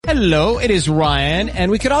Hello, it is Ryan,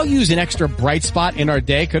 and we could all use an extra bright spot in our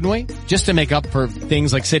day, couldn't we? Just to make up for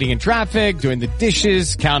things like sitting in traffic, doing the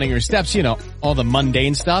dishes, counting your steps, you know, all the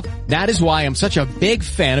mundane stuff. That is why I'm such a big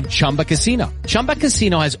fan of Chumba Casino. Chumba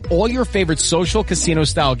Casino has all your favorite social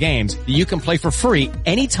casino-style games that you can play for free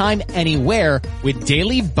anytime, anywhere with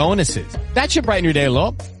daily bonuses. That should brighten your day a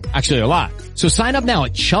little. Actually, a lot. So sign up now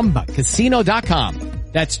at ChumbaCasino.com.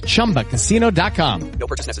 That's ChumbaCasino.com. No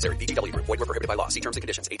purchase necessary. VGW Group. Void where prohibited by law. See terms and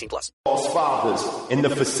conditions. 18+. Lost fathers and the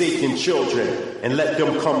forsaken children, and let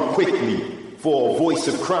them come quickly. For a voice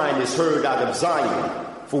of crying is heard out of Zion.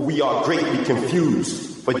 For we are greatly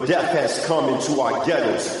confused. For death has come into our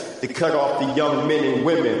ghettos to cut off the young men and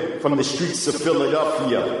women from the streets of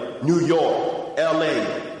Philadelphia, New York,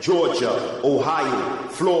 L.A., Georgia, Ohio,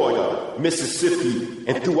 Florida, Mississippi,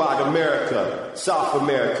 and throughout America, South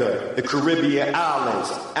America, the Caribbean islands,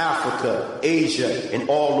 Africa, Asia, and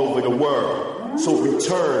all over the world. So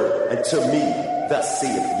return unto me, thus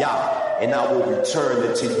saith Yah, and I will return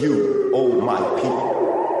unto you, O my people.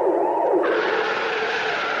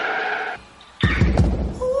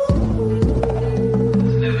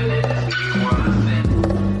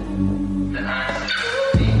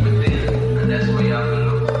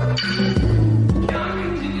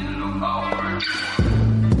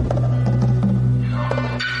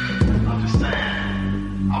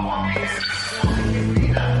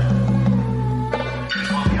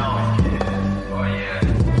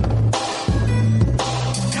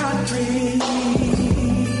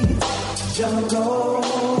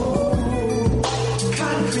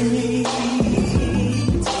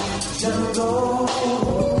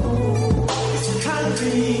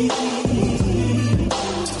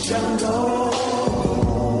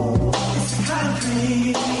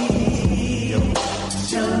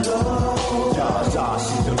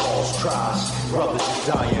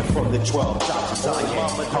 Dying from the 12 tribes of Zion,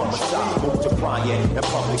 homicide multiplying in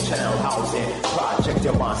public town housing, project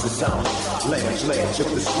and monster soundings, ledge of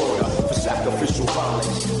the slaughter for sacrificial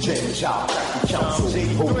violence, change out cracky council,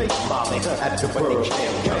 holy Molly at the bird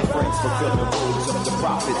camp, friends fulfill the words of the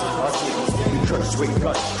prophets, our cities, we curse with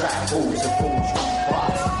guns, crack holes and fools,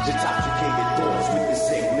 box, intoxicated doors with the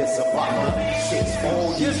sickness of life, since all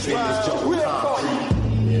these figures jungle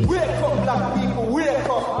concrete. Wake up, black people, wake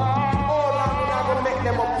up. Make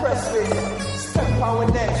them oppressive. Step our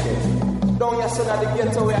neck. Don't you say that the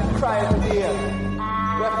ghetto we are crying here.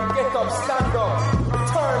 We have to get up, stand up,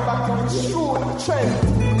 turn back to the true trend.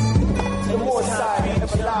 To the more side,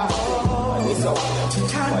 everlasting. This out.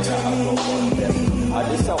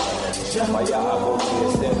 This out. Fire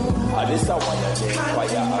above them. This out. Fire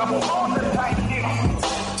above them.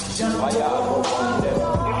 Fire above them.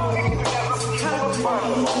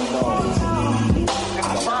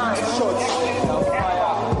 Come on, church.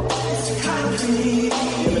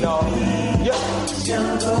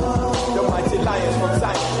 The mighty lions from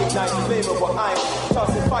Zion ignite flammable iron,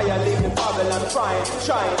 tossing fire, leaving Babylon trying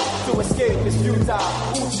to escape is futile.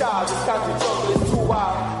 Who child, this country jungle is too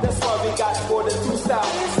wild. That's why we got more than two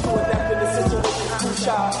styles. To adapt in the situation is too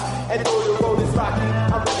shy. And though the road is rocky,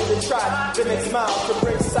 I'm ready to try the next mile to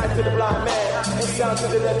bring sight to the blind man and sound to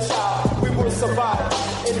the deaf child. We will survive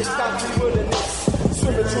in this country wilderness.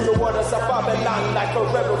 Swimming through the waters of Babylon like a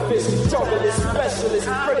rebel fish. Journalist, specialist,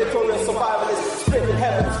 predatory survivalist. Spitting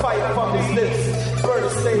heaven's fire from his lips. Burn a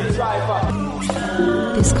slave driver.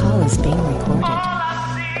 This call is being recorded. All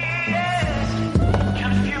I see is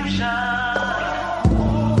confusion.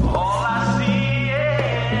 All I see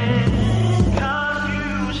is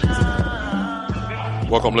confusion.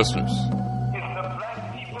 Welcome, listeners,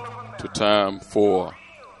 to Time for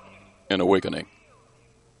an Awakening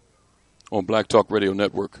on Black Talk Radio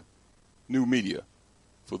Network, new media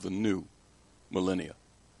for the new millennia.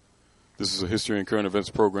 This is a history and current events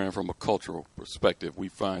program from a cultural perspective. We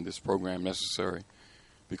find this program necessary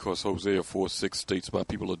because Hosea 4:6 states, "My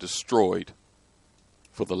people are destroyed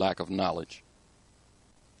for the lack of knowledge."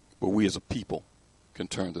 But we as a people can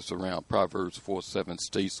turn this around. Proverbs 4:7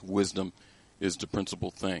 states, "Wisdom is the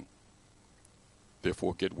principal thing.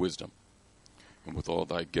 Therefore get wisdom. And with all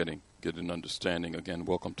thy getting, get an understanding." Again,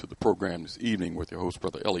 welcome to the program this evening with your host,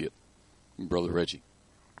 Brother Elliot and Brother Reggie.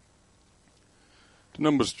 The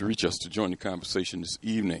numbers to reach us to join the conversation this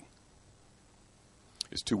evening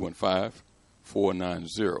is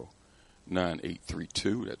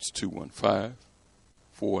 215-490-9832. That's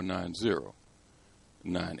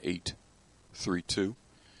 215-490-9832.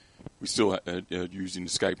 We still using the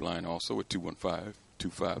Skype line also at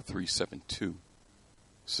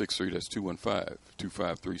 215-253-7263. That's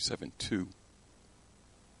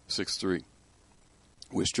 215-253-7263.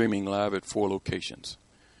 We're streaming live at 4 locations.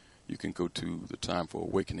 you can go to the Time for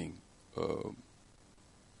Awakening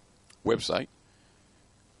website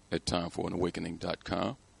at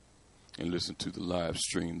timeforanawakening.com and listen to the live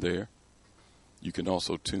stream there. You can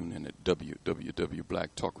also tune in at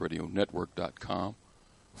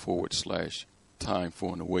www.blacktalkradionetwork.com/Time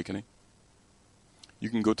for an Awakening. You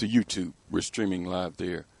can go to YouTube. We're streaming live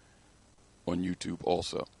there on YouTube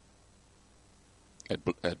also at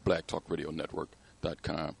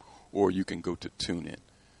blacktalkradionetwork.com, or you can go to TuneIn.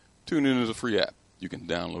 TuneIn is a free app. You can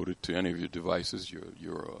download it to any of your devices,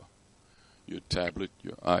 your tablet,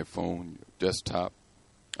 your iPhone, your desktop,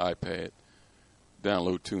 iPad.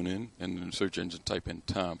 Download TuneIn, and in the search engine type in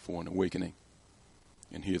Time for an Awakening,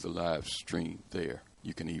 and hear the live stream there.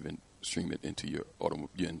 You can even stream it into your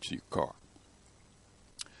into your car.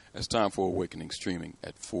 That's Time for Awakening, streaming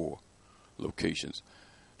at 4 locations.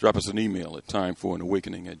 Drop us an email at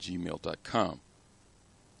timeforanawakening@gmail.com.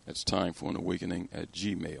 That's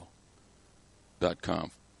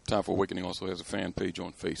timeforanawakening@gmail.com. Time for Awakening also has a fan page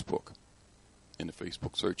on Facebook. In the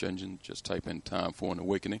Facebook search engine, just type in Time for an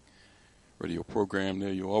Awakening radio program.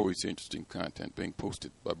 There you'll always see interesting content being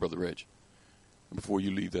posted by Brother Edge. And before you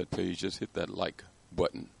leave that page, just hit that like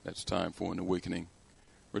button. That's Time for an Awakening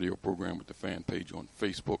radio program with the fan page on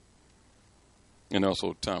Facebook. And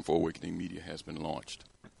also Time for Awakening Media has been launched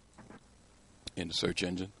in the search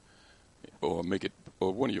engine. Or make it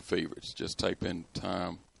one of your favorites. Just type in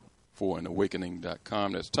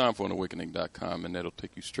timeforanawakening.com. That's timeforanawakening.com, and that'll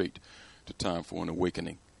take you straight to Time for an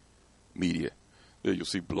Awakening Media. There you'll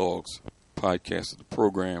see blogs, podcasts of the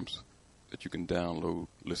programs that you can download,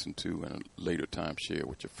 listen to, and at a later time share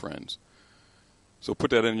with your friends. So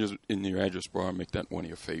put that in your address bar and make that one of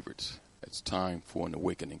your favorites. That's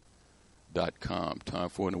timeforanawakening.com.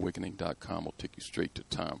 Timeforanawakening.com will take you straight to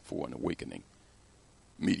Time for an Awakening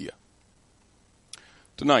Media.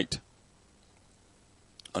 Tonight,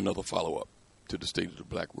 another follow-up to the State of the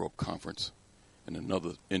Black World Conference, and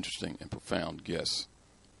another interesting and profound guest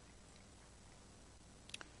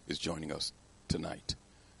is joining us tonight.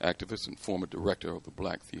 Activist and former director of the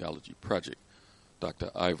Black Theology Project,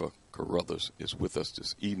 Dr. Iva Carruthers, is with us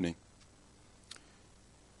this evening.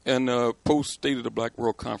 And post-State of the Black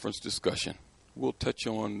World Conference discussion, we'll touch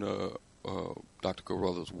on Dr.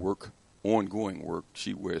 Carruthers' work, ongoing work.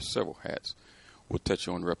 She wears several hats. We'll touch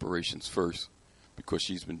on reparations first, because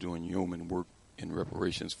she's been doing yeoman work in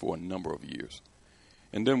reparations for a number of years.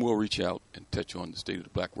 And then we'll reach out and touch on the State of the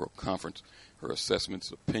Black World Conference, her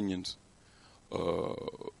assessments, opinions.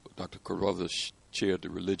 Dr. Carruthers chaired the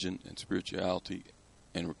Religion and Spirituality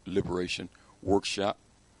and Liberation Workshop.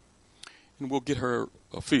 And we'll get her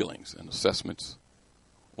feelings and assessments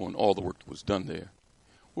on all the work that was done there.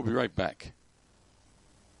 We'll be right back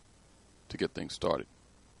to get things started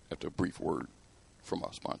after a brief word from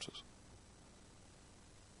our sponsors.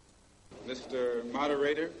 Mr.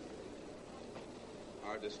 Moderator,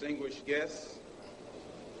 our distinguished guests,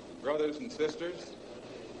 brothers and sisters,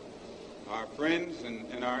 our friends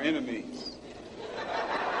and our enemies.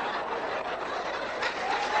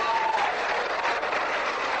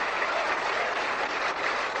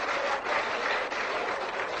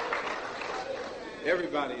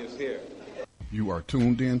 Everybody is here. You are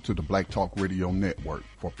tuned in to the Black Talk Radio Network.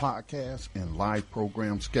 For podcasts and live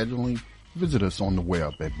program scheduling, visit us on the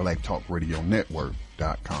web at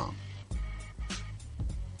blacktalkradionetwork.com.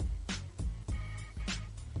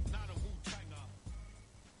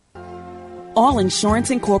 All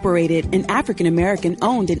Insurance Incorporated, an African-American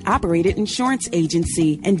owned and operated insurance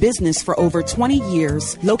agency and business for over 20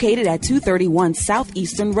 years, located at 231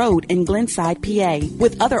 Southeastern Road in Glenside, PA,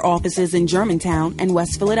 with other offices in Germantown and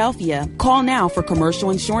West Philadelphia. Call now for commercial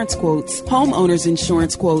insurance quotes, homeowners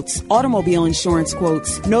insurance quotes, automobile insurance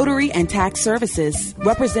quotes, notary and tax services,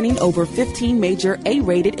 representing over 15 major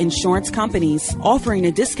A-rated insurance companies, offering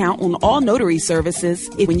a discount on all notary services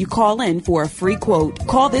when you call in for a free quote.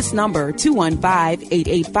 Call this number,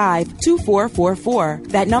 215-885-2444.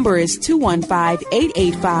 That number is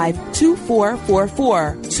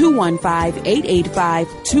 215-885-2444.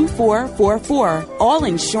 215-885-2444. All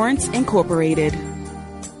Insurance Incorporated.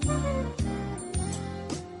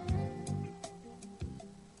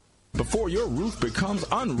 Before your roof becomes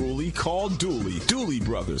unruly, call Dooley. Dooley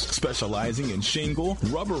Brothers, specializing in shingle,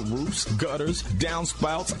 rubber roofs, gutters,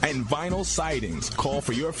 downspouts, and vinyl sidings. Call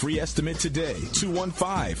for your free estimate today.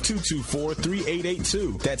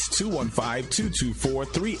 215-224-3882. That's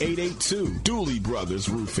 215-224-3882. Dooley Brothers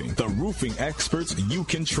Roofing, the roofing experts you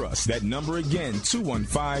can trust. That number again,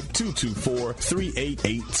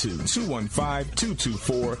 215-224-3882.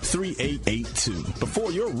 215-224-3882.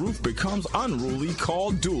 Before your roof becomes unruly,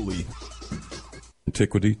 call Dooley.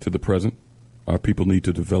 Antiquity to the present, Our people need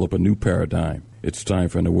to develop a new paradigm. It's time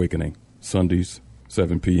for an awakening. Sundays,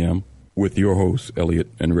 7 p.m., with your hosts, Elliot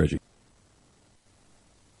and Reggie.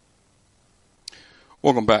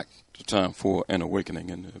 Welcome back to Time for an Awakening.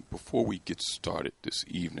 And before we get started this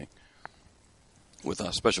evening with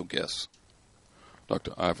our special guest,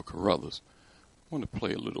 Dr. Iva Carruthers, I want to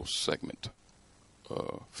play a little segment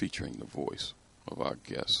featuring the voice of our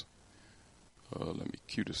guest. Let me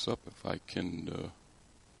cue this up if I can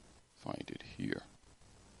find it here.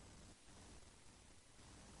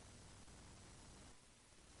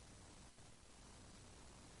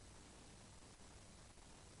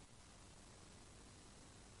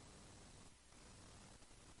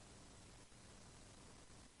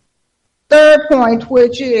 Third point,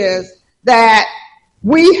 which is that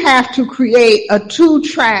we have to create a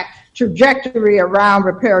two-track trajectory around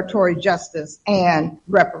reparatory justice and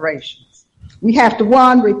reparations. We have to,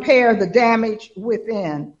 one, repair the damage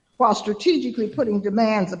within while strategically putting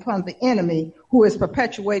demands upon the enemy who is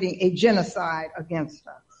perpetuating a genocide against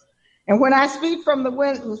us. And when I speak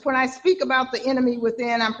about the enemy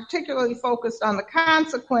within, I'm particularly focused on the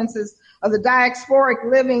consequences of the diasporic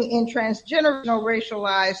living in transgenerational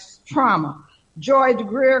racialized trauma. Joy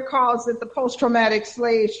DeGreer calls it the post-traumatic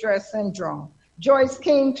slave stress syndrome. Joyce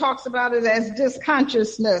King talks about it as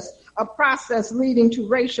disconsciousness, a process leading to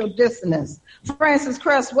racial dissonance. Frances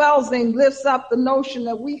Cress Welsing lifts up the notion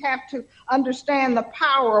that we have to understand the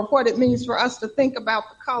power of what it means for us to think about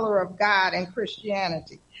the color of God and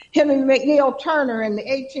Christianity. Henry McNeil Turner in the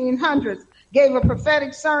 1800s gave a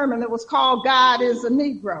prophetic sermon that was called God is a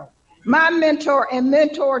Negro. My mentor and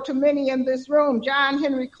mentor to many in this room, John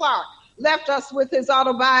Henry Clark, left us with his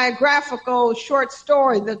autobiographical short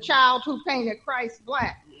story, The Child Who Painted Christ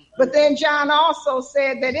Black. But then John also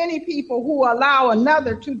said that any people who allow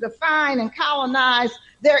another to define and colonize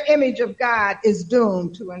their image of God is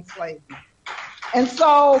doomed to enslavement. And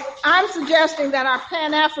so I'm suggesting that our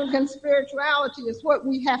Pan-African spirituality is what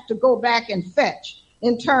we have to go back and fetch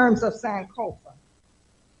in terms of Sankofa.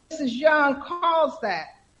 Mrs. Young calls that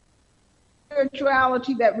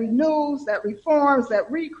spirituality that renews, that reforms,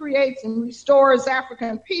 that recreates and restores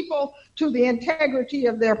African people to the integrity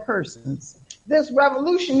of their persons. This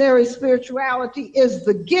revolutionary spirituality is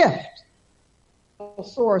the gift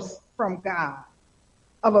source from God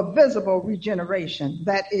of a visible regeneration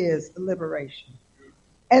that is liberation.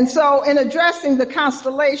 And so in addressing the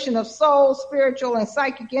constellation of soul, spiritual, and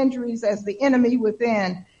psychic injuries as the enemy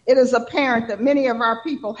within, it is apparent that many of our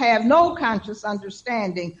people have no conscious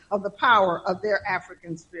understanding of the power of their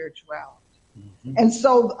African spirituality. Mm-hmm. And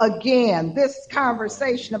so, again, this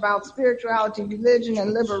conversation about spirituality, religion,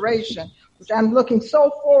 and liberation, which I'm looking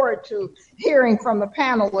so forward to hearing from the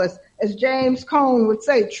panelists, as James Cone would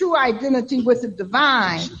say, true identity with the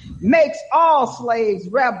divine makes all slaves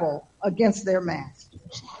rebel against their masters.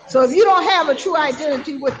 So if you don't have a true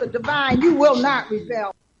identity with the divine, you will not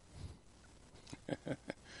rebel.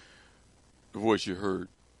 The voice you heard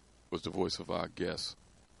was the voice of our guest,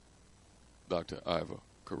 Dr. Iva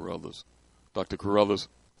Carruthers. Dr. Carruthers?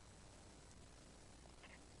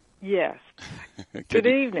 Yes. Good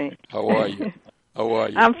evening. How are you? How are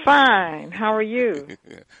you? I'm fine. How are you?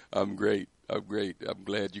 I'm great. I'm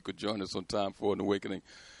glad you could join us on Time for an Awakening.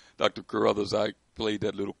 Dr. Carruthers, I played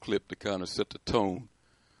that little clip to kind of set the tone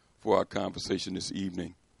for our conversation this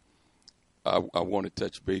evening. I want to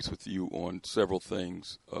touch base with you on several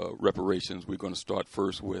things. Reparations we're going to start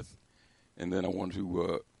first with, and then I want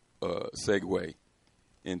to segue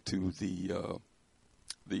into the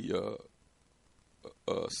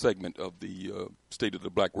segment of the State of the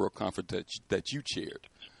Black World Conference that you chaired,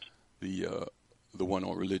 the one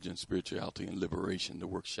on religion, spirituality, and liberation, the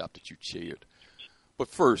workshop that you chaired. But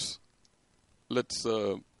first, let's,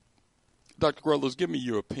 Dr. Carruthers, give me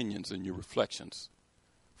your opinions and your reflections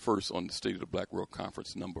first on the State of the Black World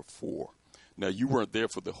Conference number 4. Now, you weren't there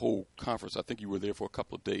for the whole conference. I think you were there for a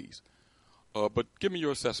couple of days. But give me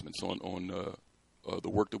your assessments on the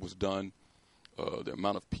work that was done, the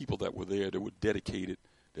amount of people that were there that were dedicated,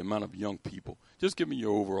 the amount of young people. Just give me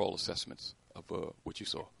your overall assessments of what you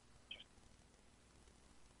saw.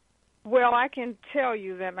 Well, I can tell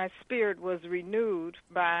you that my spirit was renewed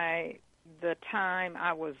by the time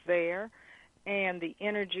I was there and the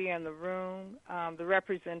energy in the room, the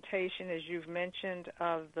representation, as you've mentioned,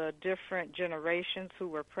 of the different generations who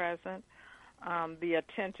were present, the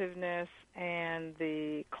attentiveness and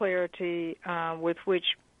the clarity with which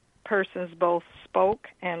persons both spoke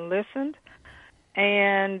and listened,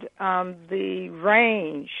 and the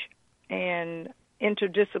range and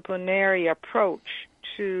interdisciplinary approach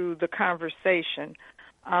to the conversation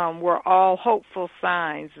were all hopeful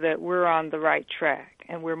signs that we're on the right track.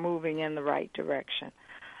 and we're moving in the right direction.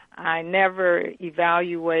 I never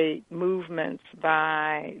evaluate movements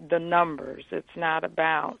by the numbers. It's not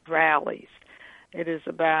about rallies. It is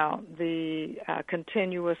about the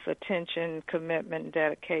continuous attention, commitment,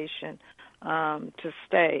 dedication to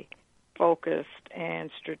stay focused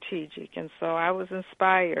and strategic. And so I was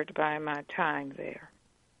inspired by my time there.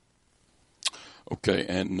 Okay,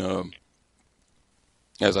 and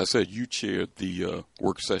as I said, you chaired the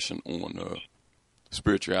work session on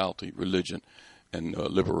spirituality, religion, and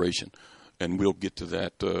liberation, and we'll get to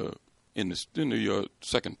that in the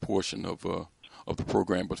second portion of the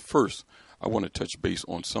program. But first, I want to touch base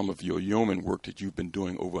on some of your yeoman work that you've been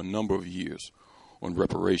doing over a number of years on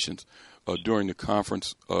reparations. During the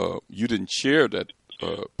conference, you didn't chair that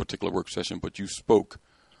particular work session, but you spoke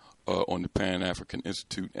on the Pan-African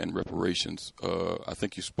Institute and reparations. I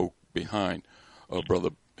think you spoke behind Brother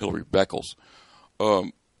Hilary Beckles.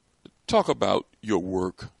 Talk about your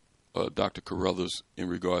work, Dr. Carruthers, in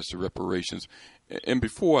regards to reparations. And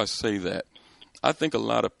before I say that, I think a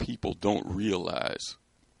lot of people don't realize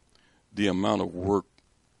the amount of work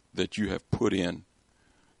that you have put in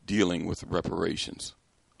dealing with reparations.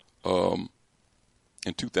 In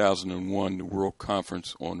 2001, the World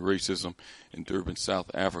Conference on Racism in Durban, South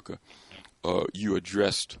Africa, you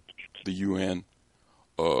addressed the UN.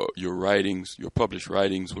 Your writings, your published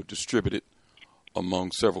writings, were distributed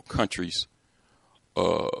among several countries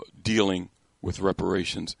dealing with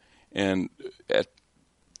reparations. And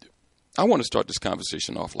I want to start this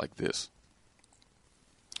conversation off like this.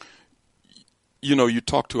 You know, you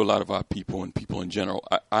talk to a lot of our people and people in general.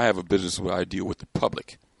 I have a business where I deal with the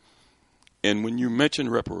public. And when you mention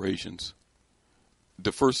reparations,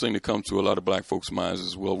 the first thing that comes to a lot of black folks' minds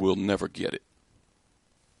is, well, we'll never get it.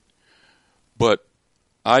 But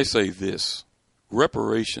I say this,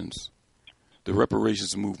 reparations, the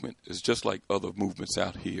reparations movement is just like other movements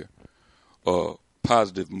out here,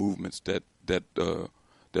 positive movements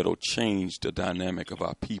that'll change the dynamic of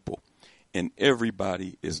our people. And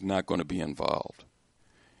everybody is not going to be involved.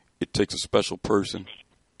 It takes a special person.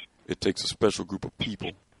 It takes a special group of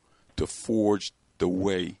people to forge the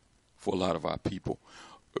way for a lot of our people.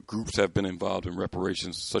 Groups have been involved in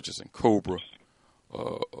reparations, such as in Cobra,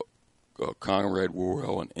 Conrad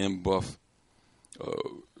Worrell and MBuff,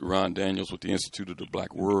 Ron Daniels with the Institute of the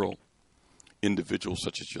Black World, individuals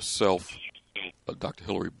such as yourself, Dr.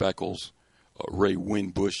 Hilary Beckles, Ray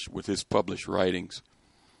Winbush with his published writings.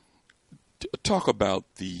 Talk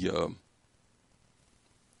about the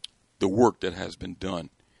work that has been done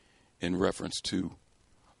in reference to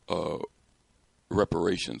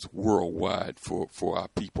reparations worldwide for our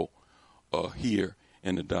people here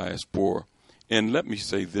in the diaspora. And let me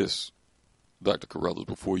say this, Dr. Carruthers,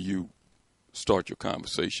 before you start your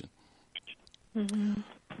conversation. Mm-hmm.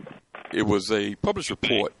 It was a published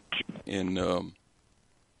report in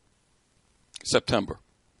September.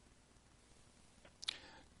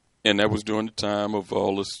 And that was during the time of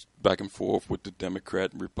all this back and forth with the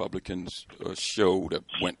Democrat and Republicans show that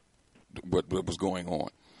went, what was going on.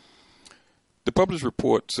 The published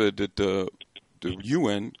report said that the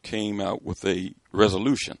UN came out with a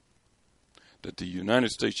resolution that the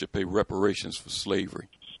United States should pay reparations for slavery.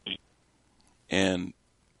 And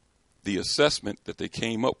the assessment that they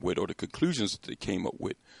came up with, or the conclusions that they came up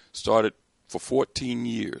with, started for 14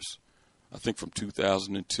 years, I think from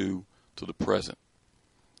 2002 to the present.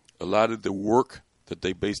 A lot of the work that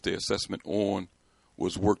they based their assessment on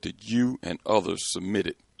was work that you and others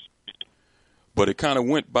submitted. But it kind of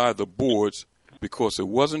went by the boards because it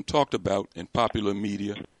wasn't talked about in popular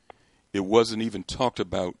media. It wasn't even talked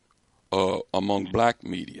about among black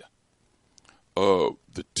media.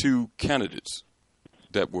 The two candidates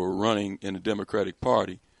that were running in the Democratic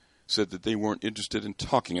Party said that they weren't interested in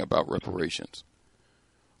talking about reparations.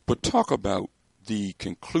 But talk about the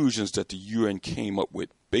conclusions that the UN came up with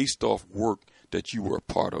based off work that you were a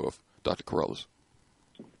part of, Dr. Carruthers.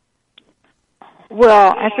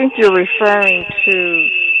 Well, I think you're referring to...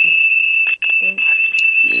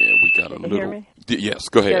 Yeah, we got a Can little... you hear me? Yes,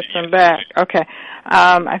 go ahead. Yes, I'm back. Okay.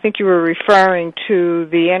 I think you were referring to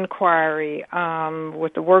the inquiry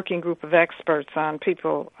with the working group of experts on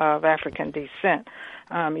people of African descent,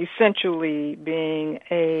 essentially being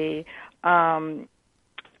a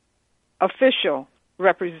official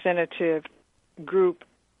representative group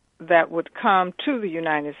that would come to the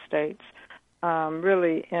United States,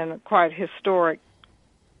 really in a quite historic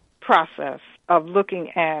process of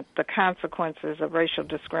looking at the consequences of racial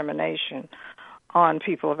discrimination on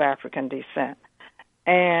people of African descent.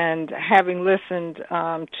 And having listened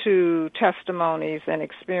to testimonies and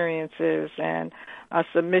experiences and a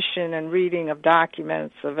submission and reading of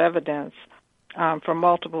documents of evidence from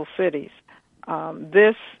multiple cities.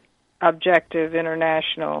 This objective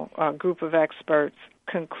international group of experts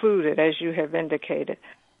concluded, as you have indicated,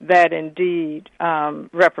 that indeed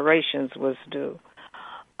reparations was due.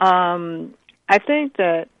 I think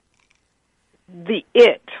that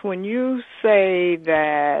when you say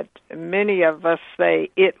that many of us say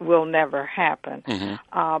it will never happen,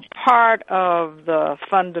 part of the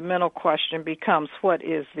fundamental question becomes, what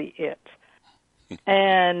is the it?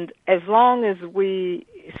 And as long as we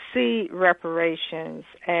see reparations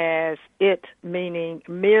as it meaning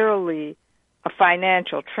merely a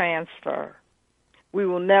financial transfer, we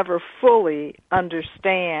will never fully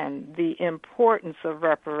understand the importance of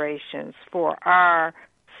reparations for our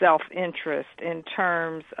self-interest in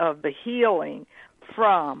terms of the healing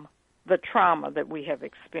from the trauma that we have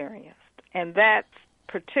experienced. And that's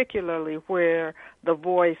particularly where the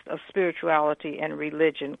voice of spirituality and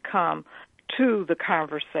religion come to the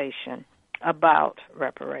conversation about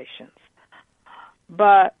reparations.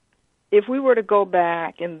 But if we were to go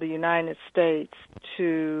back in the United States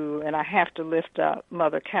to, and I have to lift up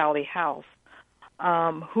Mother Callie House,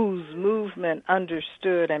 whose movement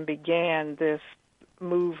understood and began this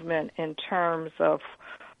movement in terms of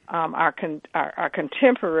our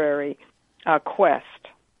contemporary quest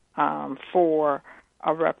for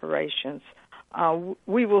reparations,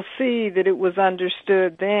 we will see that it was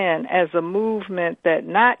understood then as a movement that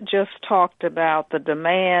not just talked about the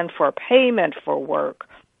demand for payment for work,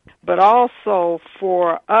 but also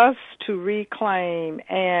for us to reclaim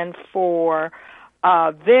and for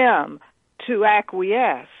them to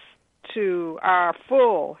acquiesce to our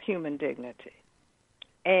full human dignity,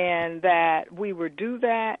 and that we would do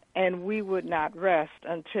that and we would not rest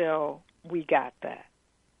until we got that.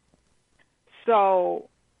 So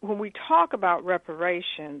when we talk about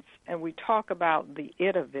reparations and we talk about the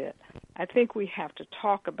it of it, I think we have to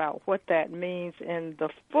talk about what that means in the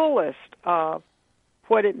fullest of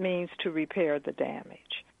what it means to repair the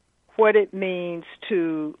damage, what it means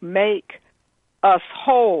to make us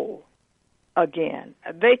whole again.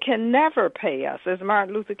 They can never pay us, as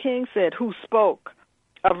Martin Luther King said, who spoke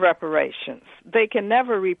of reparations. They can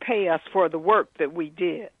never repay us for the work that we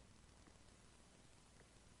did.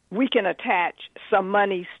 We can attach some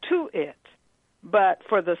monies to it, but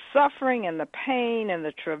for the suffering and the pain and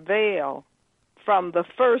the travail from the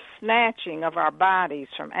first snatching of our bodies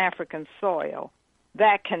from African soil,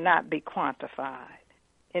 that cannot be quantified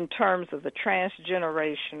in terms of the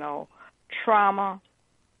transgenerational trauma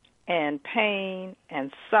and pain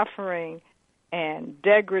and suffering and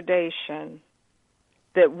degradation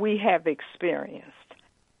that we have experienced.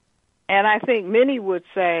 And I think many would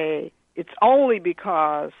say it's only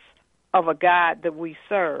because of a God that we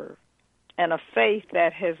serve and a faith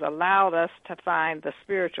that has allowed us to find the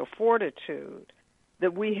spiritual fortitude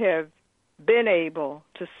that we have been able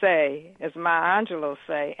to say, as Maya Angelou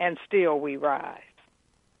say, and still we rise.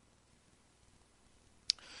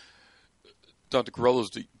 Dr. Carruthers,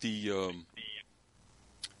 the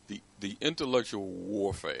intellectual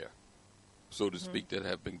warfare, so to speak, that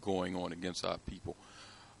have been going on against our people.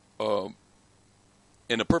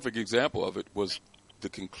 And a perfect example of it was the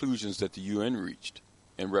conclusions that the UN reached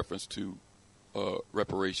in reference to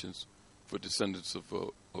reparations for descendants of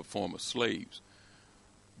former slaves.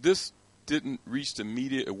 This didn't reach the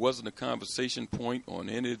media. It wasn't a conversation point on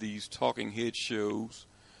any of these talking head shows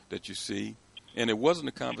that you see. And it wasn't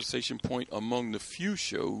a conversation point among the few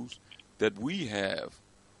shows that we have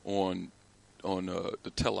on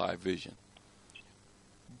the television.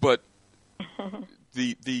 But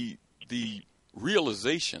the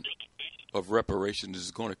realization of reparations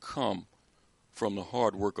is going to come from the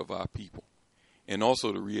hard work of our people, and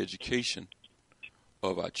also the re-education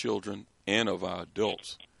of our children and of our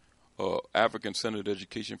adults. African-centered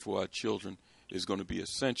education for our children is going to be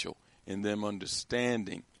essential in them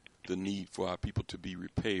understanding the need for our people to be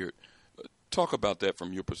repaired. Talk about that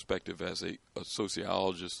from your perspective as a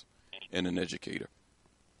sociologist and an educator.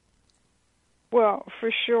 Well, for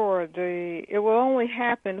sure, it will only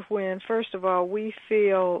happen when, first of all, we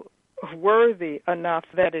feel worthy enough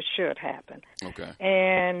that it should happen. Okay.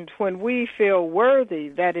 And when we feel worthy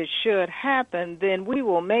that it should happen, then we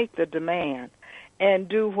will make the demand and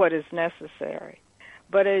do what is necessary.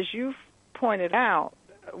 But as you pointed out,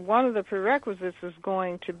 one of the prerequisites is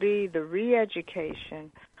going to be the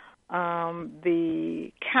re-education,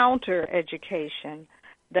 the counter-education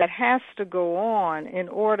that has to go on in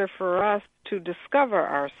order for us to discover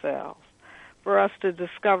ourselves, for us to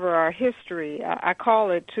discover our history. I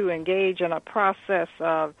call it to engage in a process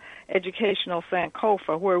of educational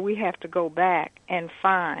Sankofa, where we have to go back and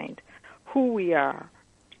find who we are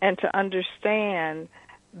and to understand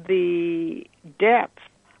the depth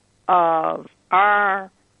of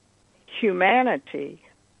our humanity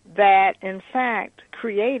that, in fact,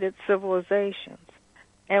 created civilizations.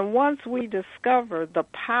 And once we discover the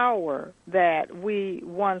power that we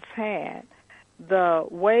once had, the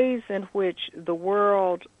ways in which the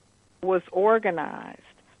world was organized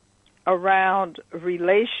around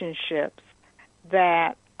relationships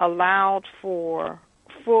that allowed for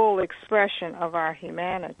full expression of our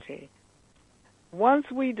humanity, once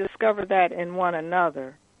we discover that in one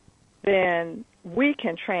another, then we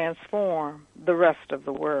can transform the rest of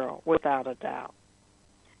the world without a doubt.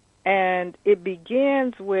 And it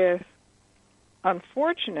begins with,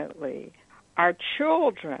 unfortunately, our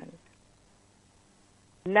children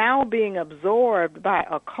now being absorbed by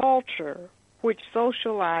a culture which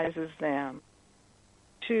socializes them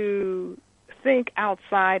to think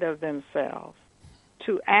outside of themselves,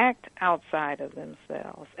 to act outside of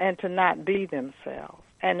themselves, and to not be themselves,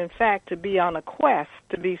 and in fact to be on a quest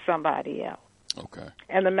to be somebody else. Okay.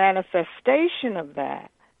 And the manifestation of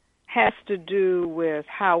that has to do with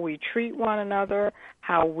how we treat one another,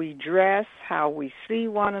 how we dress, how we see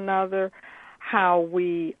one another, how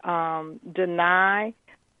we deny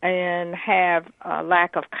and have a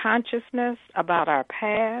lack of consciousness about our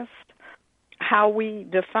past, how we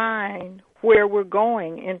define where we're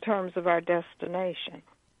going in terms of our destination.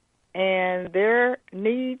 And there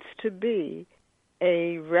needs to be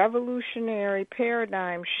a revolutionary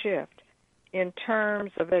paradigm shift in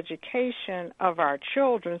terms of education of our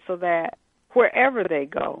children so that wherever they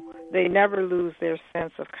go, they never lose their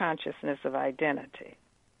sense of consciousness of identity.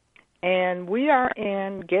 And we are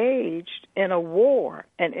engaged in a war,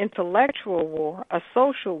 an intellectual war, a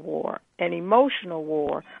social war, an emotional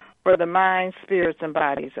war for the minds, spirits, and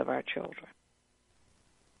bodies of our children.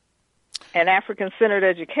 And African-centered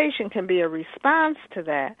education can be a response to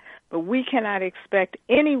that, but we cannot expect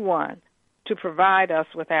anyone to provide us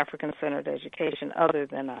with African-centered education other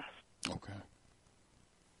than us. Okay.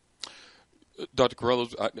 Dr.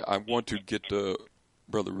 Carruthers, I want to get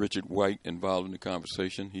Brother Richard White involved in the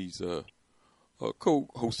conversation. He's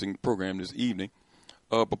co-hosting the program this evening.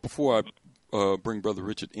 But before I bring Brother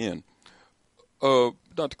Richard in,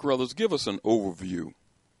 Dr. Carruthers, give us an overview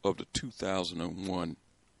of the 2001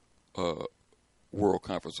 World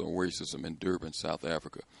Conference on Racism in Durban, South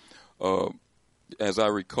Africa. As I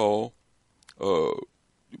recall,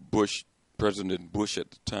 President Bush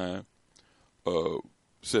at the time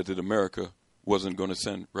said that America wasn't going to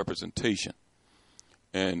send representation,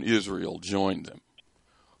 and Israel joined them.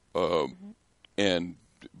 And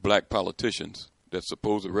black politicians that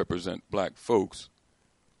supposed to represent black folks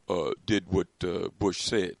did what Bush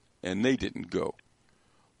said, and they didn't go.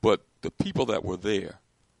 But the people that were there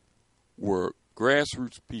were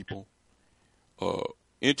grassroots people,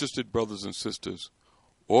 interested brothers and sisters,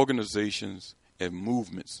 organizations and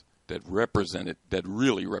movements that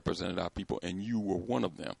really represented our people, and you were one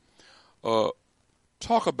of them.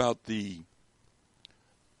 Talk about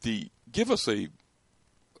give us a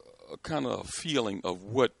kind of feeling of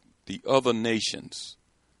what the other nations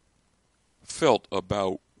felt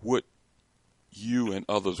about what you and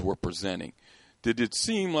others were presenting. Did it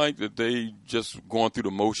seem like that they just going through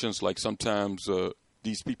the motions, like sometimes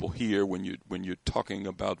these people here when you're talking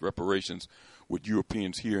about reparations with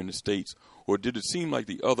Europeans here in the States, or did it seem like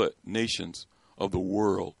the other nations of the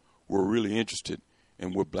world were really interested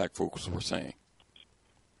in what black folks were saying?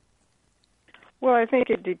 Well, I think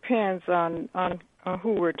it depends on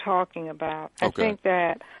who we're talking about. Okay. I think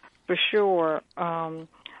that for sure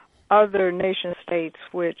other nation states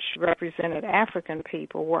which represented African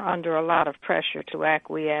people were under a lot of pressure to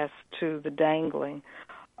acquiesce to the dangling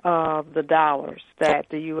of the dollars that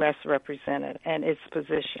the U.S. represented and its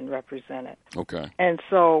position represented. Okay. And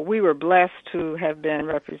so we were blessed to have been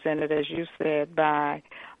represented, as you said, by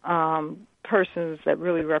persons that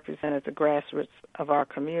really represented the grassroots of our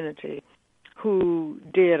community, who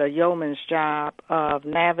did a yeoman's job of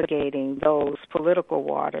navigating those political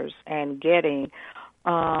waters and getting,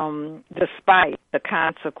 despite the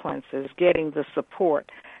consequences, getting the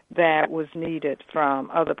support that was needed from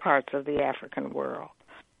other parts of the African world.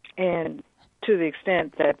 And to the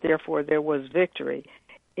extent that, therefore, there was victory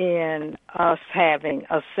in us having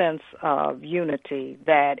a sense of unity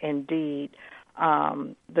that, indeed,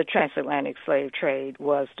 the transatlantic slave trade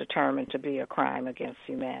was determined to be a crime against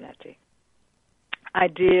humanity. I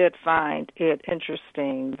did find it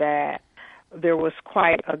interesting that there was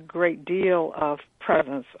quite a great deal of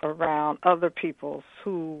presence around other peoples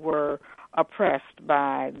who were oppressed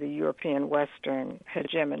by the European Western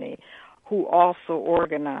hegemony, who also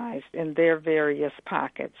organized in their various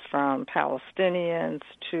pockets, from Palestinians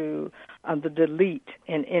to the Dalit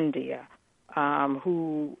in India,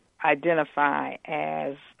 who identify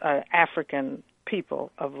as African people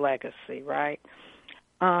of legacy, right?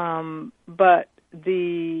 But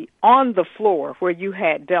on the floor where you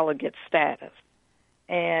had delegate status,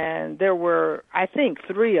 and there were, I think,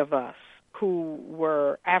 3 of us who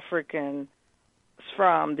were Africans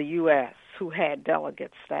from the U.S. who had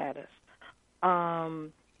delegate status.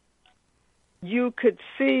 You could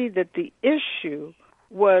see that the issue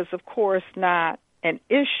was, of course, not an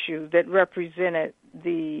issue that represented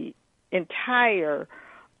the entire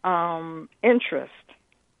interest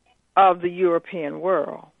of the European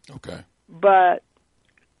world. Okay. But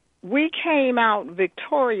we came out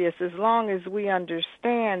victorious as long as we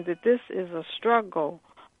understand that this is a struggle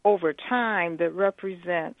over time that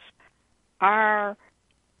represents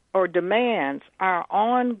demands our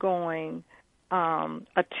ongoing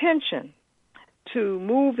attention to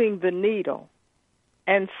moving the needle.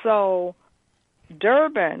 And so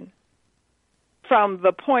Durban, from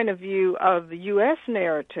the point of view of the U.S.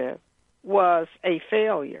 narrative, was a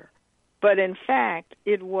failure. But in fact,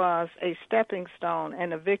 it was a stepping stone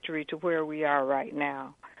and a victory to where we are right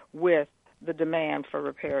now with the demand for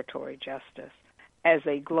reparatory justice as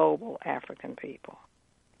a global African people.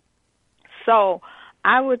 So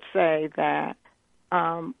I would say that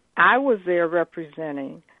I was there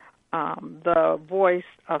representing the voice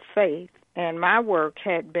of faith, and my work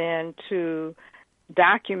had been to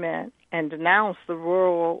document and denounce the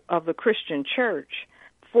role of the Christian church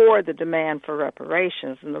for the demand for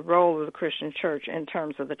reparations and the role of the Christian church in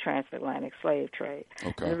terms of the transatlantic slave trade.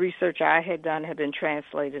 Okay. And the research I had done had been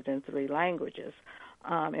translated in 3 languages.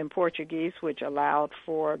 In Portuguese, which allowed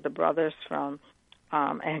for the brothers from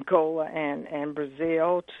Angola and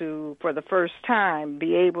Brazil to, for the first time,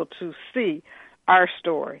 be able to see our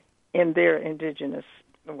story in their indigenous,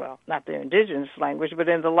 well, not their indigenous language, but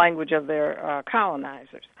in the language of their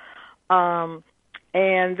colonizers.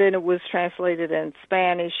 And then it was translated in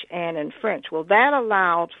Spanish and in French. Well, that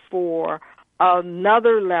allowed for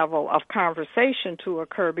another level of conversation to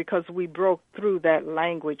occur because we broke through that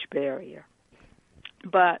language barrier.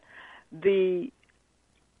 But the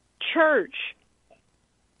church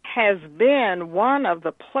has been one of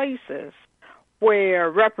the places where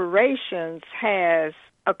reparations has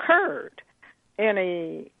occurred in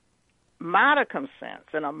a modicum sense,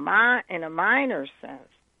 in a minor sense,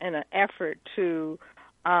 in an effort to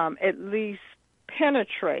at least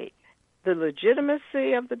penetrate the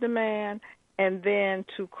legitimacy of the demand and then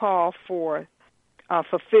to call forth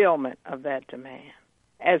fulfillment of that demand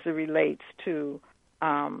as it relates to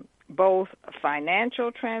both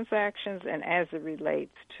financial transactions and as it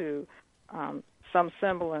relates to some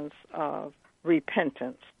semblance of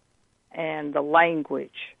repentance and the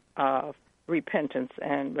language of repentance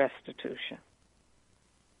and restitution.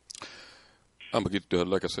 I'm going to get,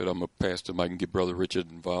 like I said, I'm a pastor. I can get Brother Richard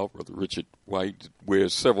involved. Brother Richard White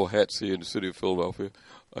wears several hats here in the city of Philadelphia.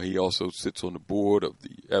 He also sits on the board of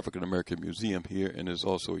the African American Museum here and is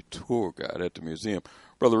also a tour guide at the museum.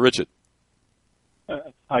 Brother Richard.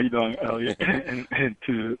 How you doing, Elliot, and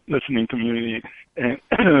to listening community, and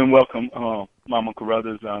welcome, Mama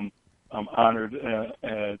Carruthers. I'm honored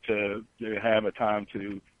to have a time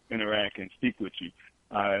to interact and speak with you.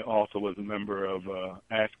 I also was a member of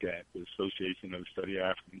ASCAT, the Association of Study of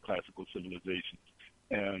African Classical Civilizations,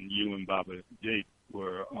 and you and Baba Jake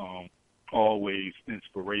were always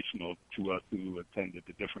inspirational to us who attended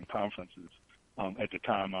the different conferences at the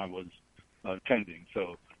time I was attending.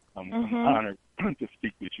 So I'm honored to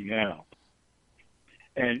speak with you now.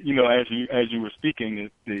 And you know, as you were speaking,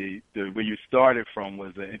 the where you started from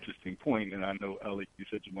was an interesting point. And I know, Elliot, you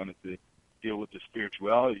said you wanted to deal with the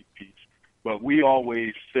spirituality piece. But we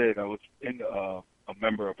always said, I was a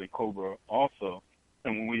member of Incobra also,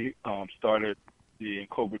 and when we started the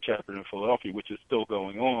Incobra chapter in Philadelphia, which is still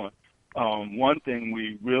going on, one thing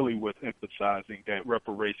we really was emphasizing that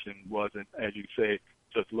reparation wasn't, as you say,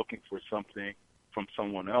 just looking for something from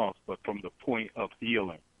someone else, but from the point of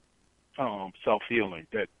healing, self-healing,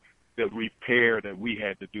 that the repair that we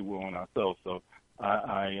had to do on ourselves. So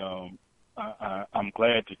I'm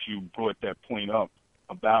glad that you brought that point up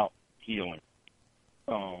about healing,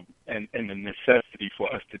 and the necessity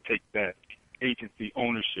for us to take that agency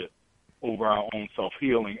ownership over our own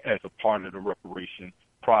self-healing as a part of the reparation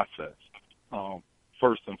process.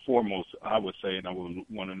 First and foremost, I would say, and I would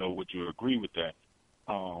want to know would you agree with that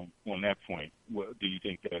on that point. Do you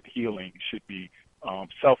think that healing should be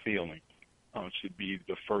self-healing, should be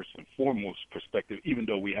the first and foremost perspective, even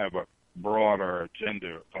though we have a broader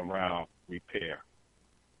agenda around repair?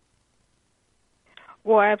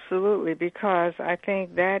 Well, absolutely, because I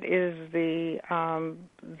think that is the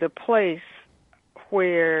place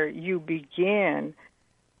where you begin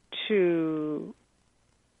to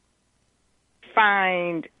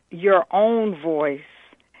find your own voice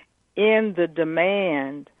in the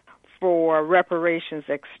demand for reparations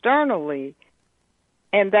externally,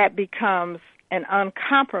 and that becomes an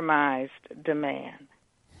uncompromised demand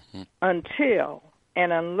until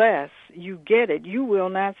and unless you get it. You will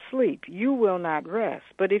not sleep. You will not rest.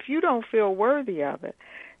 But if you don't feel worthy of it,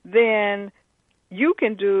 then you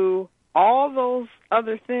can do all those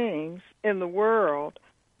other things in the world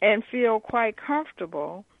and feel quite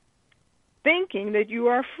comfortable thinking that you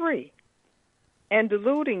are free and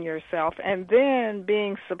deluding yourself, and then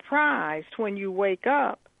being surprised when you wake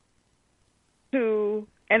up to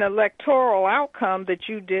an electoral outcome that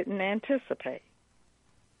you didn't anticipate.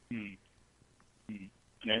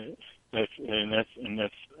 That's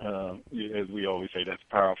as we always say, that's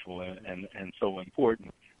powerful and so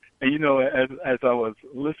important. And as I was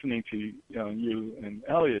listening to you and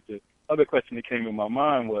Elliot, the other question that came in my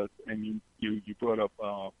mind was, and you brought up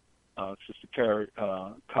Sister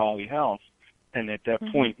Carly House, and at that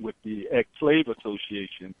point with the ex-slave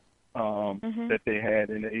association that they had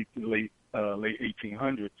in the late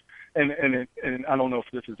 1800s, and I don't know if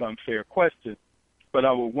this is an unfair question, but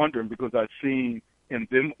I was wondering because I've seen in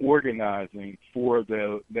them organizing for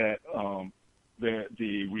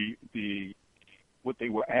what they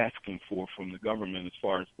were asking for from the government as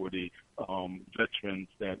far as for the veterans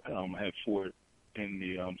that had fought in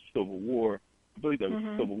the Civil War. I believe that was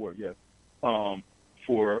the Civil War, yes.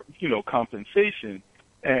 For compensation,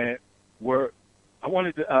 and I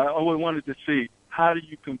wanted to see how do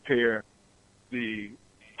you compare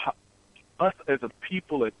us as a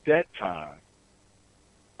people at that time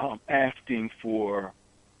asking for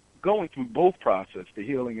going through both process, the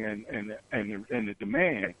healing and the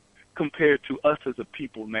demand, compared to us as a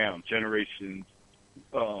people now,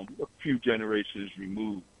 a few generations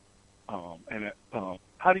removed, and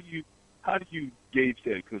how do you gauge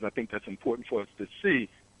that? Because I think that's important for us to see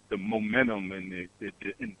the momentum and the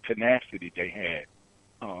tenacity they had,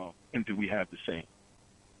 and do we have the same?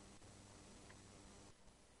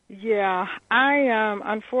 Yeah, I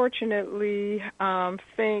unfortunately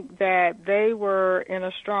think that they were in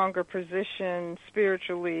a stronger position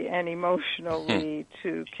spiritually and emotionally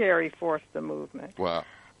to carry forth the movement. Wow.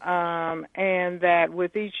 And that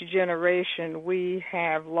with each generation we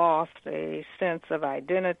have lost a sense of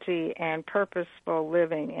identity and purposeful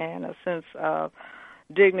living and a sense of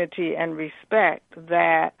dignity and respect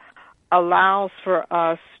that allows for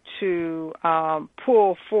us to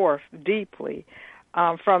pull forth deeply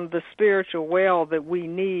from the spiritual well that we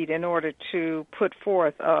need in order to put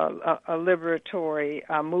forth a liberatory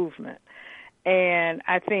movement. And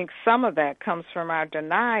I think some of that comes from our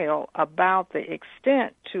denial about the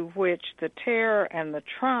extent to which the terror and the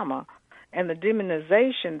trauma and the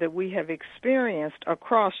demonization that we have experienced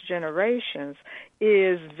across generations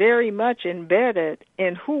is very much embedded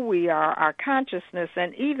in who we are, our consciousness,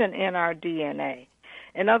 and even in our DNA.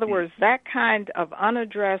 In other words, that kind of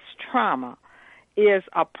unaddressed trauma is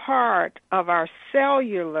a part of our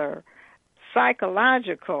cellular,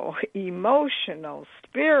 psychological, emotional,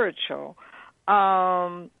 spiritual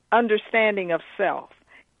understanding of self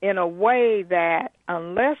in a way that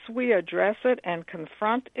unless we address it and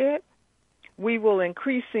confront it, we will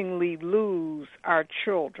increasingly lose our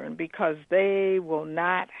children because they will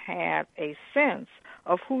not have a sense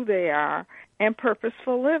of who they are and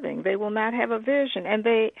purposeful living. They will not have a vision, and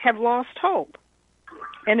they have lost hope.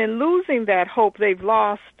 And in losing that hope, they've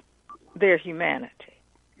lost their humanity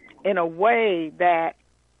in a way that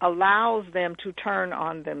allows them to turn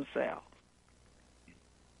on themselves.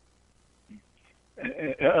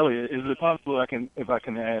 Elliot, is it possible if I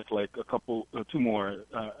can ask like two more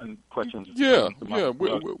questions? Yeah.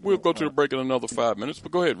 We'll go to the break in another 5 minutes,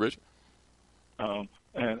 but go ahead, Rich. And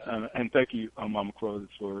thank you, Mama Carruthers,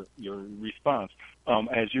 for your response.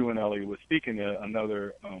 As you and Elliot were speaking,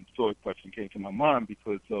 another sort of question came to my mind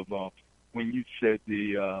because of when you said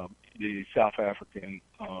the South African,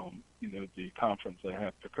 the conference that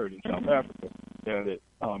had occurred in South Africa, that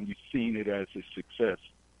you've seen it as a success.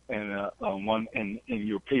 And in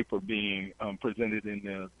your paper being presented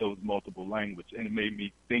in those multiple languages, and it made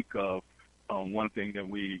me think of one thing that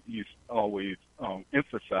we used to always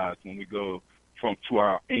emphasize when we go to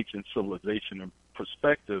our ancient civilization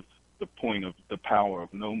perspective, the point of the power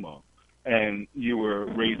of Nomo. And you were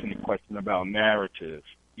raising a question about narrative,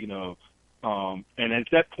 and at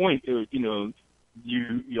that point,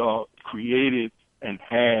 y'all created and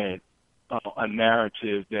had a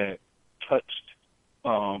narrative that touched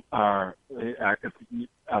our I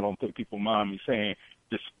don't think people mind me saying,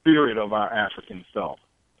 the spirit of our African self.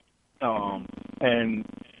 And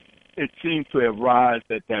it seems to have risen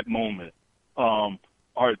at that moment. Or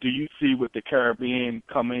do you see with the Caribbean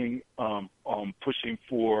coming, pushing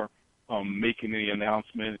for making the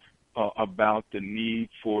announcement about the need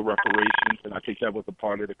for reparations? And I think that was a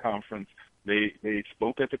part of the conference. They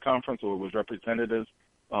spoke at the conference, or it was representatives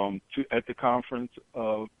at the conference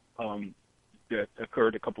that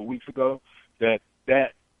occurred a couple of weeks ago. That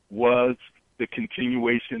was the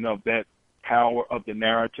continuation of that power of the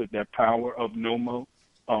narrative, that power of NOMO.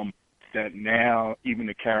 That now even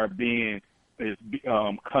the Caribbean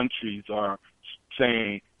countries are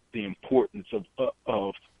saying the importance of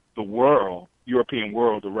the world, European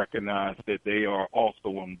world, to recognize that they are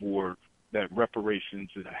also on board, that reparations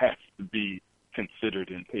has to be considered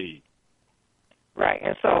and paid. Right,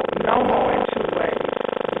 and so NOMO in two ways.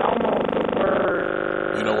 NOMO, the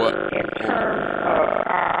word, you know what? In terms of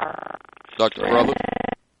our Dr. Carruthers?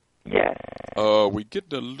 Yes. We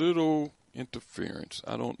get a little interference.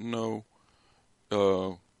 I don't know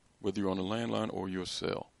whether you're on a landline or your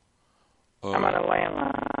cell. I'm on a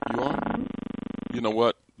landline. You are? You know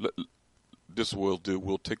what? This will do.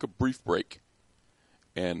 We'll take a brief break,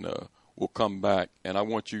 and we'll come back. And I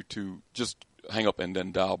want you to just hang up and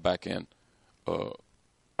then dial back in, Dr.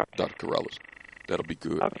 Carruthers. That'll be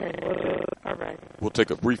good. Okay. All right. We'll take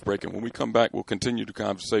a brief break, and when we come back, we'll continue the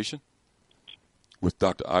conversation with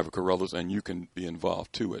Dr. Iva Carruthers, and you can be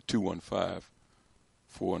involved, too, at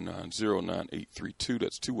 215-490-9832.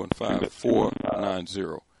 That's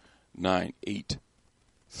 215-490-9832.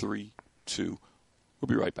 We'll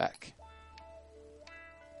be right back.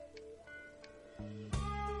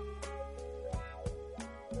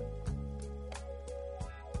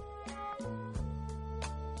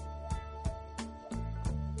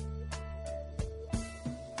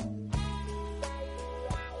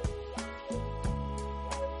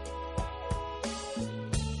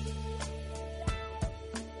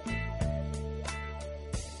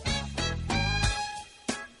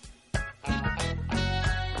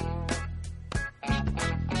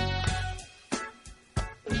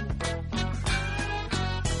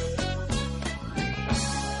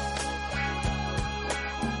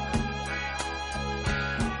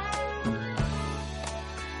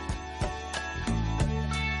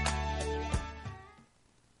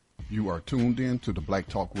 You are tuned in to the Black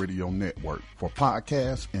Talk Radio Network. For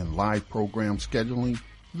podcasts and live program scheduling,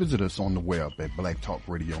 visit us on the web at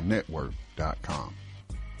blacktalkradionetwork.com.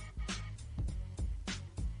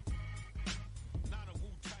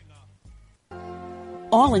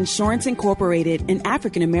 All Insurance Incorporated, an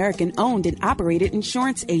African-American owned and operated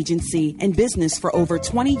insurance agency in business for over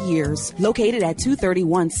 20 years, located at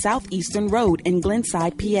 231 Southeastern Road in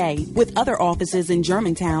Glenside, PA, with other offices in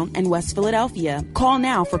Germantown and West Philadelphia. Call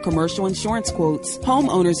now for commercial insurance quotes,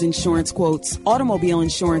 homeowners insurance quotes, automobile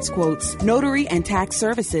insurance quotes, notary and tax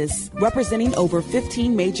services, representing over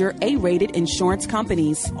 15 major A-rated insurance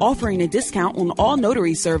companies, offering a discount on all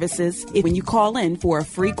notary services when you call in for a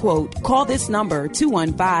free quote. Call this number,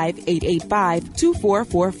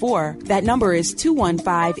 215-885-2444. That number is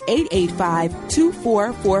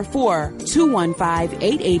 215-885-2444.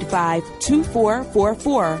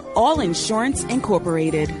 215-885-2444. All Insurance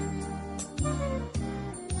Incorporated.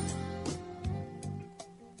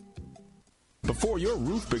 Before your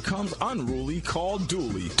roof becomes unruly, call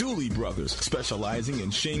Dooley. Dooley Brothers, specializing in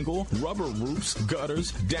shingle, rubber roofs,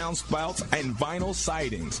 gutters, downspouts, and vinyl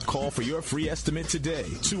sidings. Call for your free estimate today.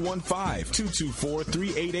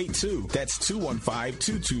 215-224-3882. That's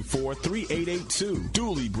 215-224-3882.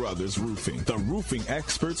 Dooley Brothers Roofing, the roofing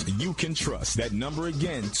experts you can trust. That number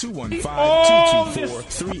again,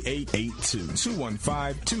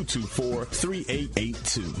 215-224-3882.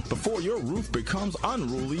 215-224-3882. Before your roof becomes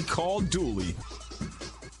unruly, call Dooley.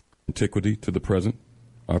 Antiquity to the present,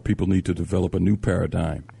 our people need to develop a new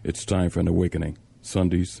paradigm. It's time for an awakening.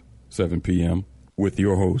 Sundays, 7 p.m., with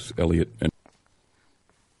your hosts, Elliot and...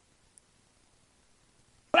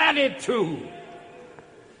 Platitude.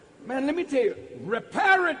 Man, let me tell you,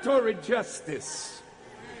 reparatory justice.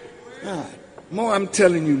 God, more I'm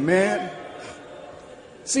telling you, man.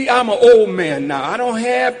 See, I'm an old man now. I don't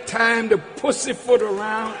have time to pussyfoot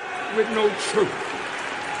around with no truth.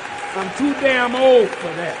 I'm too damn old for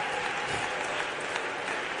that.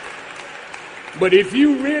 But if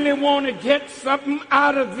you really want to get something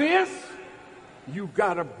out of this, you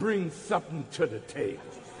got to bring something to the table.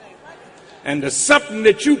 And the something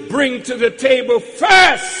that you bring to the table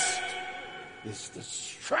first is the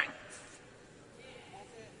strength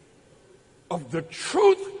of the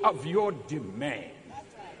truth of your demand.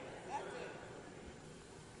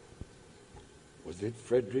 was it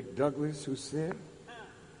Frederick Douglass who said,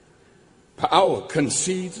 power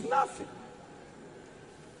concedes nothing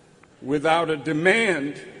without a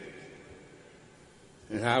demand.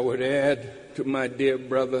 And I would add to my dear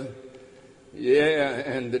brother, yeah,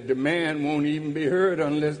 and the demand won't even be heard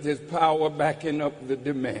unless there's power backing up the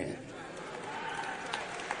demand.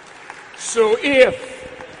 So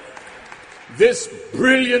if this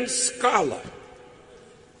brilliant scholar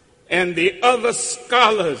and the other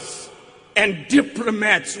scholars and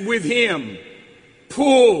diplomats with him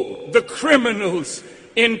pull the criminals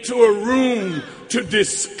into a room to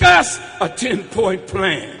discuss a 10-point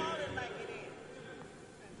plan,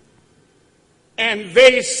 and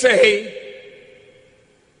they say,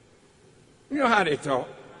 you know how they talk,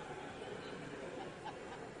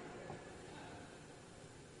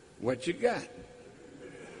 what you got?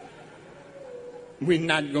 We're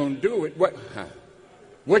not going to do it.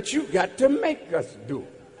 What you got to make us do?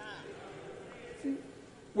 See?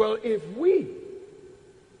 Well, if we,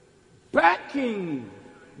 backing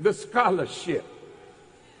the scholarship,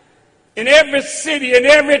 in every city, in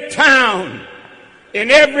every town, in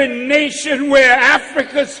every nation where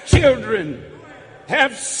Africa's children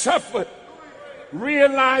have suffered,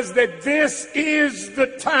 realize that this is the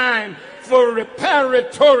time for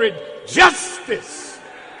reparatory justice,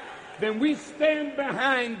 then we stand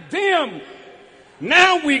behind them.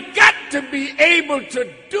 Now we got to be able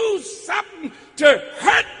to do something to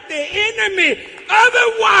hurt the enemy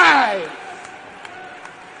otherwise,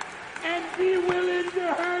 and be willing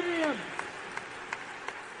to hurt him.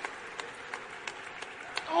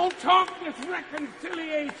 Don't talk this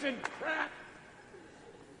reconciliation crap.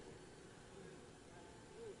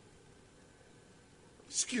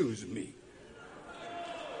 Excuse me.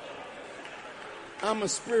 I'm a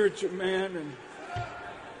spiritual man, and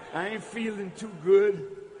I ain't feeling too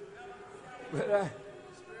good. But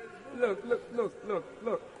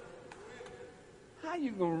look. How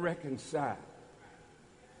you gonna reconcile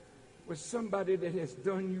with somebody that has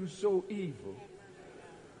done you so evil?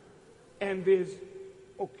 And there's,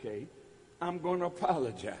 okay, I'm gonna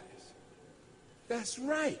apologize. That's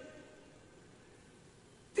right.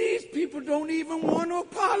 These people don't even want to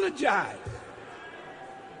apologize.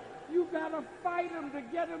 You gotta fight them to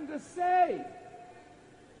get them to say,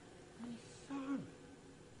 I'm sorry.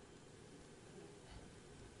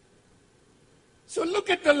 So look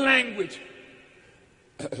at the language.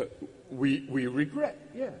 We regret,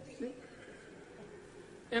 yes. See?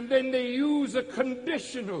 And then they use a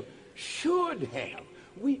conditional, should have.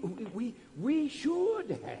 We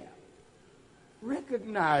should have.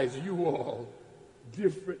 Recognize you all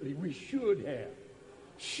differently. We should have.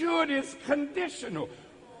 Should is conditional.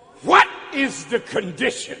 What is the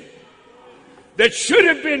condition that should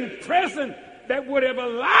have been present that would have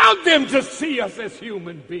allowed them to see us as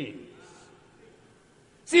human beings?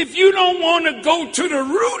 See, if you don't want to go to the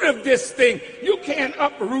root of this thing, you can't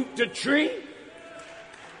uproot the tree.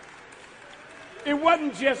 It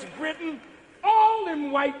wasn't just Britain. All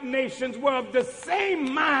them white nations were of the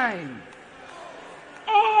same mind.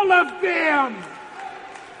 All of them.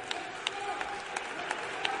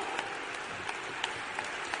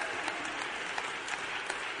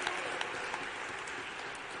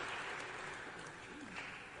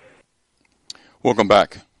 Welcome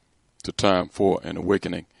back to Time for an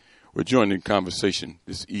Awakening. We're joining the conversation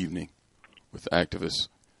this evening with activist,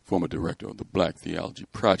 former director of the Black Theology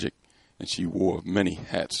Project, and she wore many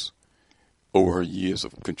hats over her years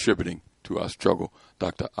of contributing to our struggle.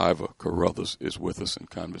 Dr. Iva Carruthers is with us in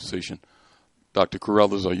conversation. Dr.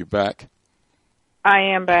 Carruthers, are you back? I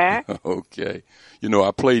am back. Okay. You know, I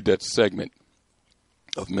played that segment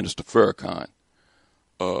of Minister Farrakhan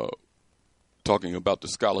talking about the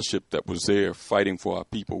scholarship that was there fighting for our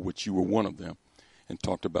people, which you were one of them, and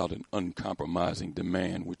talked about an uncompromising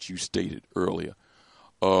demand, which you stated earlier.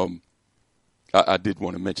 I did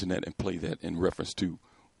want to mention that and play that in reference to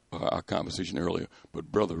our conversation earlier.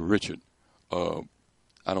 But Brother Richard, I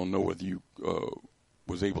don't know whether you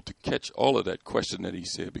was able to catch all of that question that he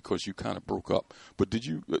said because you kind of broke up. But did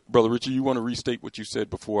you, Brother Richard, you want to restate what you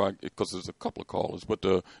said before because there's a couple of callers, but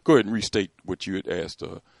go ahead and restate what you had asked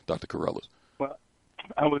Dr. Carruthers. Well,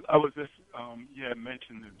 I was just, you had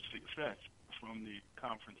mentioned the success from the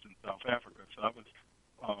conference in South Africa. So I was,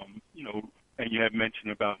 and you had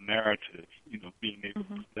mentioned about narratives, being able to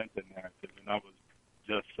present the narrative. And I was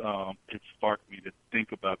just, it sparked me to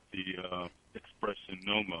think about the expression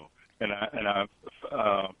nomo. And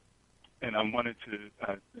I wanted to,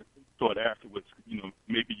 I thought afterwards,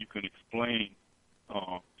 maybe you can explain,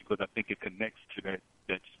 because I think it connects to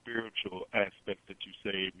that spiritual aspect that you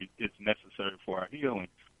say is necessary for our healing,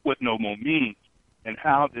 what nomo means, and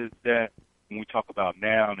how does that when we talk about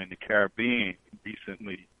now in the Caribbean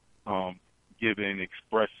recently, giving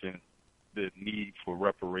expression the need for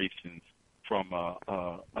reparations from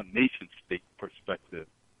a nation-state perspective.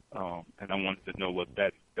 And I wanted to know what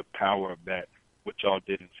the power of that, what y'all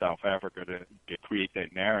did in South Africa to create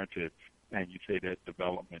that narrative, and you say that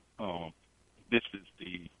development. This is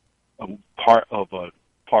the part of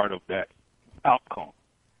that outcome,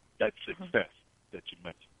 that success that you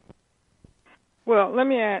mentioned. Well, let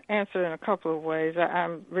me answer in a couple of ways.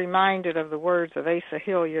 I'm reminded of the words of Asa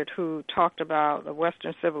Hilliard, who talked about the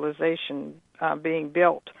Western civilization being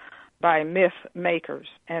built by myth makers,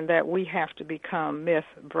 and that we have to become myth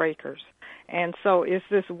breakers. And so it's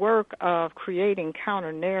this work of creating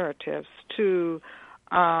counter-narratives to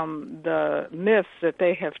the myths that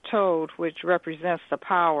they have told, which represents the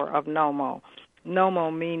power of Nomo.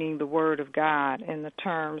 Nomo meaning the word of God in the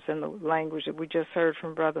terms and the language that we just heard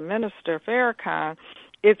from Brother Minister Farrakhan.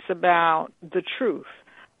 It's about the truth.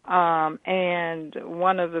 And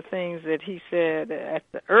one of the things that he said at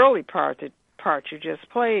the early part you just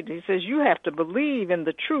played, he says, you have to believe in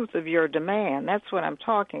the truth of your demand. That's what I'm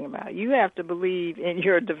talking about. You have to believe in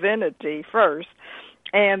your divinity first,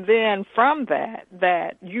 and then from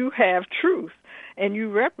that you have truth, and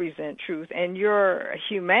you represent truth, and your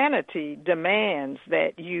humanity demands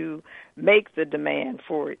that you make the demand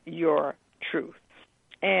for your truth.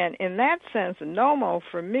 And in that sense, Nomo,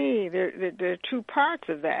 for me, there are two parts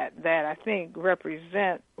of that I think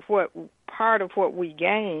represent part of what we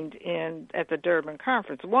gained at the Durban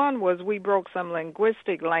Conference. One was we broke some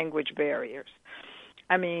linguistic language barriers.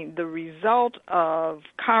 I mean, the result of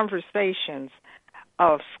conversations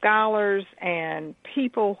of scholars and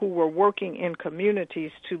people who were working in communities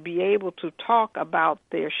to be able to talk about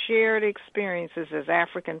their shared experiences as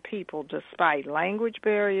African people despite language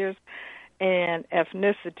barriers and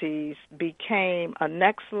ethnicities became a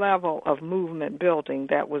next level of movement building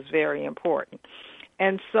that was very important.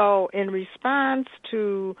 And so in response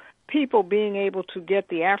to people being able to get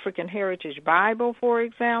the African Heritage Bible, for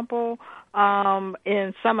example,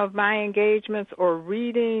 in some of my engagements, or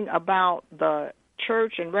reading about the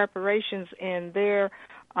church and reparations in their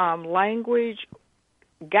language,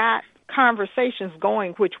 got conversations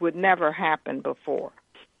going which would never happen before.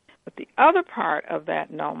 But the other part of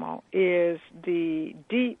that, Nomo, is the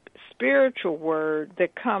deep spiritual word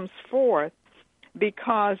that comes forth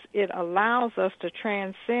because it allows us to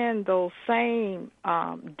transcend those same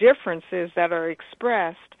differences that are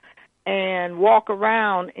expressed and walk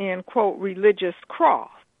around in, quote, religious cloth,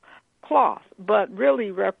 but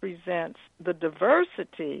really represents the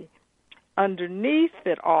diversity. Underneath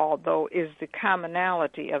it all, though, is the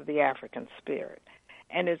commonality of the African spirit.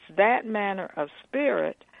 And it's that manner of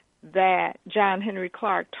spirit that John Henry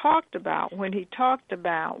Clark talked about when he talked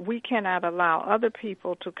about we cannot allow other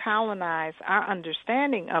people to colonize our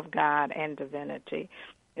understanding of God and divinity.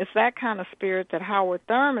 It's that kind of spirit that Howard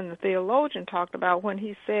Thurman, the theologian, talked about when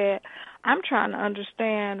he said, I'm trying to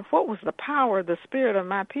understand what was the power of the spirit of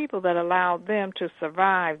my people that allowed them to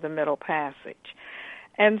survive the Middle Passage.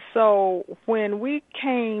 And so when we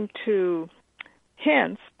came to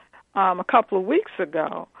Hence a couple of weeks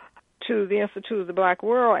ago, to the Institute of the Black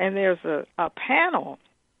World, and there's a panel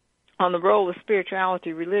on the role of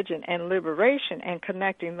spirituality, religion, and liberation and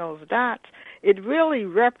connecting those dots, it really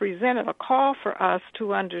represented a call for us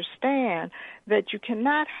to understand that you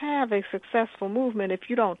cannot have a successful movement if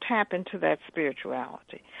you don't tap into that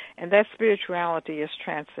spirituality. And that spirituality is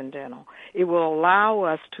transcendental. It will allow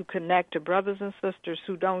us to connect to brothers and sisters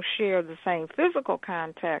who don't share the same physical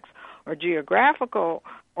context or geographical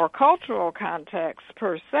or cultural context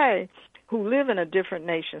per se, who live in a different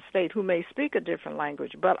nation state, who may speak a different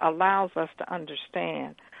language, but allows us to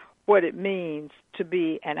understand what it means to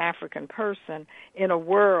be an African person in a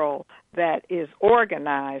world that is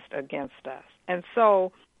organized against us. And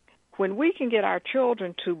so when we can get our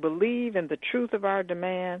children to believe in the truth of our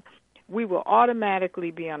demand, we will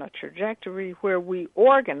automatically be on a trajectory where we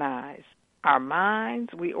organize our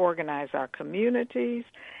minds, we organize our communities,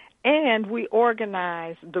 and we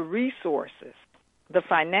organize the resources, the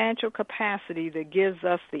financial capacity that gives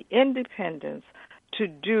us the independence to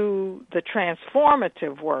do the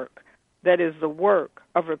transformative work that is the work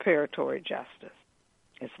of reparatory justice.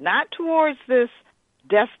 It's not towards this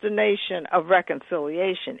destination of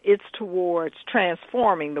reconciliation. It's towards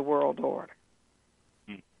transforming the world order.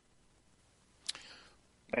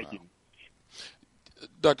 Thank you.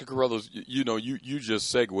 Dr. Carruthers, you just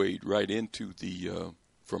segued right into the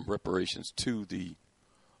from reparations to the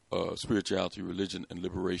spirituality, religion, and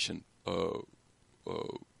liberation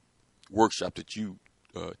workshop that you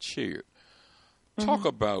chaired. Talk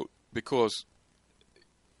about, because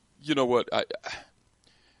You know what?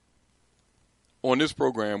 On this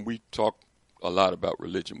program, we talk a lot about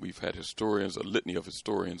religion. We've had historians, a litany of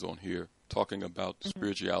historians on here talking about the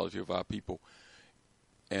spirituality of our people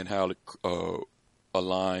and how it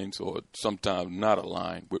aligns or sometimes not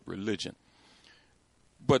align with religion.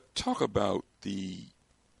 But talk about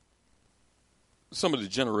some of the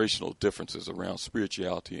generational differences around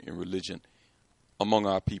spirituality and religion among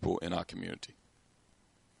our people in our community.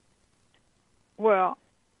 Well,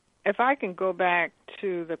 if I can go back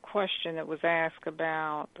to the question that was asked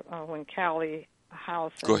about when Callie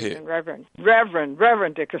House and Reverend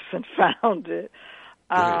Dickerson founded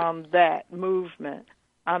that movement.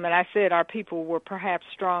 And I said our people were perhaps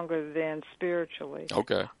stronger than spiritually.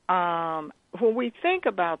 Okay. When we think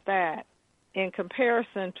about that in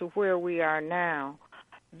comparison to where we are now,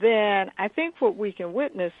 then I think what we can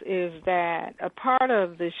witness is that a part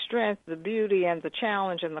of the strength, the beauty, and the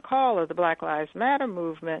challenge and the call of the Black Lives Matter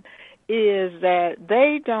movement is that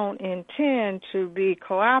they don't intend to be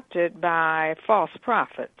co-opted by false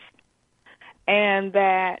prophets, and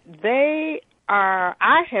that they are,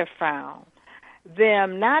 I have found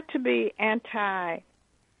them not to be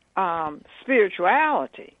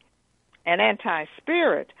anti-spirituality and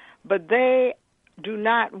anti-spirit, but they do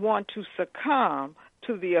not want to succumb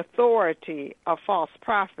to the authority of false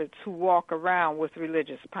prophets who walk around with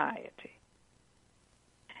religious piety.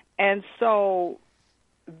 And so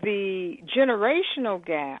the generational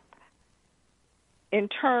gap in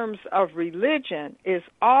terms of religion is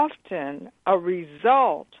often a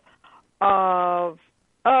result of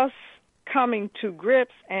us coming to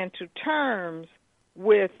grips and to terms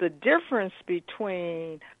with the difference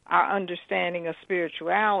between our understanding of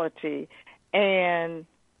spirituality and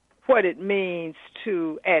what it means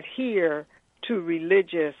to adhere to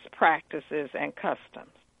religious practices and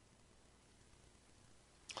customs.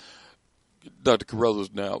 Dr.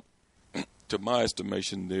 Carruthers, now, to my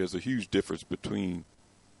estimation, there's a huge difference between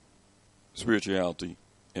spirituality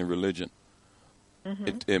and religion.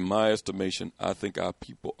 Mm-hmm. In my estimation, I think our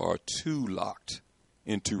people are too locked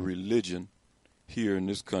into religion here in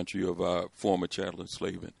this country of our former chattel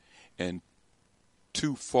enslavement and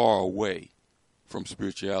too far away from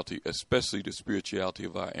spirituality, especially the spirituality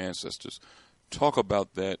of our ancestors. Talk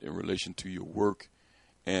about that in relation to your work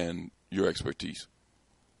and your expertise.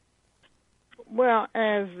 Well,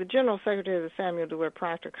 as the General Secretary of the Samuel DeWitt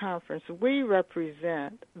Proctor Conference, we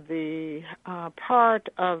represent the part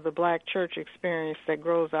of the black church experience that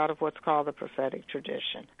grows out of what's called the prophetic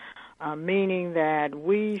tradition, meaning that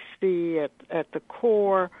we see at the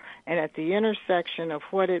core and at the intersection of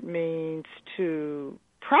what it means to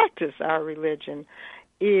practice our religion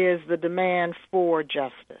is the demand for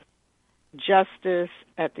justice. Justice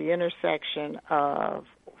at the intersection of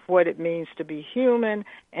what it means to be human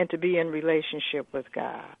and to be in relationship with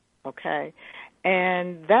God, okay?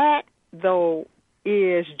 And that, though,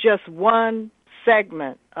 is just one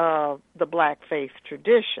segment of the black faith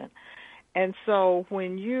tradition. And so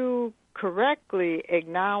when you correctly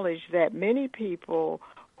acknowledge that many people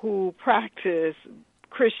who practice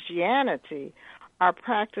Christianity are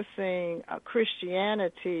practicing a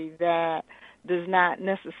Christianity that does not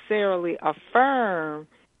necessarily affirm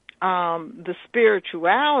the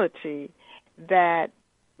spirituality that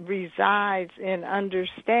resides in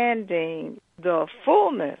understanding the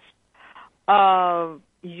fullness of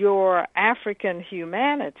your African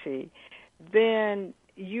humanity, then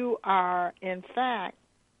you are, in fact,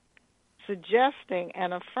 suggesting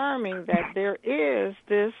and affirming that there is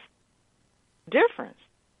this difference.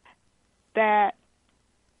 That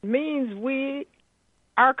means we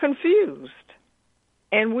are confused.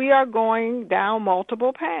 And we are going down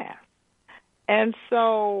multiple paths. And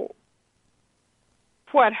so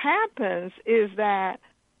what happens is that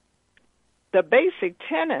the basic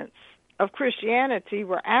tenets of Christianity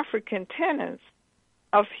were African tenets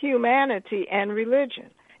of humanity and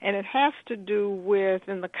religion. And it has to do with,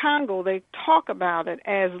 in the Congo, they talk about it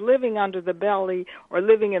as living under the belly or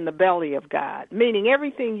living in the belly of God, meaning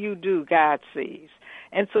everything you do, God sees.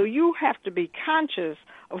 And so you have to be conscious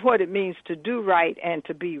of what it means to do right and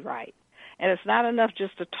to be right. And it's not enough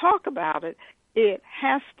just to talk about it. It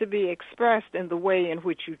has to be expressed in the way in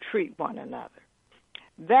which you treat one another.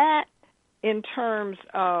 That, in terms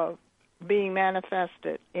of being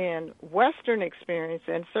manifested in Western experience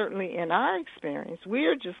and certainly in our experience, we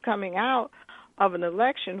are just coming out of an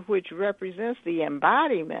election which represents the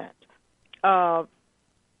embodiment of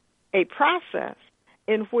a process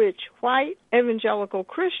in which white evangelical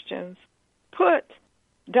Christians put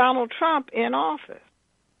Donald Trump in office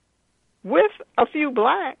with a few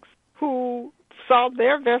blacks who saw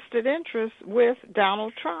their vested interests with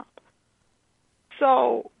Donald Trump.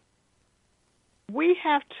 So we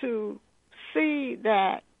have to see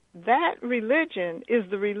that religion is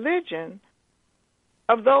the religion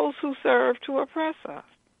of those who serve to oppress us.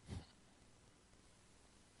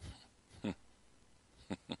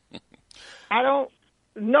 I don't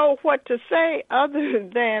know what to say other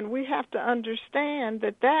than we have to understand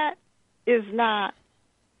that is not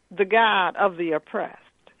the God of the oppressed,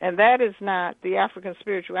 and that is not the African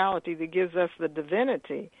spirituality that gives us the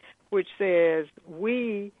divinity, which says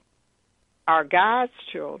we are God's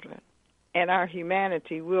children and our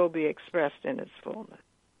humanity will be expressed in its fullness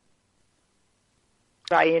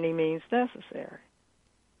by any means necessary.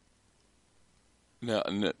 Now,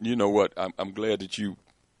 you know what? I'm glad that you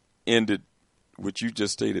ended what you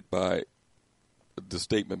just stated by the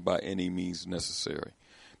statement by any means necessary,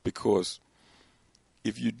 because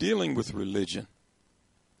if you're dealing with religion,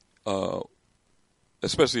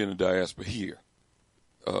 especially in the diaspora here,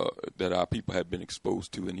 that our people have been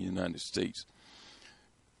exposed to in the United States,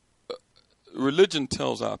 religion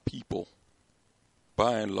tells our people,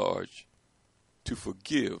 by and large, to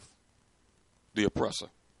forgive the oppressor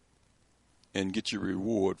and get your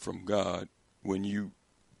reward from God when you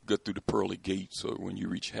get through the pearly gates or when you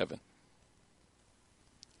reach heaven.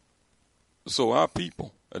 So our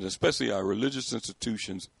people, and especially our religious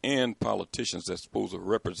institutions and politicians that's supposed to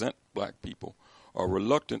represent black people, are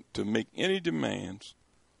reluctant to make any demands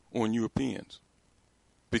on Europeans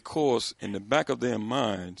because in the back of their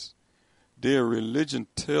minds, their religion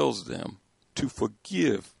tells them to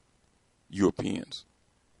forgive Europeans.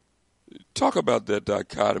 Talk about that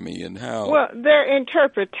dichotomy and how. Well, their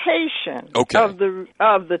interpretation of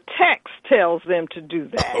the text tells them to do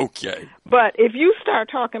that. Okay. But if you start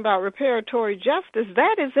talking about reparatory justice,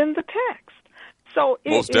 that is in the text. So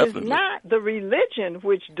it is not the religion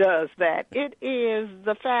which does that. It is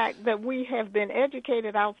the fact that we have been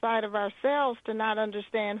educated outside of ourselves to not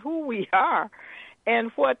understand who we are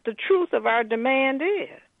and what the truth of our demand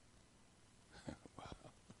is.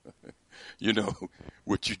 You know,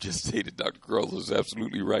 what you just stated, Dr. Carruthers, is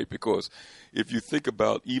absolutely right, because if you think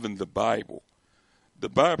about even the Bible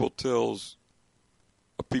tells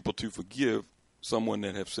people to forgive someone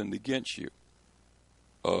that have sinned against you.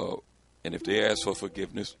 And if they ask for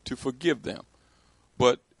forgiveness, to forgive them.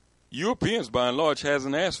 But Europeans, by and large,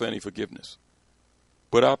 hasn't asked for any forgiveness.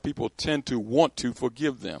 But our people tend to want to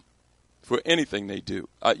forgive them for anything they do.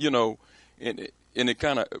 You know, and it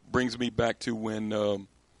kind of brings me back to when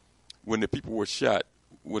the people were shot,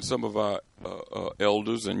 when some of our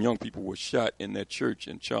elders and young people were shot in that church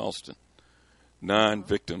in Charleston. 9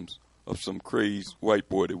 victims of some crazed white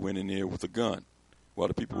boy that went in there with a gun while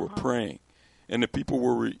the people were praying. And the people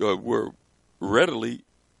were ready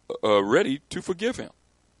to forgive him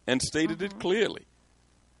and stated it clearly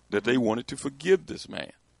that they wanted to forgive this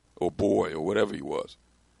man or boy or whatever he was.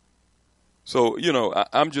 So, you know,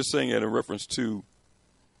 I'm just saying that in reference to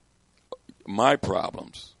my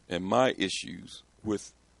problems and my issues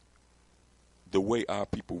with the way our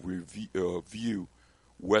people view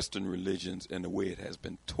Western religions and the way it has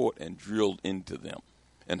been taught and drilled into them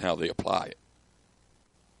and how they apply it.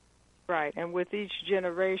 Right, and with each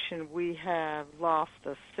generation we have lost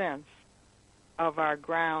a sense of our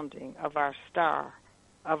grounding, of our star,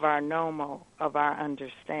 of our nomo, of our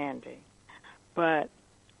understanding. But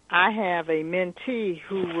I have a mentee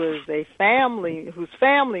whose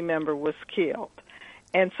family member was killed.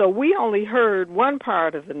 And so we only heard one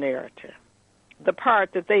part of the narrative, the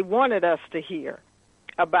part that they wanted us to hear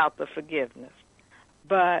about the forgiveness.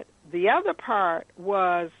 But the other part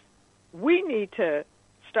was we need to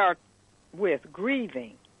start with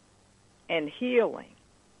grieving and healing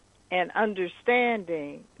and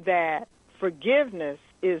understanding that forgiveness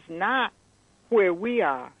is not where we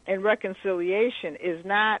are and reconciliation is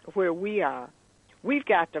not where we are. We've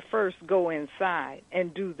got to first go inside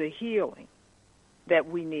and do the healing that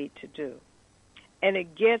we need to do. And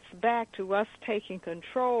it gets back to us taking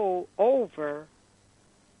control over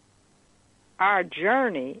our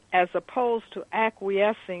journey as opposed to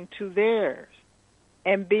acquiescing to theirs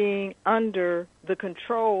and being under the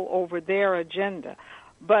control over their agenda.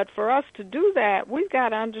 But for us to do that, we've got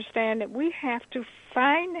to understand that we have to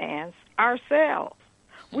finance ourselves.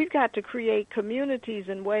 We've got to create communities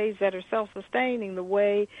in ways that are self-sustaining the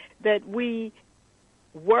way that we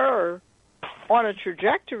were on a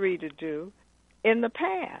trajectory to do in the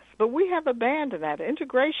past. But we have abandoned that.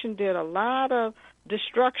 Integration did a lot of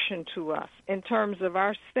destruction to us in terms of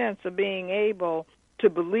our sense of being able to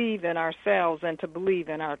believe in ourselves and to believe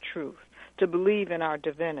in our truth, to believe in our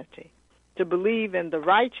divinity, to believe in the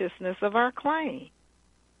righteousness of our claim.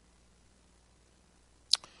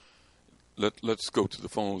 let's go to the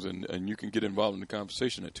phones, and you can get involved in the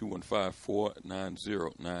conversation at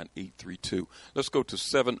 215-490-9832. Let's go to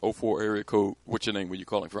 704 area code. What's your name? Where you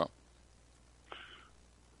calling from?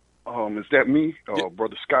 Is that me,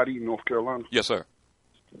 Brother Scotty, North Carolina? Yes, sir.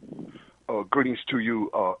 Greetings to you,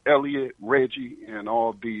 Elliot, Reggie, and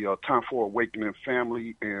all the Time for Awakening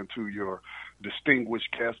family, and to your distinguished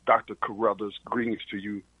guest, Dr. Carruthers. Greetings to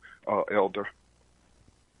you, Elder.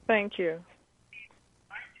 Thank you.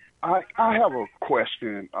 I have a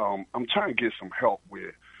question I'm trying to get some help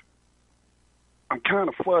with. I'm kind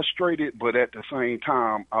of frustrated, but at the same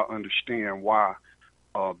time, I understand why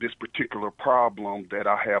this particular problem that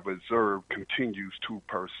I have observed continues to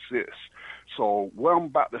persist. So what I'm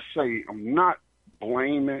about to say, I'm not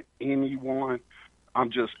blaming anyone. I'm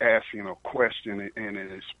just asking a question and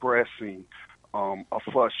expressing a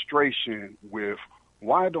frustration with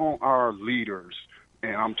why don't our leaders,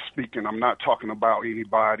 and I'm not talking about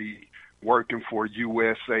anybody working for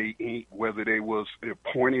USA Inc., whether they was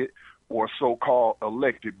appointed or so-called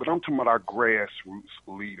elected, but I'm talking about our grassroots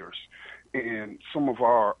leaders and some of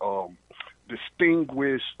our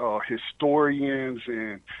distinguished historians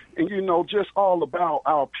and just all about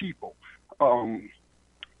our people.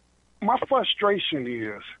 My frustration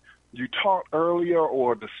is you talked earlier,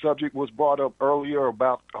 or the subject was brought up earlier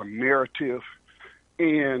about a narrative,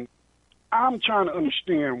 and I'm trying to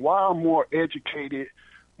understand why our more educated,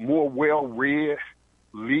 more well-read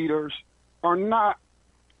leaders are not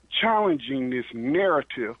challenging this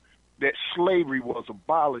narrative that slavery was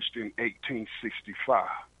abolished in 1865.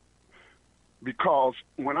 Because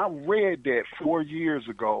when I read that 4 years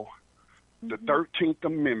ago, the 13th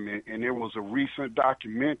Amendment, and there was a recent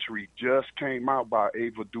documentary just came out by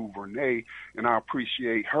Ava DuVernay, and I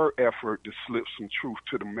appreciate her effort to slip some truth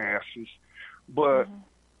to the masses. But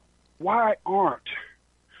why aren't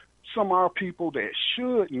some of our people that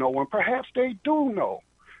should know, and perhaps they do know,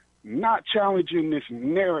 not challenging this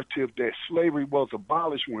narrative that slavery was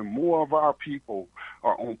abolished when more of our people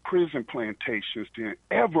are on prison plantations than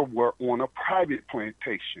ever were on a private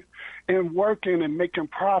plantation and working and making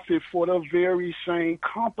profit for the very same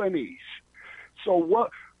companies? So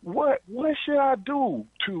what should I do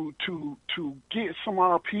to get some of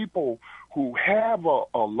our people who have a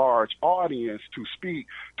large audience to speak,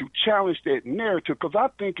 to challenge that narrative? Because I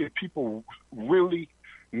think if people really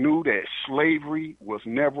knew that slavery was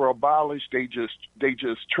never abolished, they just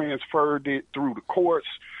transferred it through the courts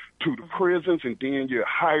to the prisons, and then you're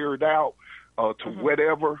hired out to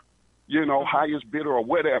whatever, highest bidder or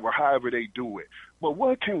whatever, however they do it. But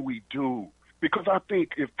what can we do? Because I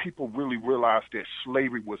think if people really realize that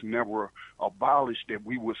slavery was never abolished, that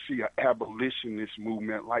we would see an abolitionist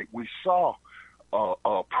movement like we saw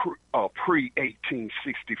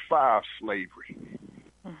pre-1865 slavery.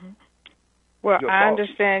 Well, I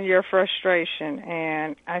understand your frustration,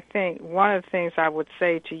 and I think one of the things I would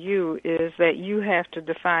say to you is that you have to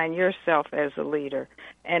define yourself as a leader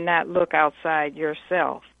and not look outside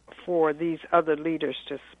yourself for these other leaders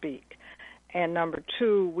to speak. And number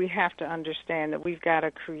two, we have to understand that we've got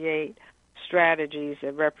to create strategies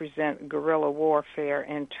that represent guerrilla warfare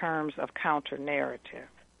in terms of counter-narrative.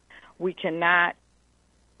 We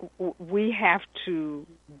have to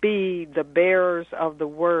be the bearers of the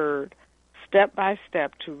word step by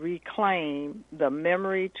step to reclaim the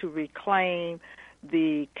memory, to reclaim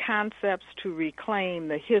the concepts, to reclaim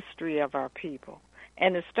the history of our people.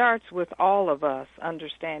 And it starts with all of us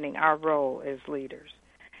understanding our role as leaders.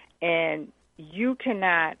 And you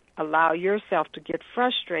cannot allow yourself to get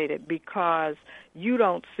frustrated because you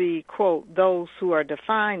don't see, quote, those who are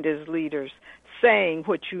defined as leaders saying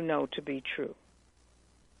what you know to be true.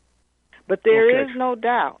 But there is no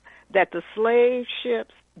doubt that the slave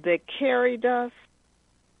ships that carried us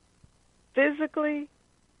physically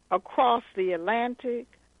across the Atlantic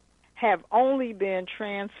have only been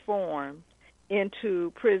transformed into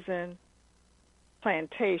prison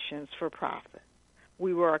plantations for profit.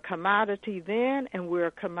 We were a commodity then, and we're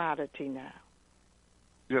a commodity now.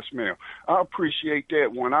 Yes, ma'am. I appreciate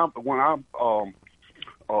that. When I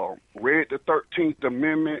read the 13th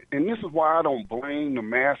Amendment, and this is why I don't blame the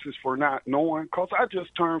masses for not knowing, because I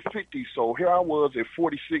just turned 50, so here I was at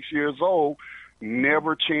 46 years old,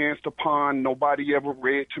 never chanced upon, nobody ever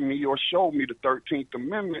read to me or showed me the 13th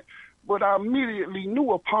Amendment, but I immediately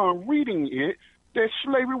knew upon reading it that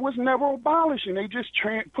slavery was never abolished, and they just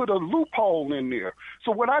put a loophole in there.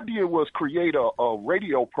 So what I did was create a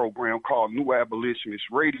radio program called New Abolitionist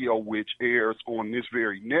Radio, which airs on this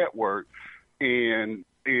very network, and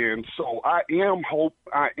so I am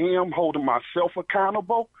holding myself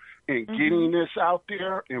accountable, and getting this out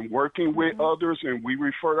there and working with others, and we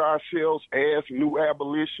refer ourselves as new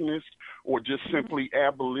abolitionists or just simply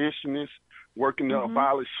abolitionists working to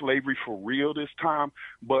abolish slavery for real this time.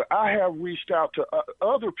 But I have reached out to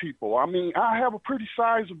other people. I mean, I have a pretty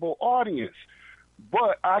sizable audience,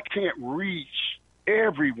 but I can't reach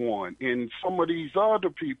everyone. And some of these other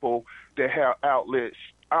people that have outlets,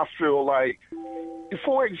 I feel like,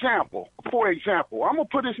 for example, I'm gonna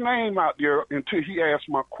put his name out there until he answer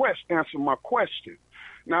my question.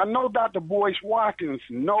 Now, I know Dr. Boyce Watkins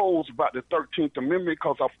knows about the 13th Amendment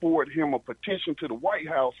because I forwarded him a petition to the White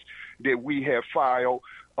House that we have filed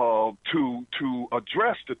to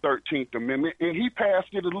address the 13th Amendment, and he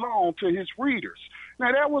passed it along to his readers.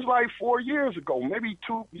 Now, that was like 4 years ago, maybe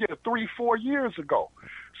 3-4 years ago.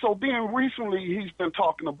 So then recently he's been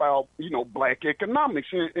talking about, black economics,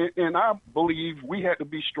 and I believe we had to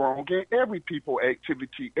be strong in every people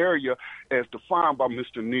activity area as defined by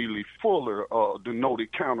Mr. Neely Fuller, the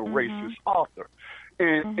noted counter-racist author.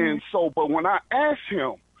 And so, but when I asked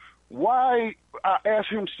him why, I asked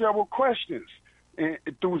him several questions and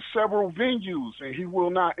through several venues, and he will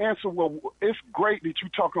not answer. Well, it's great that you're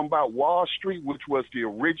talking about Wall Street, which was the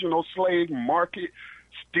original slave market,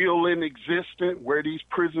 still in existence, where these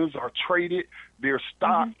prisons are traded, their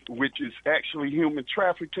stock, which is actually human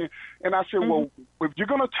trafficking. And I said, well, if you're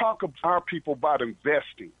going to talk about our people about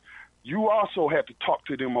investing, you also have to talk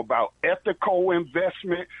to them about ethical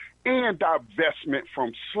investment and divestment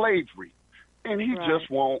from slavery. And he just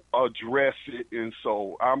won't address it. And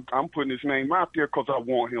so I'm putting his name out there because I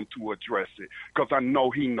want him to address it, because I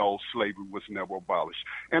know he knows slavery was never abolished.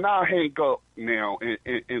 And I'll hang up now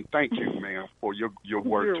and thank you, ma'am, for your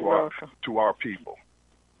work to our people.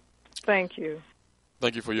 Thank you.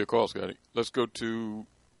 Thank you for your call, Scotty. Let's go to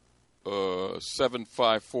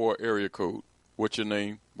 754 area code. What's your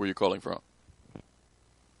name? Where you calling from?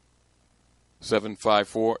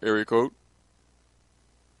 754 area code.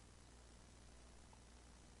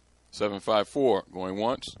 754, going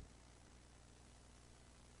once,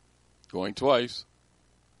 going twice.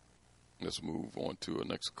 Let's move on to a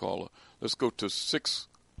next caller. Let's go to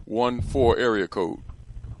 614 area code.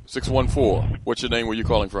 614, what's your name? Where you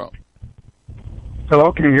calling from?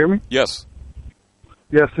 Hello, can you hear me? Yes.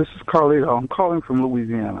 Yes, this is Carlito. I'm calling from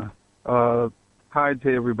Louisiana. Hi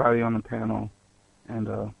to everybody on the panel, and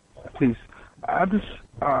peace. I guess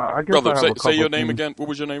Brother, I have say your name again. What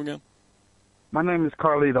was your name again? My name is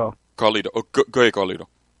Carlito. Carlito. Oh, go ahead, Carlito.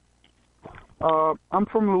 I'm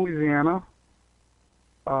from Louisiana.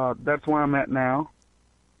 That's where I'm at now.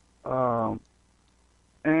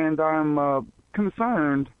 And I'm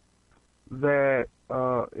concerned that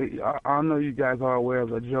I know you guys are aware of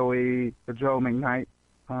the Joe McKnight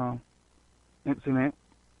incident.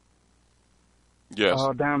 Yes.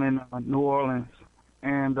 Down in New Orleans.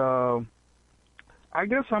 And I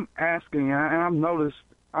guess I'm asking, and I've noticed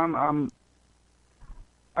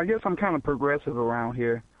I guess I'm kind of progressive around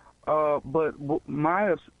here, but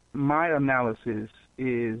my analysis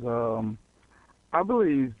is I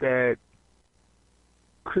believe that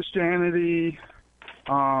Christianity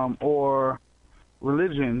or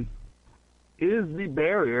religion is the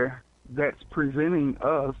barrier that's preventing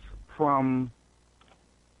us from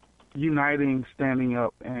uniting, standing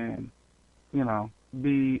up, and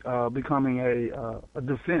becoming a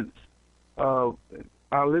defense.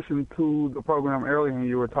 I listened to the program earlier and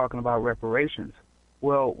you were talking about reparations.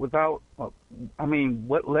 Well,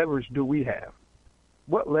 what leverage do we have?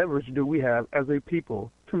 What leverage do we have as a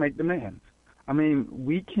people to make demands? I mean,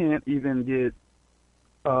 we can't even get,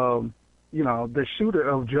 the shooter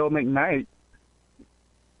of Joe McKnight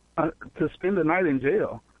to spend the night in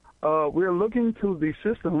jail. We're looking to the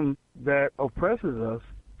system that oppresses us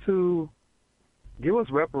to give us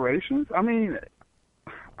reparations. I mean,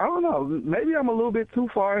 I don't know. Maybe I'm a little bit too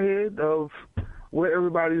far ahead of where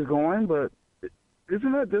everybody's going, but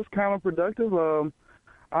isn't that just counterproductive?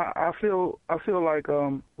 I feel like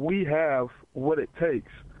we have what it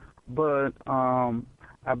takes, but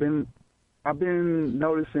I've been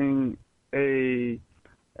noticing a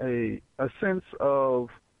sense of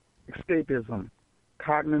escapism,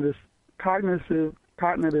 cognitive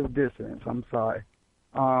dissonance. I'm sorry,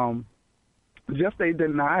 just a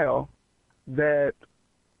denial that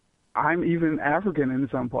I'm even African in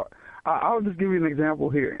some part. I'll just give you an example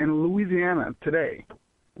here. In Louisiana today,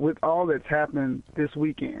 with all that's happened this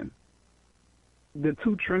weekend, the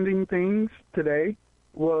two trending things today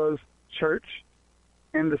was church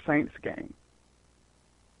and the Saints game.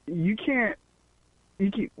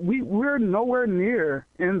 We're nowhere near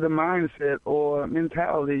in the mindset or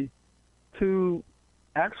mentality to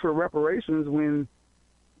ask for reparations when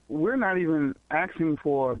we're not even asking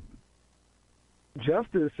for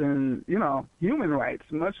justice and, human rights,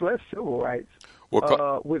 much less civil rights,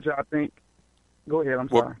 which I think. Go ahead, I'm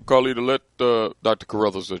sorry. Carlita, let Dr.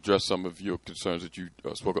 Carruthers address some of your concerns that you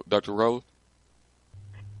spoke of. Dr. Carruthers?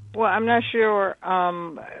 Well, I'm not sure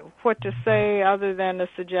what to say other than to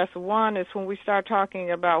suggest one is when we start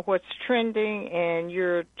talking about what's trending and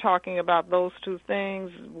you're talking about those two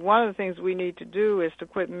things, one of the things we need to do is to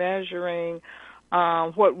quit measuring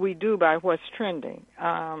what we do by what's trending.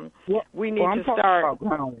 We need to start.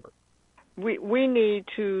 We need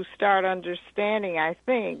to start understanding, I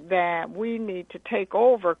think, that we need to take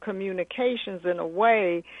over communications in a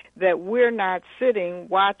way that we're not sitting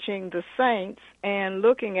watching the saints and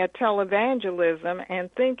looking at televangelism and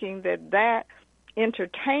thinking that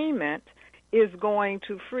entertainment is going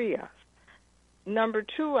to free us. Number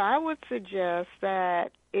two, I would suggest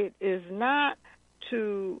that it is not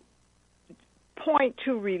to point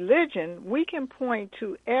to religion. We can point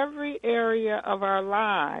to every area of our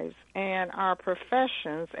lives and our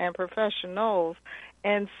professions and professionals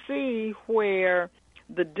and see where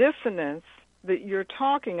the dissonance that you're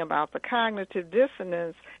talking about, the cognitive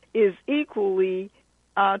dissonance, is equally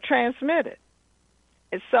transmitted.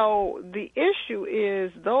 And so the issue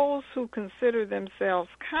is those who consider themselves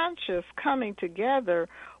conscious coming together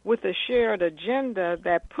with a shared agenda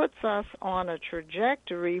that puts us on a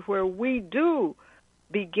trajectory where we do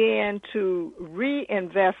begin to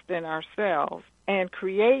reinvest in ourselves and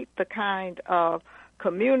create the kind of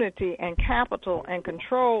community and capital and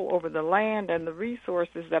control over the land and the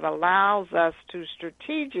resources that allows us to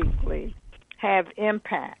strategically have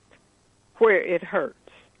impact where it hurts.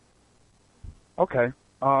 Okay.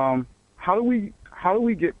 How do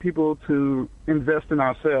we get people to invest in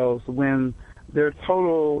ourselves when their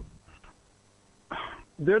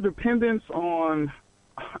dependence on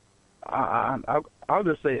I'll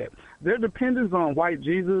just say it. Their dependence on white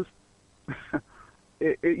Jesus.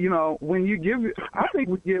 When you give, I think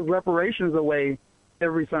we give reparations away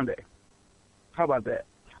every Sunday. How about that?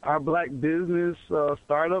 Our black business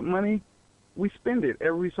startup money, we spend it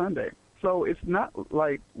every Sunday. So it's not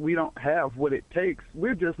like we don't have what it takes.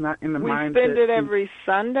 We're just not in the mindset. We spend it every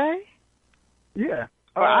Sunday? Yeah.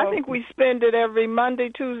 Well, I think we spend it every Monday,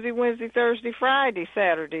 Tuesday, Wednesday, Thursday, Friday,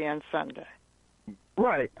 Saturday, and Sunday.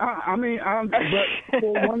 Right. But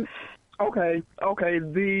for one, okay.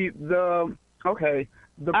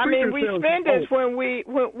 The I mean, we spend it when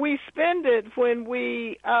we spend it when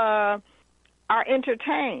we are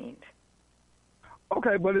entertained.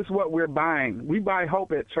 Okay, but it's what we're buying. We buy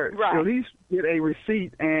hope at church. Right. At least get a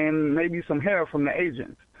receipt and maybe some hair from the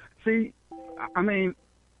agents. See, I mean,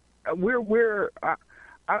 I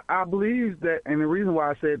believe that, and the reason why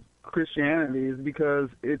I said Christianity is because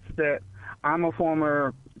it's that I'm a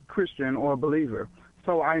former Christian or believer,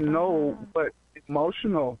 so I know what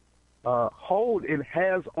emotional hold it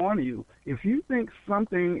has on you. If you think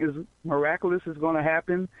something is miraculous is going to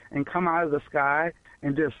happen and come out of the sky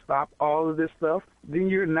and just stop all of this stuff, then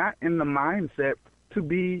you're not in the mindset to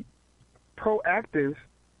be proactive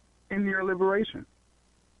in your liberation.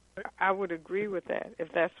 I would agree with that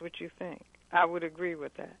if that's what you think. I would agree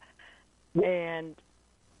with that. And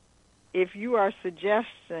if you are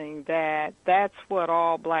suggesting that that's what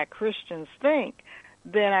all black Christians think,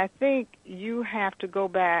 then I think you have to go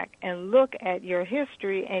back and look at your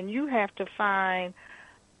history, and you have to find,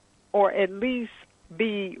 or at least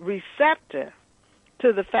be receptive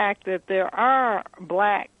to the fact that there are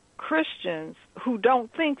black Christians who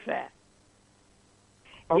don't think that.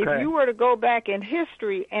 Okay. If you were to go back in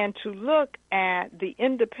history and to look at the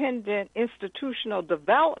independent institutional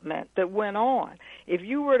development that went on, if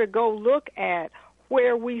you were to go look at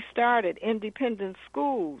where we started independent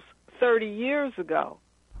schools 30 years ago,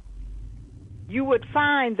 you would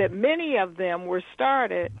find that many of them were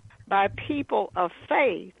started by people of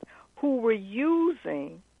faith who were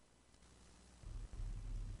using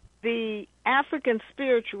the African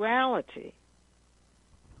spirituality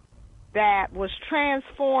that was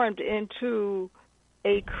transformed into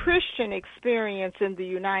a Christian experience in the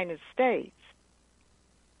United States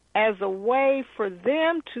as a way for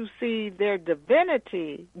them to see their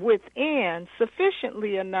divinity within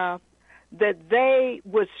sufficiently enough that they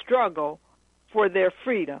would struggle for their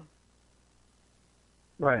freedom.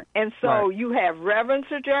 Right. And so you have Reverend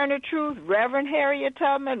Sojourner Truth, Reverend Harriet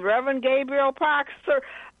Tubman, Reverend Gabriel Proctor,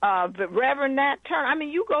 Reverend Nat Turner. I mean,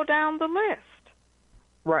 you go down the list.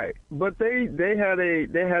 Right, but they had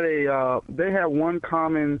one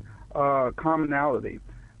commonality.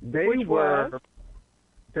 They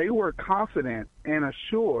were confident and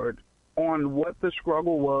assured on what the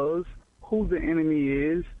struggle was, who the enemy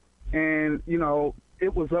is, and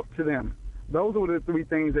it was up to them. Those were the three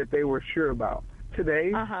things that they were sure about.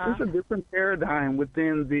 today. It's a different paradigm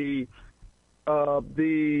within the but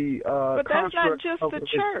that's not just of the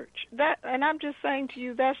church. And I'm just saying to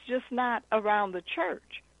you, that's just not around the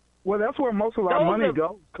church. Well, that's where most of our money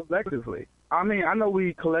goes collectively. I mean, I know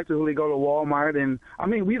we collectively go to Walmart, and I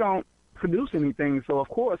mean, we don't produce anything, so of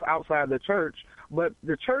course outside the church, but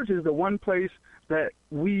the church is the one place that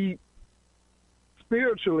we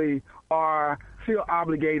spiritually feel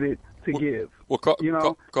obligated to give. Well,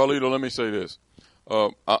 Carlito, let me say this.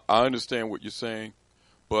 I understand what you're saying,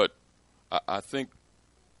 but I think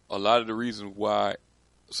a lot of the reasons why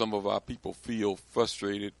some of our people feel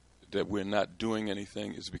frustrated that we're not doing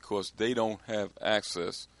anything is because they don't have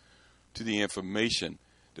access to the information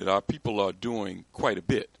that our people are doing quite a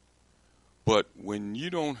bit. But when you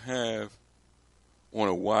don't have on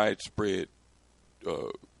a widespread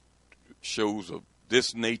shows of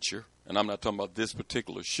this nature, and I'm not talking about this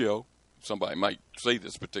particular show, somebody might say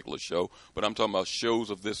this particular show, but I'm talking about shows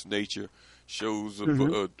of this nature, shows of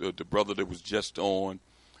the brother that was just on,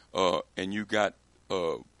 and you got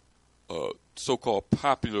so-called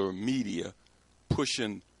popular media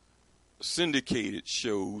pushing syndicated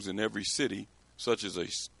shows in every city, such as a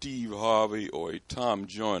Steve Harvey or a Tom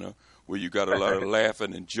Joyner, where you got a lot of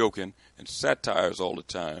laughing and joking and satires all the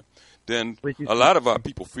time, then a lot of our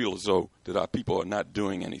people feel as though that our people are not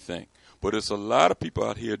doing anything. But it's a lot of people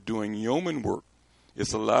out here doing yeoman work.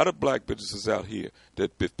 It's a lot of black businesses out here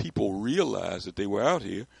that if people realize that they were out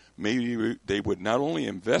here, maybe they would not only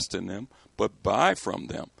invest in them, but buy from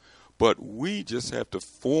them. But we just have to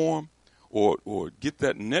form or get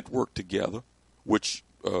that network together, which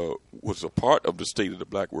was a part of the State of the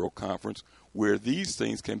Black World Conference, where these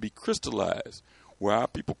things can be crystallized, where our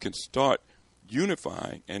people can start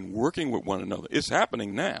unifying and working with one another. It's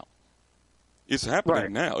happening now. It's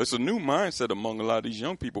happening now. It's a new mindset among a lot of these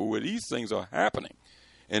young people where these things are happening,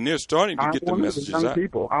 and they're starting to get the messages out.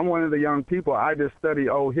 I'm one of the young people. I just study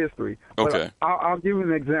old history. Okay. I'll give you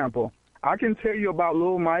an example. I can tell you about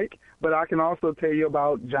Lil Mike, but I can also tell you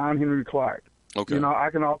about John Henry Clark. Okay. You know,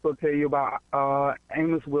 I can also tell you about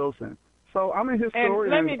Amos Wilson. So I'm a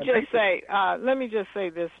historian. And let me just say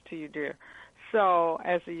this to you, dear. So,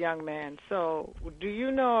 as a young man, do you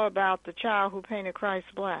know about the child who painted Christ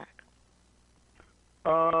black?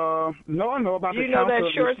 No, I know about the Do you know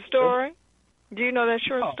that short story? Do you know that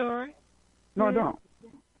short story? No, I don't.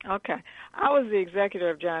 Okay. I was the executor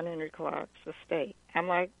of John Henry Clark's estate. I'm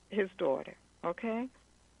like his daughter, okay?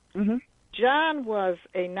 Mm-hmm. John was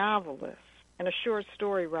a novelist and a short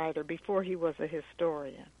story writer before he was a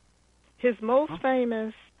historian. His most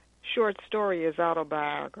famous short story is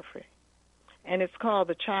autobiography, and it's called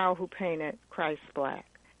The Child Who Painted Christ Black.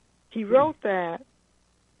 He wrote that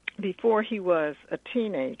before he was a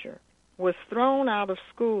teenager, was thrown out of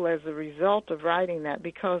school as a result of writing that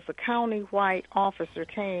because the county white officer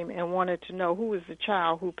came and wanted to know who was the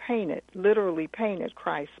child who literally painted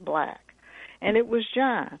Christ black. And it was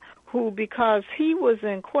John, who, because he was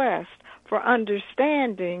in quest for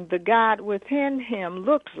understanding the God within him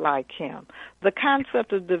looked like him. The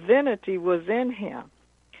concept of divinity was in him.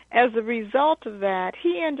 As a result of that,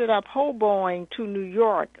 he ended up hoboing to New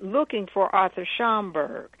York looking for Arthur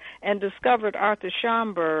Schomburg and discovered Arthur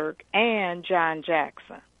Schomburg and John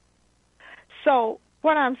Jackson. So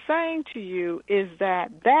what I'm saying to you is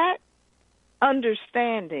that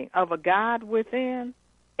understanding of a God within,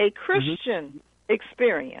 a Christian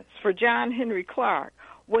experience for John Henry Clark,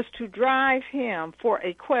 was to drive him for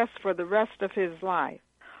a quest for the rest of his life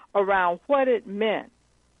around what it meant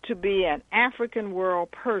to be an African world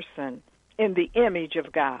person in the image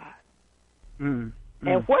of God. And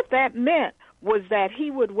what that meant was that he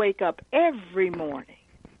would wake up every morning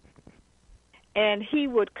and he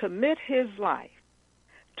would commit his life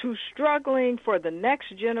to struggling for the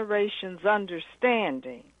next generation's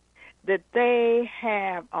understanding that they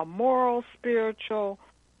have a moral, spiritual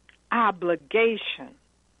obligation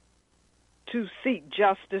to seek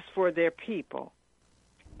justice for their people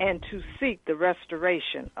and to seek the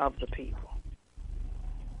restoration of the people.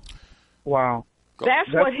 Wow.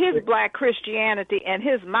 That's what his black Christianity and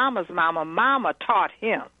his mama taught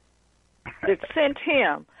him, that sent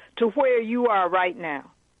him to where you are right now.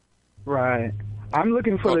 Right. I'm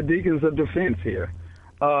looking for the deacons of defense here.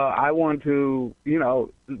 I want to,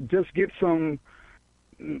 just get some,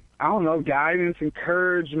 guidance,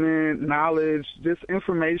 encouragement, knowledge, just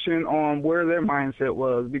information on where their mindset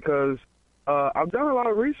was, because I've done a lot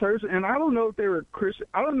of research, and I don't know if they were Christian.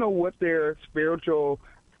 I don't know what their spiritual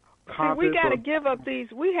compass. See, we got to give up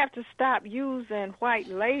these. We have to stop using white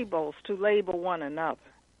labels to label one another.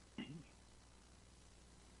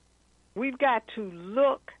 We've got to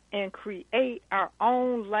look and create our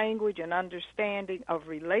own language and understanding of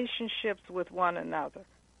relationships with one another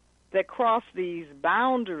that cross these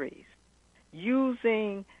boundaries,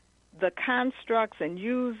 using the constructs and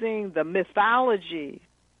using the mythology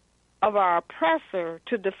of our oppressor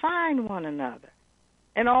to define one another.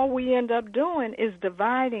 And all we end up doing is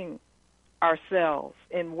dividing ourselves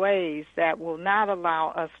in ways that will not allow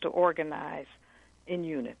us to organize in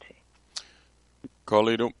unity.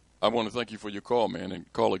 Carlito, I want to thank you for your call, man,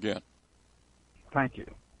 and call again. Thank you.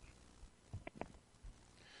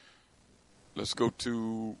 Let's go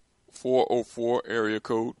to 404 area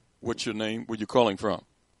code. What's your name? Where you calling from?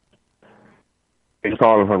 It's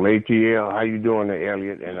calling from ATL. How you doing there,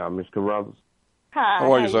 Elliot and Ms. Carruthers? Hi,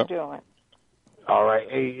 how are you, sir? Doing? All right.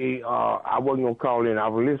 Hey, I wasn't going to call in. I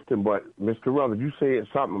was listening, but Ms. Carruthers, you said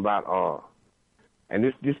something about, and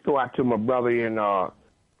this go out to my brother in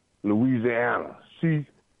Louisiana. See,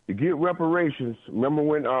 to get reparations, remember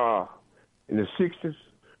when in the 60s,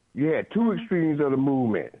 you had two extremes of the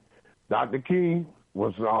movement. Dr. King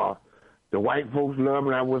was the white folks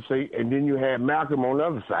loving, I would say, and then you had Malcolm on the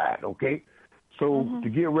other side, okay? So to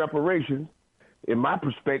get reparations, in my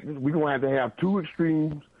perspective, we're going to have two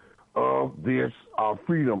extremes of this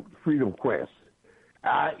freedom quest,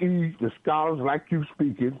 i.e. the scholars like you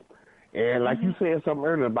speaking, and like you said something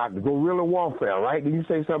earlier about the guerrilla warfare, right? Did you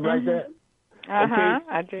say something like that? Okay,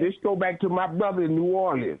 I did. Let's go back to my brother in New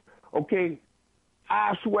Orleans. Okay,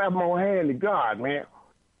 I swear my hand to God, man,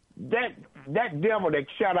 that devil that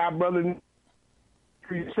shot our brother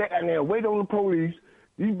sat down there, wait on the police.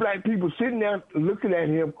 These black people sitting there looking at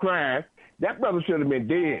him crying. That brother should have been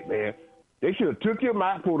dead, man. They should have took him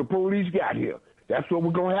out before the police got here. That's what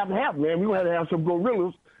we're going to have, man. We're going to have some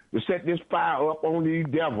gorillas to set this fire up on these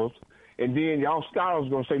devils. And then y'all scholars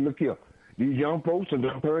going to say, look here, these young folks are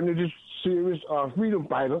going to turn into this serious freedom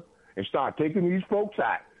fighter and start taking these folks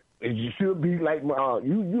out. It should be like,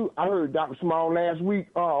 I heard Dr. Small last week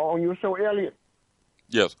on your show, Elliot.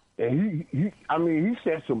 Yes. And he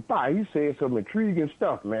said some fire. He said some intriguing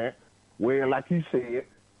stuff, man. Where, like he said,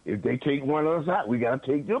 if they take one of us out, we got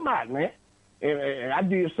to take them out, man. And I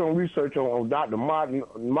did some research on Dr. Martin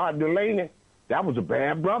Delaney. That was a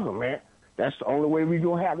bad brother, man. That's the only way we're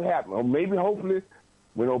going to have it happen. Or maybe, hopefully,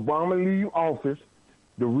 when Obama leave office,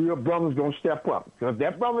 the real brother's going to step up. Because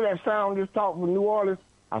that brother that sound just talk from New Orleans,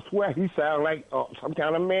 I swear he sound like some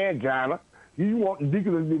kind of mangina. He want the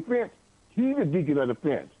deacon of defense. He's the deacon of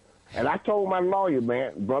defense. And I told my lawyer,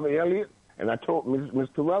 man, Brother Elliot, and I told Ms.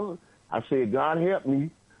 Carruthers, I said, God help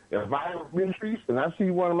me. If I am in the streets and I see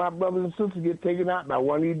one of my brothers and sisters get taken out by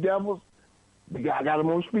one of these devils, I got them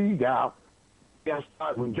on speed dial. We got to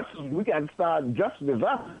start with justice. We got to start justice as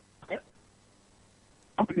us.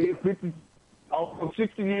 I'm here 50, almost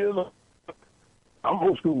 60 years. I'm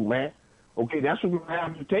old school, man. Okay, that's what we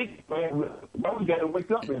have to take, man. Brothers got to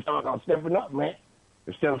wake up and start stepping up, man.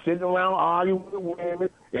 Instead of sitting around arguing with women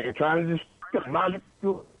and trying to just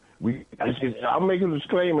logical. I'm making a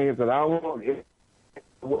disclaimer here because I don't want it.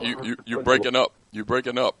 You're breaking up. You're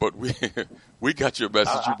breaking up, but we got your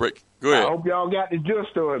message. Go ahead. I hope y'all got the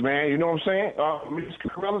gist of it, man. You know what I'm saying?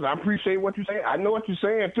 Mr. Carruthers, I appreciate what you say. I know what you're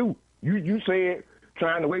saying, too. You said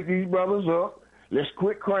trying to wake these brothers up. Let's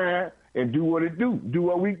quit crying and do what it do. Do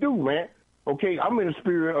what we do, man. Okay, I'm in the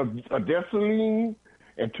spirit of Dessalines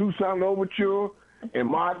and Toussaint Louverture and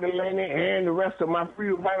Martin Delaney and the rest of my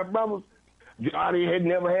freedom fighter brothers. God had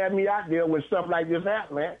never had me out there when stuff like this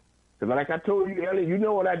happened, man. Because like I told you, Ellie, you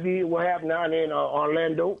know what I did, what happened down there in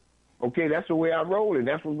Orlando. Okay, that's the way I roll, and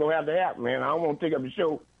that's what's going to have to happen, man. I don't want to take up the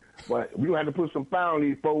show, but we're going to have to put some power on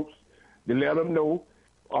these folks to let them know.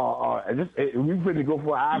 We finna go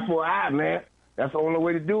for an eye, man. That's the only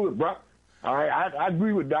way to do it, bro. All right, I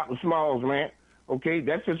agree with Dr. Smalls, man. Okay,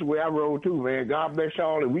 that's just the way I roll, too, man. God bless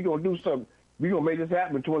y'all, and we're going to do something. We're going to make this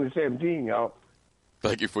happen in 2017, y'all.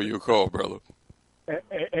 Thank you for your call, brother.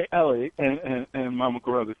 Hey, Ellie and Mama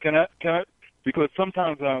Carruthers, can I? Because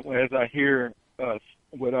sometimes as I hear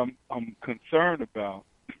what I'm concerned about,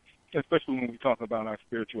 especially when we talk about our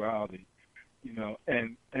spirituality, you know,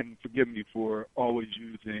 and forgive me for always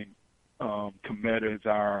using Kemet as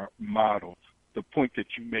our model. The point that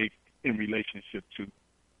you make in relationship to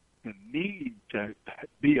the need to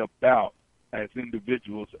be about as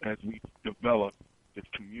individuals as we develop this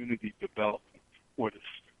community development or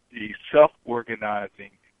the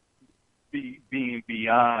self-organizing, being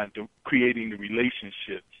beyond creating the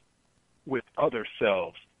relationships with other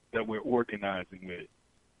selves that we're organizing with.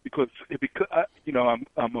 Because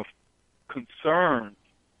I'm concerned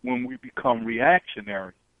when we become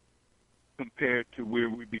reactionary compared to where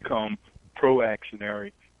we become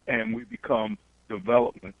proactionary and we become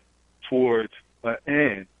development towards an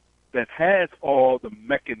end that has all the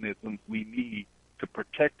mechanisms we need to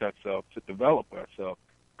protect ourselves, to develop ourselves,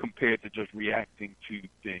 compared to just reacting to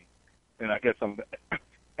things. And I guess I'm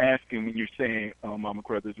asking, when you're saying, Mama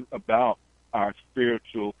Carruthers, about our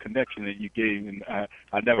spiritual connection that you gave, and I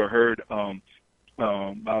never heard Mama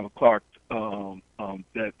Clark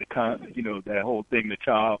that that whole thing, the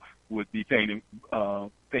child would be painted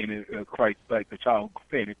Christ like the child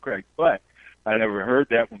painted Christ, but I never heard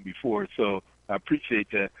that one before, so I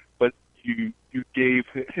appreciate that. But you gave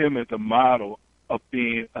him as a model of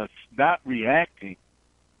being not reacting,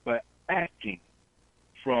 but acting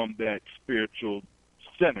from that spiritual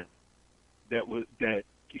center that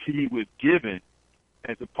he was given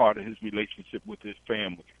as a part of his relationship with his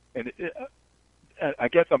family. And I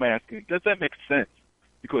guess I'm asking, does that make sense?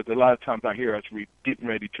 Because a lot of times I hear us getting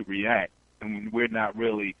ready to react, and we're not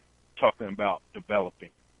really talking about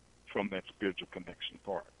developing from that spiritual connection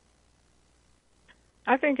part.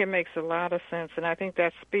 I think it makes a lot of sense, and I think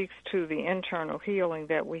that speaks to the internal healing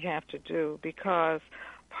that we have to do, because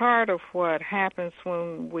part of what happens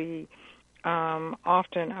when we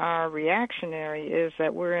often are reactionary is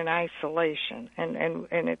that we're in isolation, and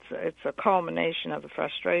it's a culmination of the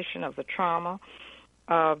frustration, of the trauma,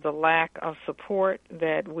 of the lack of support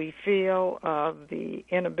that we feel, of the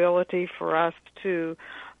inability for us to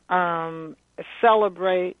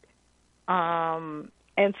celebrate,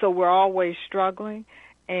 and so we're always struggling,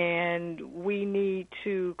 and we need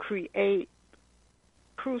to create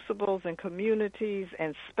crucibles and communities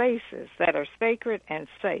and spaces that are sacred and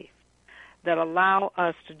safe, that allow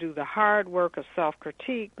us to do the hard work of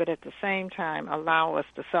self-critique, but at the same time allow us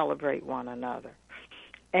to celebrate one another.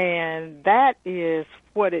 And that is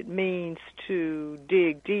what it means to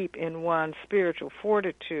dig deep in one's spiritual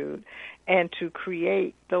fortitude and to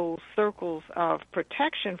create those circles of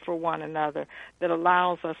protection for one another that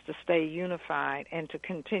allows us to stay unified and to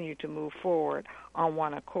continue to move forward on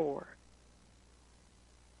one accord.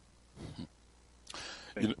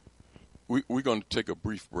 We're going to take a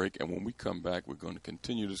brief break, and when we come back, we're going to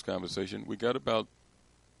continue this conversation. We got about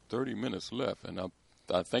 30 minutes left, and I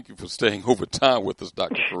thank you for staying over time with us,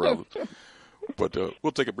 Dr. Carruthers. But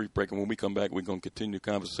we'll take a brief break, and when we come back, we're going to continue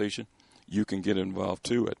the conversation. You can get involved,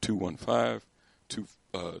 too, at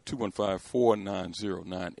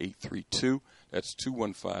 215-490-9832. That's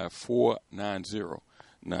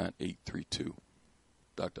 215-490-9832.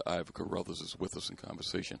 Dr. Iva Carruthers is with us in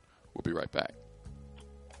conversation. We'll be right back.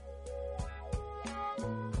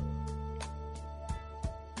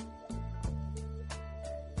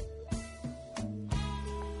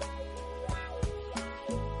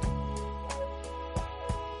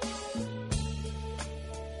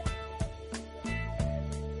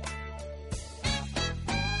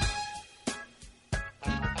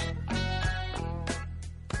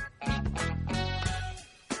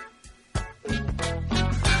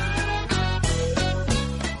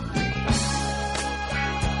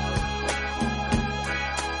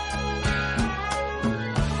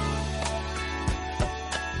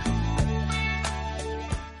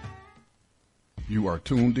 You are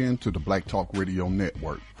tuned in to the Black Talk Radio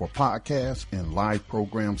Network. For podcasts and live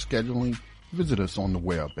program scheduling, visit us on the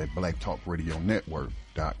web at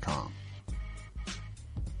blacktalkradionetwork.com.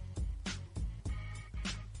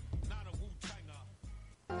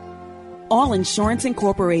 All Insurance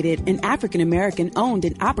Incorporated, an African-American owned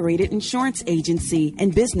and operated insurance agency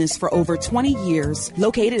in business for over 20 years,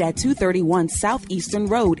 located at 231 Southeastern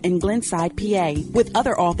Road in Glenside, PA, with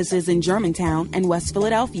other offices in Germantown and West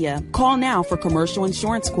Philadelphia. Call now for commercial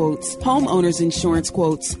insurance quotes, homeowners insurance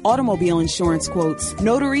quotes, automobile insurance quotes,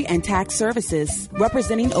 notary and tax services,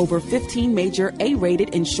 representing over 15 major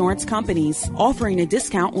A-rated insurance companies, offering a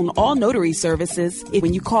discount on all notary services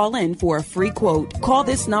when you call in for a free quote. Call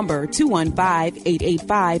this number,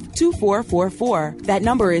 215-885-2444. That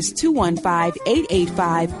number is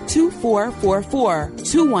 215-885-2444.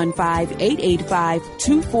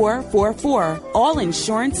 215-885-2444. All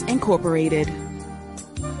Insurance Incorporated.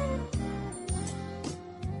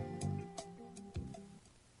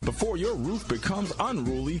 Before your roof becomes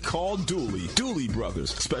unruly, call Dooley. Dooley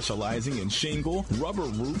Brothers, specializing in shingle, rubber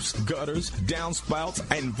roofs, gutters, downspouts,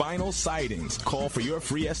 and vinyl sidings. Call for your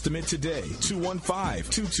free estimate today.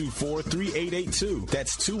 215-224-3882.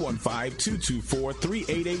 That's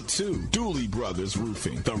 215-224-3882. Dooley Brothers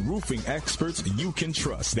Roofing, the roofing experts you can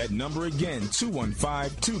trust. That number again,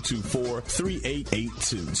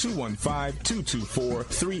 215-224-3882.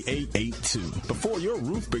 215-224-3882. Before your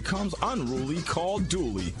roof becomes unruly, call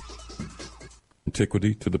Dooley.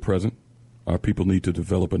 Antiquity to the present, our people need to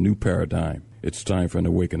develop a new paradigm. It's time for an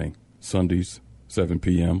awakening. Sundays, 7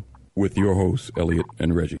 p.m., with your hosts, Elliot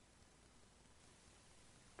and Reggie.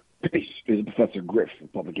 Professor Griff from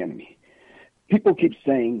Public Enemy. People keep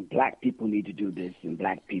saying black people need to do this and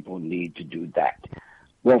black people need to do that.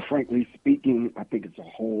 Well, frankly speaking, I think it's a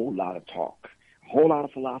whole lot of talk, a whole lot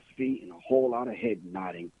of philosophy, and a whole lot of head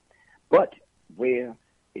nodding. But where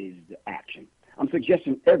is the action? I'm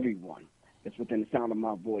suggesting everyone that's within the sound of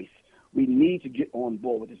my voice, we need to get on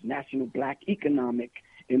board with this national black economic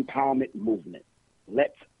empowerment movement.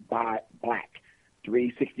 Let's Buy Black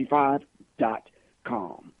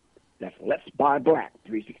 365.com. That's Let's Buy Black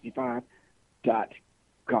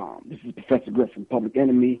 365.com. This is Professor Griff from Public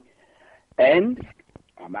Enemy, and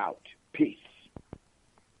I'm out. Peace.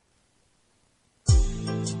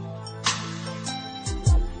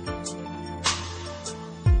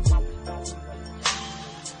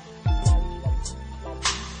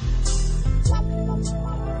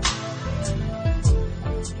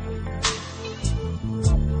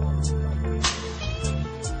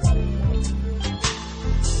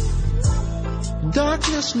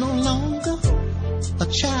 Darkness no longer, a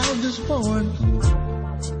child is born.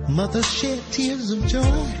 Mother shed tears of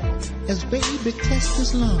joy as baby tests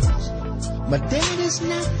his lungs. But daddy's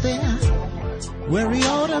not there where he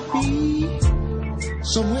ought to be.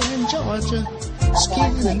 Somewhere in Georgia,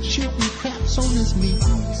 skinning and shooting craps on his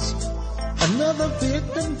knees. Another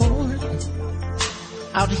victim born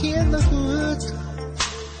out here in the hood.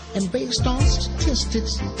 And based on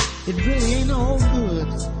statistics, it really ain't all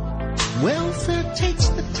good. Welfare takes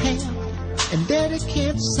the tab, and daddy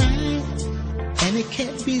can't sign, and it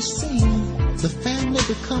can't be seen. The family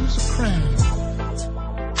becomes a crime.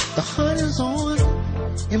 The hunt is on,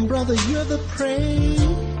 and brother, you're the prey.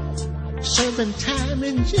 Serving time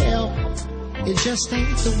in jail, it just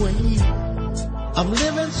ain't the way. I'm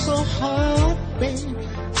living so hard, baby,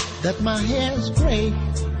 that my hair's gray.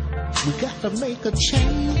 We got to make a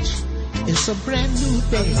change. It's a brand new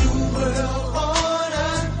day. A new world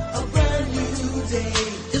order, a brand new day.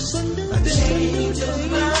 It's a new day. Change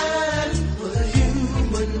of mind for the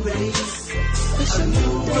human race. It's a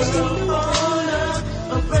new world order,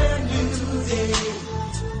 a brand new day.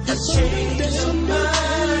 It's a change of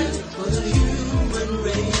mind for the human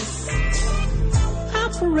race.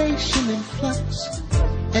 Operation in flux,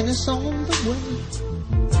 and it's on the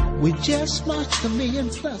way. We just marched 1 million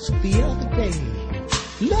plus the other day.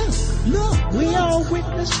 Look, we all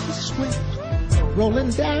witnessed the sweat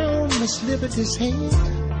rolling down Miss Liberty's head.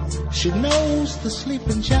 She knows the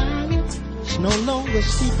sleeping giant, she's no longer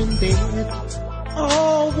sleeping dead.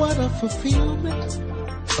 Oh, what a fulfillment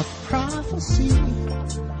of prophecy.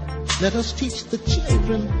 Let us teach the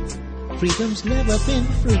children, freedom's never been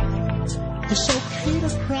free. It's okay to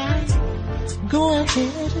cry, go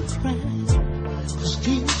ahead and cry. 'Cause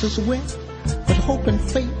Jesus wept, but hope and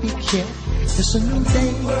faith be kept. It's a new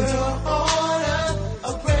day.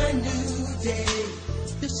 A brand new day.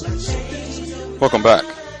 It's a new day. Welcome back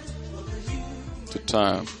to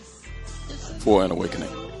Time for an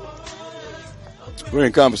Awakening. We're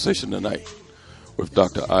in conversation tonight with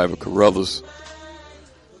Dr. Iva Carruthers.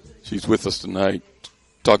 She's with us tonight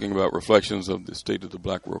talking about reflections of the State of the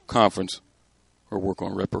Black World Conference, her work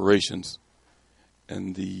on reparations,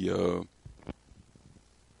 and the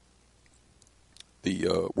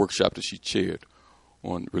workshop that she chaired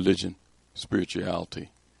on religion,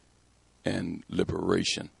 spirituality, and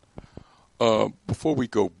liberation. Before we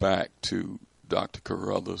go back to Dr.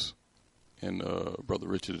 Carruthers, and Brother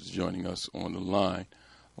Richard is joining us on the line,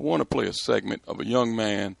 I want to play a segment of a young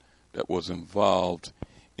man that was involved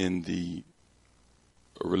in the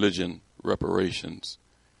religion, reparations,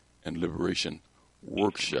 and liberation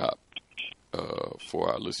workshop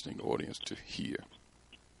for our listening audience to hear.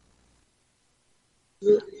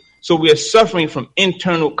 So we are suffering from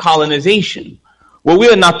internal colonization. Well, we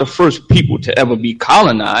are not the first people to ever be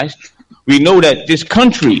colonized. We know that this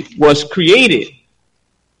country was created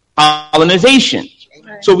colonization.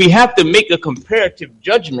 So we have to make a comparative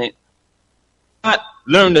judgment. Not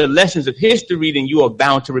learn the lessons of history, then you are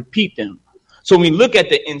bound to repeat them. So when we look at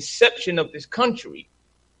the inception of this country,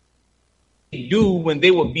 they do when they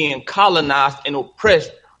were being colonized and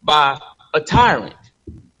oppressed by a tyrant.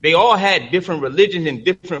 They all had different religions and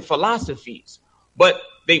different philosophies, but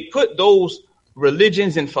they put those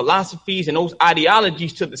religions and philosophies and those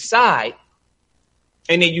ideologies to the side,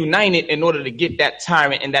 and they united in order to get that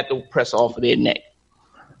tyrant and that oppressor off of their neck.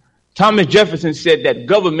 Thomas Jefferson said that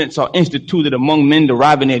governments are instituted among men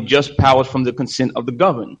deriving their just powers from the consent of the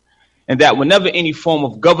governed, and that whenever any form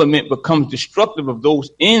of government becomes destructive of those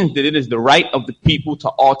ends, that it is the right of the people to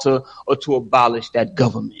alter or to abolish that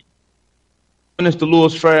government. Minister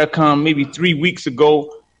Louis Farrakhan, maybe 3 weeks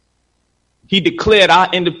ago, he declared our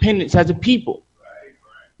independence as a people.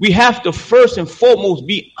 We have to first and foremost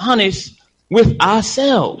be honest with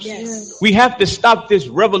ourselves. Yes. We have to stop this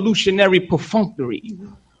revolutionary perfunctory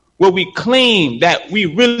where we claim that we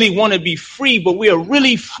really want to be free, but we are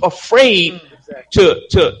really afraid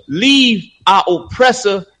to leave our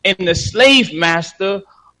oppressor and the slave master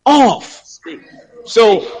off.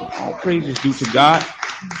 So, all praises due to God.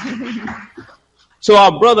 So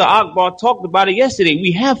our brother Akbar talked about it yesterday.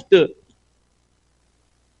 We have to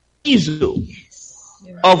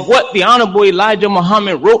of what the Honorable Elijah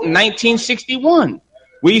Muhammad wrote in 1961,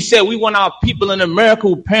 where he said, we want our people in America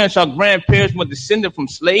whose parents or grandparents were descended from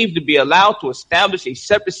slaves to be allowed to establish a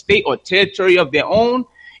separate state or territory of their own,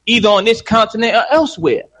 either on this continent or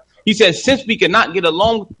elsewhere. He said, since we cannot get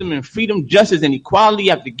along with them in freedom, justice, and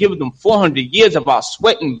equality after giving them 400 years of our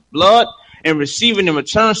sweat and blood and receiving in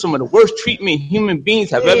return some of the worst treatment human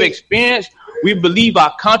beings have ever experienced, we believe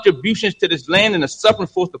our contributions to this land and the suffering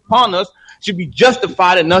forced upon us should be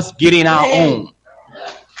justified in us getting our own.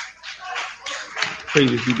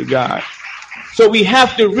 Praise be to God. So we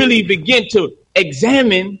have to really begin to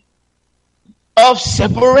examine of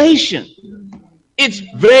separation. It's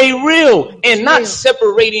very real, and not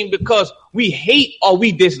separating because we hate or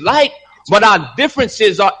we dislike, but our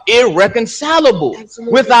differences are irreconcilable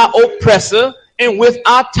with our oppressor and with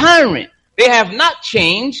our tyrant. They have not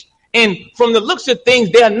changed, and from the looks of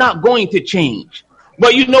things, they are not going to change.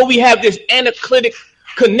 But you know, we have this analytic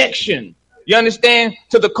connection, you understand,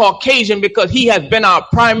 to the Caucasian because he has been our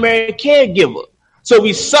primary caregiver. So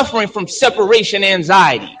we're suffering from separation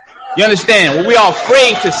anxiety. You understand? Well, we are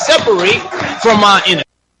afraid to separate from our enemy.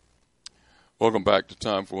 Welcome back to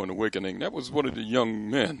Time for an Awakening. That was one of the young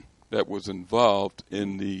men that was involved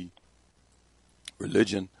in the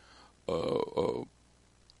religion,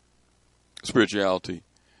 spirituality,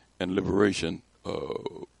 and liberation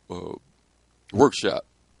workshop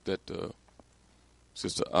that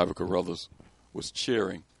Sister Iva Carruthers was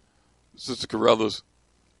chairing. Sister Carruthers,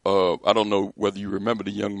 I don't know whether you remember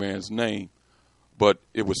the young man's name, but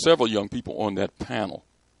it was several young people on that panel.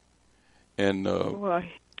 And well,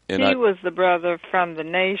 he was the brother from the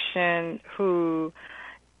nation who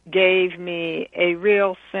gave me a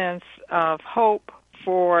real sense of hope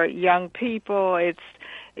for young people.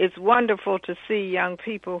 It's wonderful to see young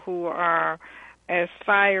people who are as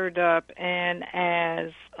fired up and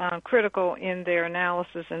as critical in their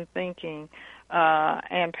analysis and thinking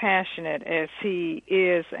and passionate as he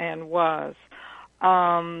is and was.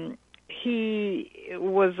 He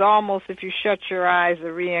was almost, if you shut your eyes,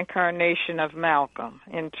 a reincarnation of Malcolm.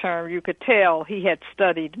 In terms, you could tell he had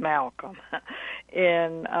studied Malcolm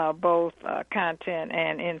in both content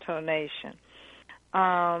and intonation.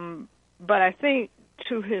 But I think,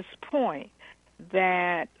 to his point,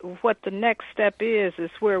 that what the next step is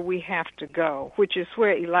where we have to go, which is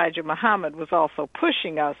where Elijah Muhammad was also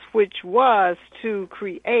pushing us, which was to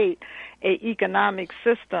create an economic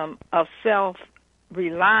system of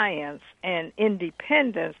self-reliance and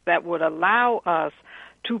independence that would allow us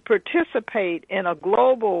to participate in a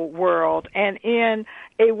global world and in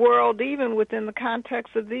a world even within the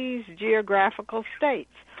context of these geographical states.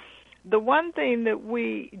 The one thing that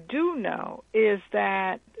we do know is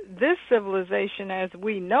that this civilization as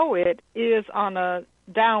we know it is on a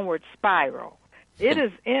downward spiral. It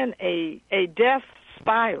is in a death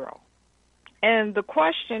spiral. And the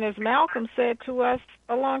question, as Malcolm said to us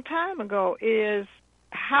a long time ago, is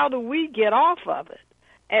how do we get off of it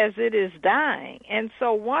as it is dying? And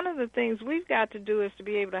so one of the things we've got to do is to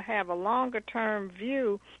be able to have a longer-term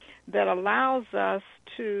view that allows us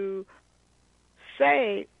to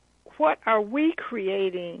say, what are we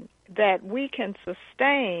creating that we can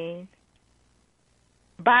sustain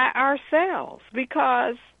by ourselves?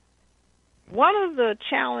 Because one of the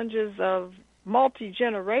challenges of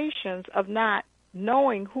multi-generations of not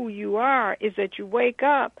knowing who you are is that you wake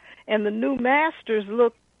up and the new masters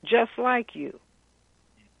look just like you.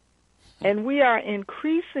 And we are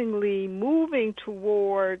increasingly moving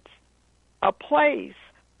towards a place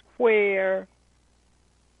where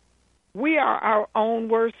we are our own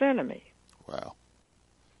worst enemy. Wow.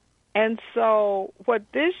 And so what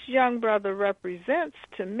this young brother represents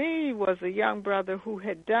to me was a young brother who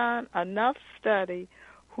had done enough study,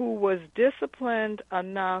 who was disciplined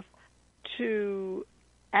enough to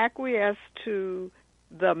acquiesce to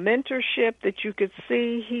the mentorship that you could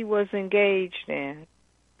see he was engaged in,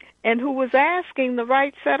 and who was asking the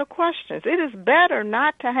right set of questions. It is better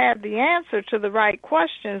not to have the answer to the right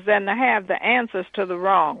questions than to have the answers to the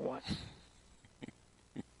wrong ones.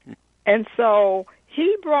 And so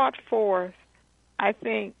he brought forth, I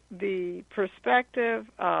think, the perspective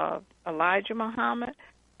of Elijah Muhammad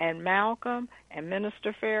and Malcolm and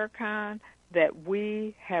Minister Farrakhan that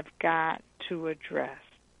we have got to address.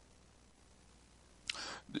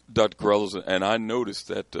 Dr. Carruthers, and I noticed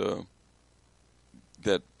that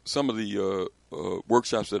that some of the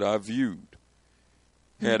workshops that I viewed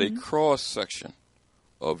had a cross section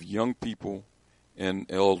of young people and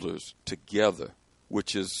elders together,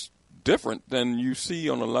 which is different than you see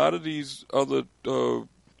on a lot of these other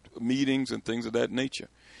meetings and things of that nature.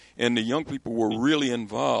 And the young people were really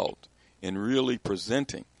involved in really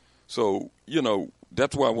presenting. So,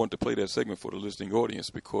 that's why I wanted to play that segment for the listening audience,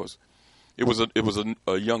 because it was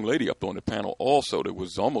a young lady up on the panel also that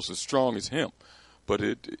was almost as strong as him. But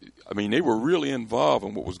they were really involved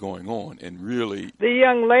in what was going on, and really. The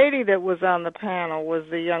young lady that was on the panel was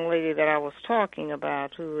the young lady that I was talking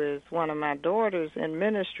about, who is one of my daughters in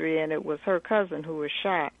ministry, and it was her cousin who was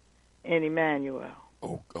shot in Emmanuel.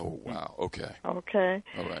 Oh, wow. Okay. Okay.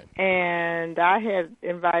 All right. And I had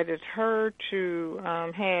invited her to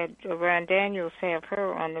had Rand Daniels have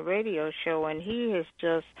her on the radio show, and he has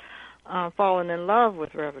just fallen in love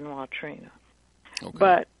with Reverend Waltrina. Okay.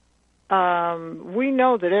 But we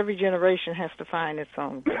know that every generation has to find its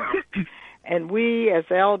own way. And we as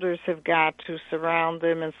elders have got to surround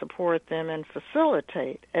them and support them and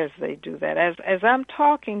facilitate as they do that. As I'm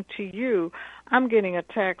talking to you, I'm getting a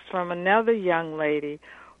text from another young lady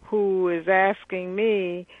who is asking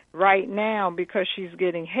me right now, because she's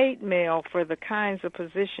getting hate mail for the kinds of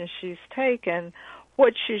positions she's taken,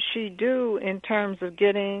 what should she do in terms of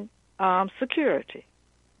getting security?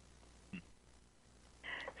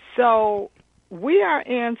 So we are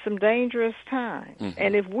in some dangerous times.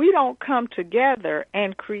 And if we don't come together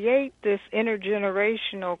and create this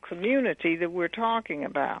intergenerational community that we're talking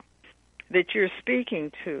about, that you're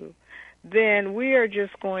speaking to, then we are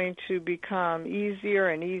just going to become easier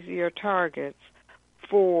and easier targets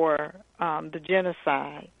for the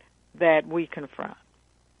genocide that we confront.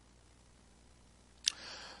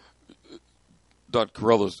 Dr.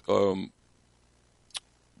 Carruthers, I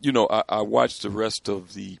watched the rest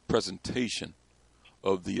of the presentation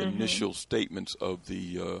of the initial statements of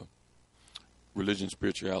the Religion,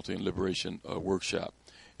 Spirituality, and Liberation workshop.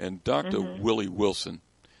 And Dr. Willie Wilson,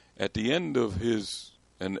 at the end of his,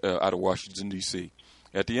 out of Washington, D.C.,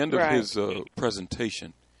 at the end of his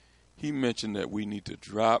presentation, he mentioned that we need to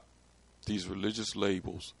drop these religious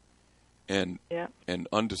labels and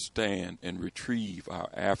understand and retrieve our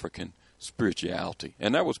African spirituality.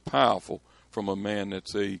 And that was powerful from a man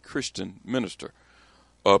that's a Christian minister,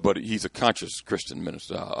 but he's a conscious Christian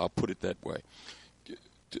minister. I'll put it that way.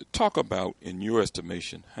 Talk about, in your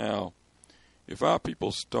estimation, how if our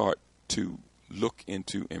people start to look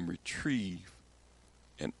into and retrieve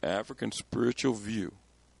an African spiritual view,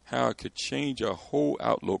 how it could change our whole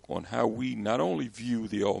outlook on how we not only view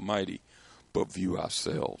the Almighty, but view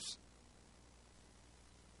ourselves.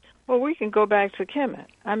 Well, we can go back to Kemet.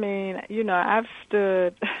 I mean, I've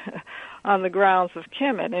stood on the grounds of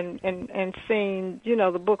Kemet and seen,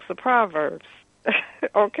 the books of Proverbs,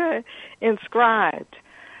 okay, inscribed.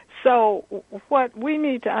 So what we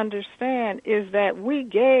need to understand is that we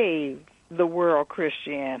gave the world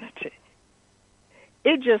Christianity.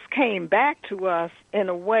 It just came back to us in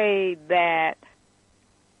a way that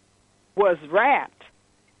was wrapped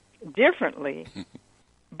differently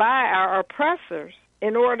by our oppressors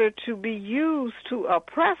in order to be used to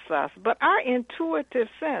oppress us. But our intuitive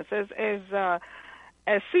sense,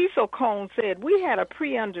 as Cecil Cone said, we had a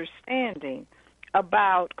pre-understanding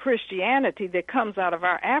about Christianity that comes out of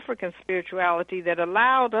our African spirituality that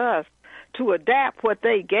allowed us to adapt what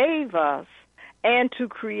they gave us and to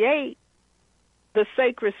create the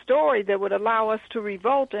sacred story that would allow us to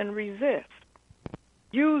revolt and resist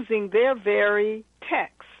using their very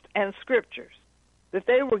text and scriptures that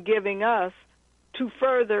they were giving us to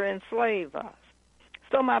further enslave us.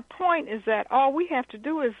 So my point is that all we have to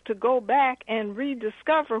do is to go back and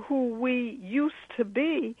rediscover who we used to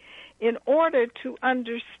be in order to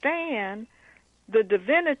understand the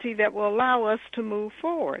divinity that will allow us to move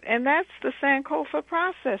forward. And that's the Sankofa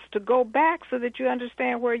process, to go back so that you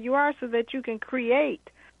understand where you are so that you can create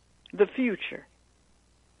the future.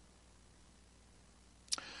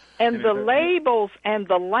 And the labels and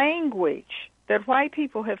the language that white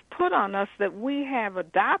people have put on us that we have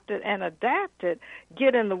adopted and adapted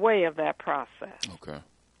get in the way of that process. Okay.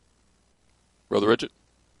 Brother Richard?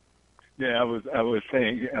 Yeah, I was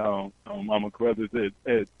saying, Mama Carruthers,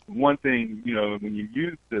 that one thing, when you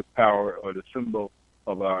use the power or the symbol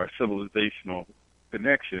of our civilizational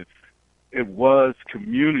connection, it was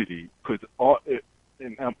community, because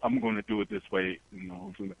and I'm going to do it this way,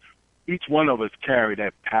 each one of us carry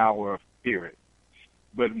that power of spirit.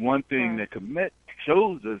 But one thing that Kemet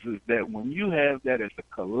shows us is that when you have that as a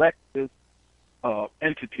collective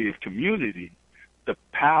entity of community, the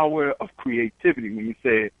power of creativity when you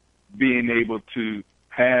say being able to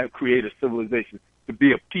create a civilization, to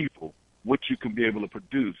be a people, what you can be able to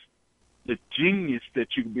produce, the genius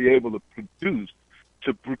that you can be able to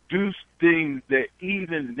produce things that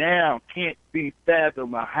even now can't be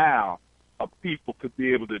fathomed how a people could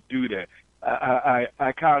be able to do that.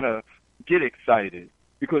 I kind of get excited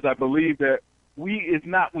because I believe that we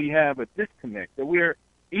have a disconnect, that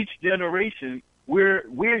each generation, we're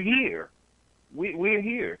here. We're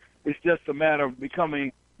here. It's just a matter of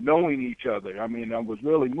knowing each other. I mean, I was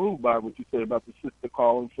really moved by what you said about the sister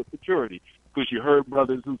calling for security, because you heard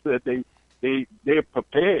brothers who said they're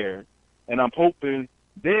prepared, and I'm hoping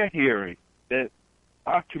they're hearing that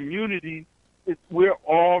our community, we're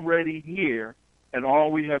already here, and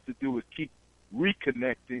all we have to do is keep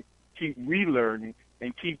reconnecting, keep relearning,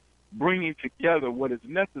 and keep bringing together what is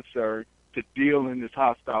necessary to deal in this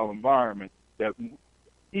hostile environment that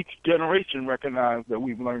each generation recognizes that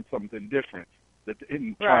we've learned something different.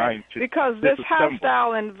 Right. Because this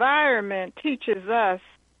hostile environment teaches us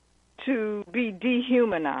to be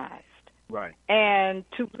dehumanized. Right. And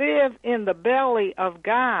to live in the belly of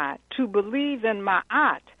God, to believe in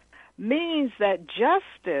Ma'at, means that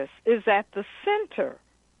justice is at the center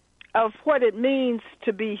of what it means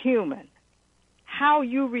to be human. How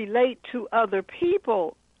you relate to other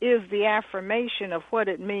people is the affirmation of what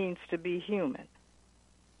it means to be human.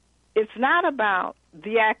 It's not about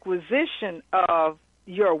the acquisition of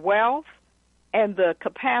your wealth and the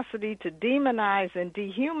capacity to demonize and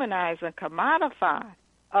dehumanize and commodify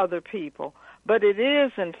other people, but it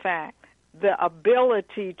is, in fact, the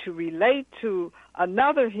ability to relate to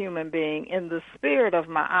another human being in the spirit of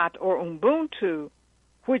Ma'at or Ubuntu,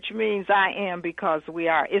 which means I am because we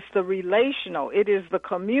are. It's the relational, it is the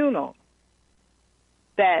communal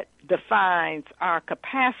that defines our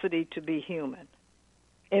capacity to be human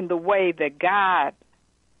in the way that God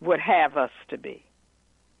would have us to be.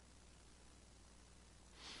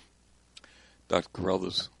 Dr.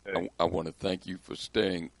 Carruthers, I want to thank you for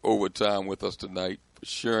staying overtime with us tonight, for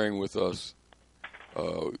sharing with us.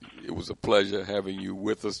 It was a pleasure having you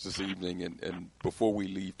with us this evening. And before we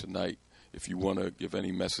leave tonight, if you want to give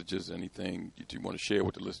any messages, anything that you want to share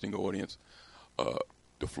with the listening audience,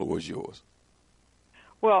 the floor is yours.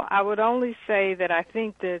 Well, I would only say that I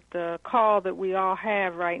think that the call that we all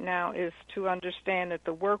have right now is to understand that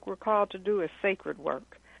the work we're called to do is sacred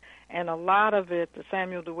work. And a lot of it, the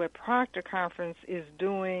Samuel DeWitt Proctor Conference is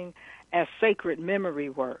doing as sacred memory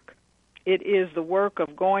work. It is the work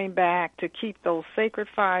of going back to keep those sacred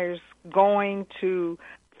fires going, to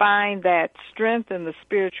find that strength in the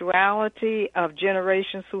spirituality of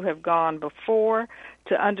generations who have gone before,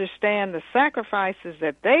 to understand the sacrifices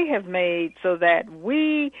that they have made so that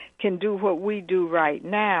we can do what we do right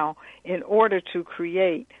now in order to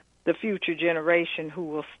create the future generation who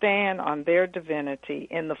will stand on their divinity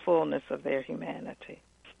in the fullness of their humanity.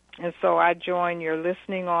 And so I join your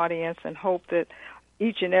listening audience and hope that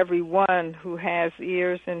each and every one who has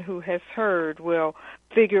ears and who has heard will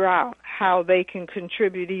figure out how they can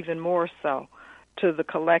contribute even more so to the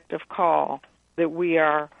collective call that we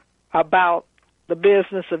are about the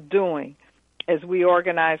business of doing as we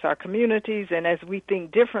organize our communities and as we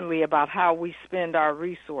think differently about how we spend our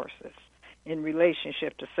resources in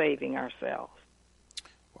relationship to saving ourselves.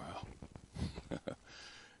 Wow.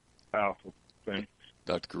 Powerful. Thanks.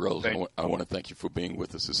 Dr. Carruthers, I want to thank you for being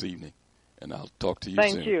with us this evening, and I'll talk to you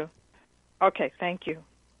soon. Thank you. Okay, thank you.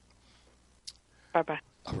 Bye-bye.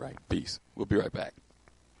 All right, peace. We'll be right back.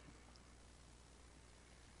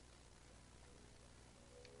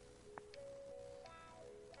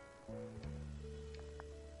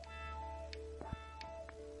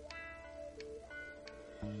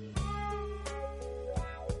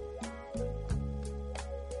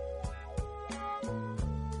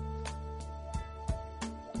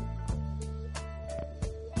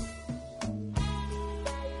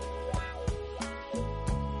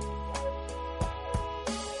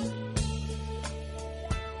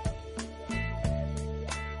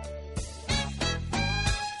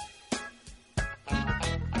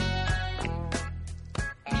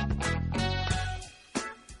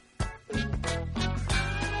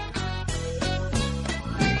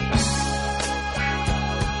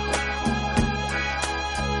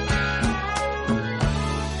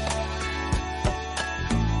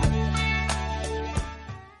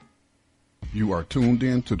 You are tuned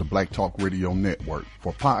in to the Black Talk Radio Network.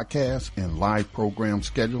 For podcasts and live program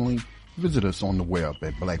scheduling, visit us on the web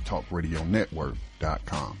at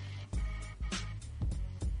blacktalkradionetwork.com.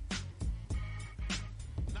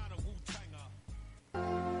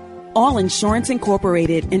 All Insurance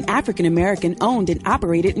Incorporated, an African-American owned and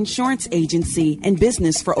operated insurance agency and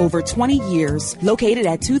business for over 20 years, located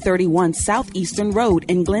at 231 Southeastern Road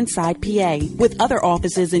in Glenside, PA, with other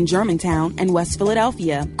offices in Germantown and West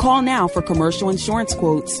Philadelphia. Call now for commercial insurance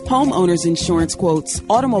quotes, homeowners insurance quotes,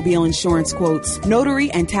 automobile insurance quotes, notary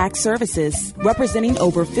and tax services, representing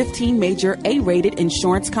over 15 major A-rated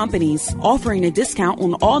insurance companies, offering a discount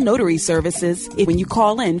on all notary services when you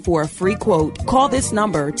call in for a free quote. Call this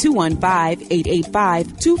number,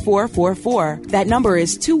 215-885-2444. That number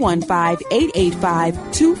is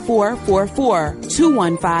 215-885-2444.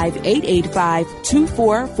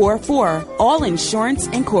 215-885-2444. All Insurance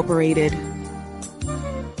Incorporated.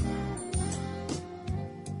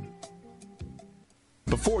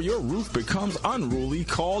 Before your roof becomes unruly,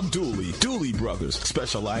 call Dooley. Dooley Brothers,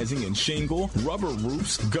 specializing in shingle, rubber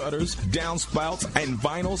roofs, gutters, downspouts, and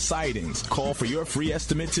vinyl sidings. Call for your free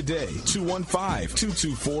estimate today.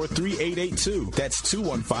 215-224-3882. That's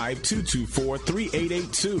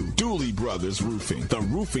 215-224-3882. Dooley Brothers Roofing, the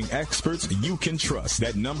roofing experts you can trust.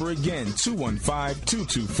 That number again,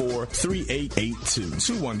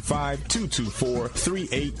 215-224-3882.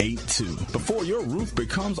 215-224-3882. Before your roof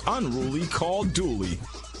becomes unruly, call Dooley.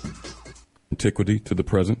 Antiquity to the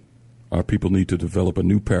present, our people need to develop a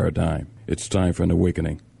new paradigm. It's time for an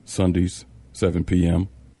awakening. Sundays, 7 p.m.,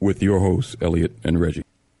 with your hosts, Elliot and Reggie.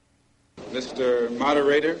 Mr.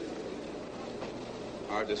 Moderator,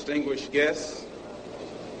 our distinguished guests,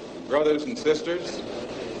 brothers and sisters,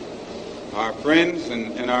 our friends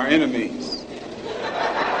and our enemies.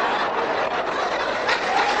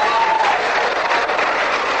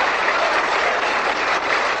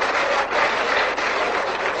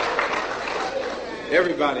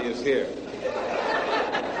 Everybody is here.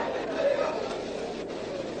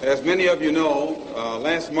 As many of you know,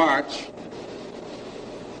 last March,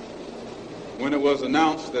 when it was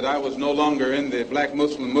announced that I was no longer in the Black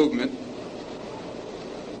Muslim movement,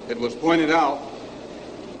 it was pointed out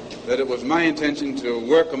that it was my intention to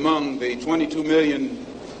work among the 22 million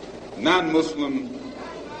non-Muslim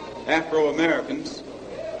Afro-Americans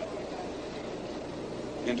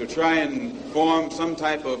and to try and form some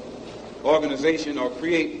type of organization or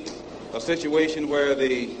create a situation where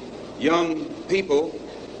the young people,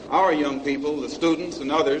 our young people, the students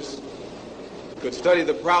and others, could study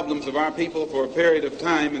the problems of our people for a period of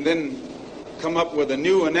time and then come up with a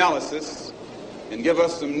new analysis and give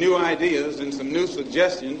us some new ideas and some new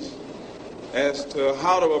suggestions as to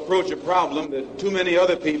how to approach a problem that too many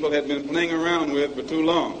other people had been playing around with for too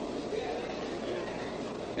long.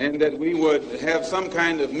 And that we would have some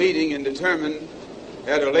kind of meeting and determine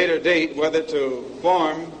at a later date whether to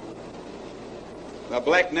form a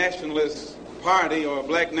black nationalist party or a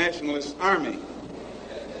black nationalist army.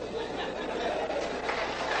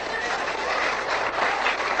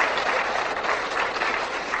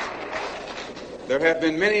 There have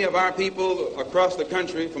been many of our people across the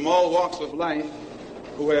country from all walks of life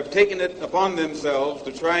who have taken it upon themselves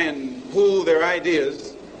to try and pool their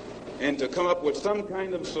ideas and to come up with some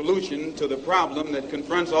kind of solution to the problem that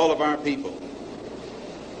confronts all of our people.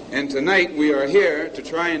 And tonight we are here to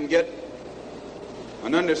try and get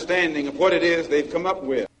an understanding of what it is they've come up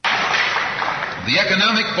with. The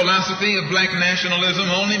economic philosophy of black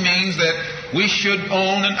nationalism only means that we should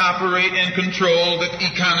own and operate and control the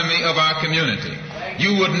economy of our community.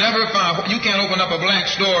 You would never find, you can't open up a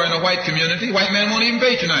black store in a white community. White man won't even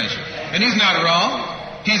patronize you. And he's not wrong.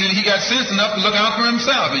 He got sense enough to look out for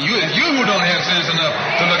himself. And you who don't have sense enough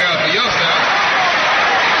to look out for yourself.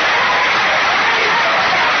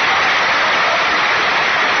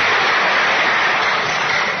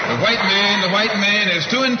 The white man is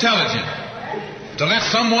too intelligent to let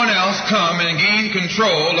someone else come and gain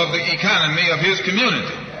control of the economy of his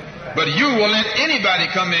community. But you will let anybody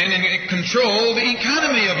come in and control the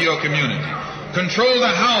economy of your community. Control the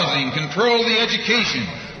housing, control the education,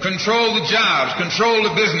 control the jobs, control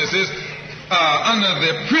the businesses under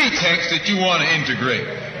the pretext that you want to integrate.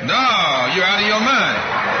 No, you're out of your mind.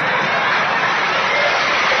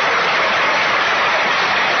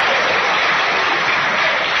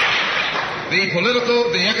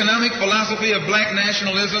 The economic philosophy of black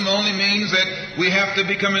nationalism only means that we have to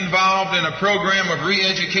become involved in a program of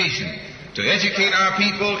re-education to educate our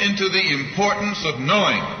people into the importance of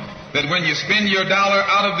knowing that when you spend your dollar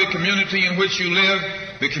out of the community in which you live,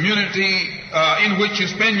 the community in which you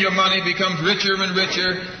spend your money becomes richer and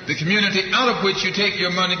richer. The community out of which you take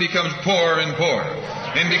your money becomes poorer and poorer.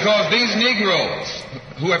 And because these Negroes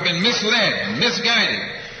who have been misled and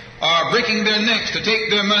misguided are breaking their necks to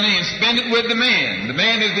take their money and spend it with the man. The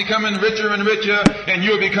man is becoming richer and richer, and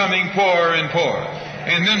you're becoming poorer and poorer.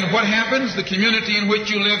 And then what happens? The community in which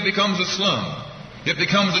you live becomes a slum. It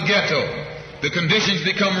becomes a ghetto. The conditions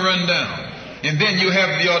become run down. And then you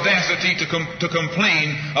have the audacity to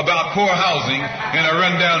complain about poor housing in a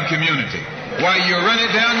run-down community. Why, you run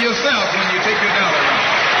it down yourself when you take your dollar out.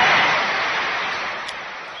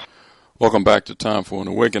 Welcome back to Time for an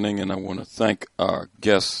Awakening, and I want to thank our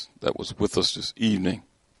guest that was with us this evening,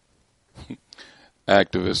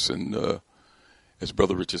 activist, and as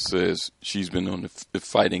Brother Richard says, she's been on the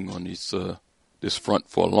fighting on this front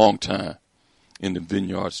for a long time, in the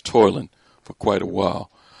vineyards, toiling for quite a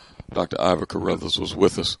while. Dr. Iva Carruthers was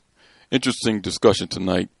with us. Interesting discussion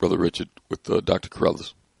tonight, Brother Richard, with Dr.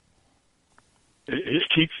 Carruthers. It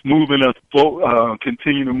keeps moving us forward,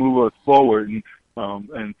 continue to move us forward,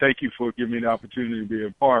 and thank you for giving me the opportunity to be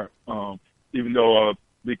a part. Even though I'll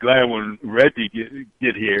be glad when Reggie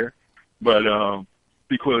get here, but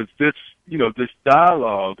because this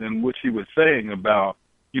dialogue and what he was saying about,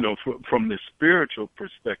 from the spiritual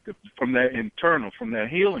perspective, from that internal, from that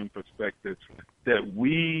healing perspective, that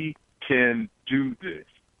we can do this.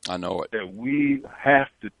 I know it. That we have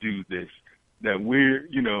to do this. That we're,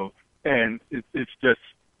 and it's just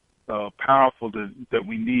powerful that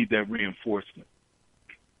we need that reinforcement.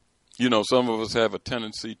 Some of us have a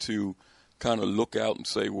tendency to kind of look out and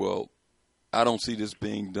say, well, I don't see this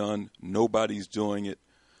being done. Nobody's doing it.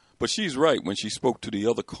 But she's right when she spoke to the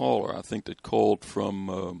other caller, I think, that called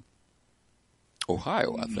from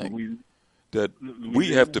Ohio, I think, that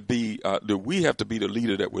we have to be the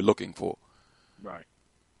leader that we're looking for. Right.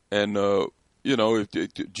 And,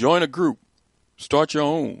 join a group, start your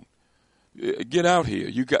own, get out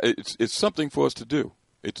here. It's something for us to do.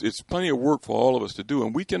 It's plenty of work for all of us to do,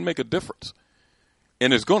 and we can make a difference.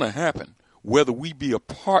 And it's going to happen. Whether we be a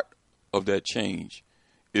part of that change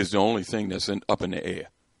is the only thing that's up in the air.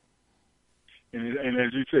 And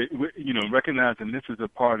as you say, recognizing this is a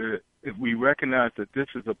part of it, if we recognize that this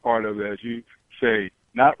is a part of, as you say,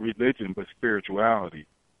 not religion, but spirituality,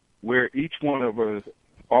 where each one of us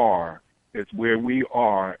are is where we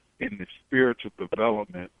are in the spiritual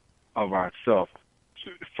development of ourselves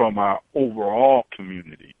from our overall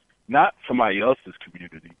community, not somebody else's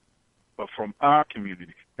community, but from our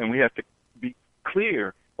community. And we have to be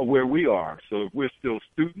clear of where we are. So if we're still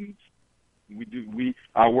students,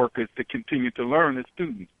 our work is to continue to learn as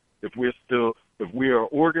students. If we are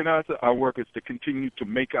organizers, our work is to continue to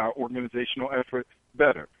make our organizational effort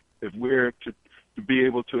better. If we're to be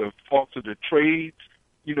able to foster the trades,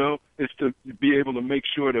 it's to be able to make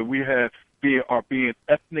sure that we are being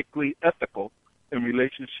ethnically ethical in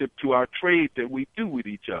relationship to our trade that we do with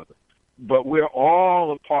each other. But we're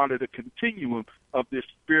all a part of the continuum of this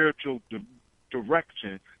spiritual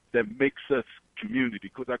direction that makes us community,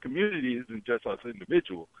 because our community isn't just us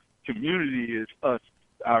individuals. Community is us.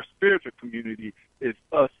 Our spiritual community is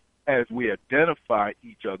us as we identify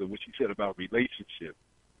each other, which you said about relationship,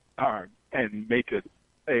 and make it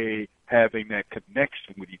having that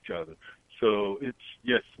connection with each other. So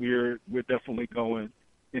we're definitely going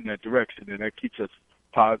in that direction, and that keeps us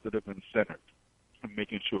positive and centered, and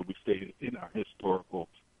making sure we stay in our true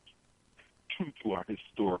to our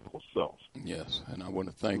historical self. Yes, and I want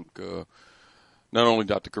to thank not only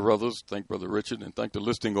Dr. Carruthers, thank Brother Richard, and thank the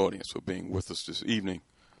listening audience for being with us this evening.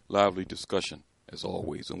 Lively discussion, as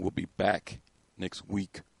always, and we'll be back next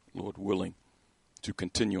week, Lord willing, to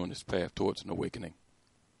continue on this path towards an awakening.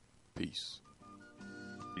 Peace.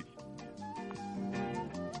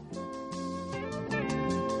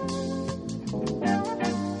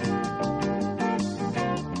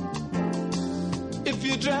 If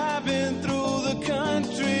you're driving through the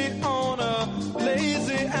country on a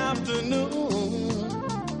lazy afternoon,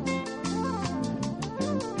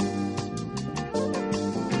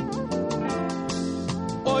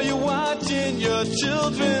 or you're watching your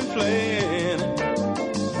children playing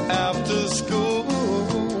after school,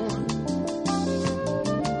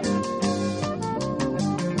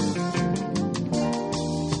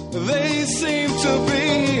 they seem to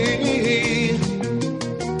be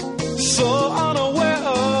so unaware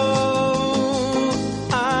of,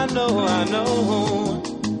 I know,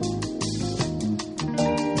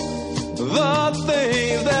 the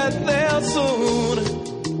things that they'll soon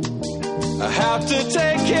have to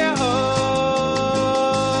take care of.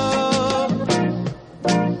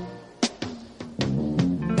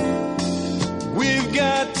 We've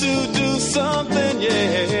got to do something,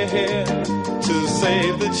 to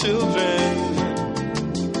save the children.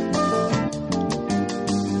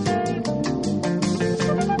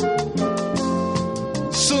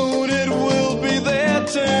 Soon it will be their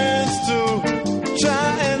turns to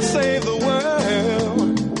try and save the world.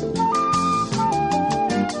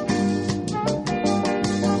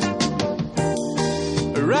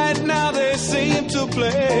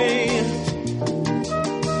 play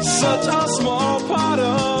such a small part of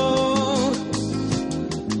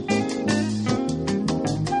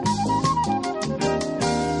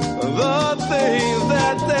the things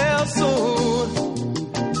that they'll soon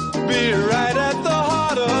be right at the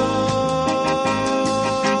heart of.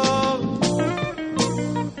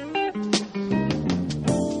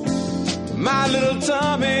 My little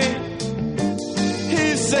Tommy,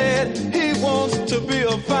 he said he wants to be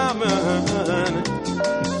a fireman.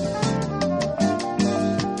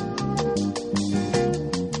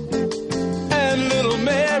 And little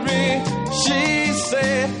Mary, she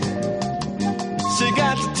said she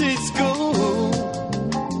got to teach school.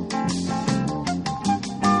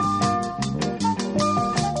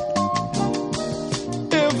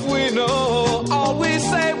 If we know all we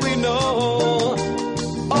say we know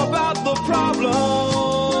about the problems,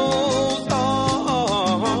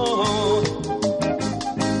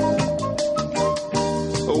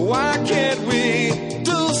 why can't we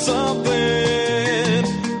do something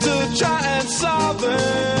to try and solve them?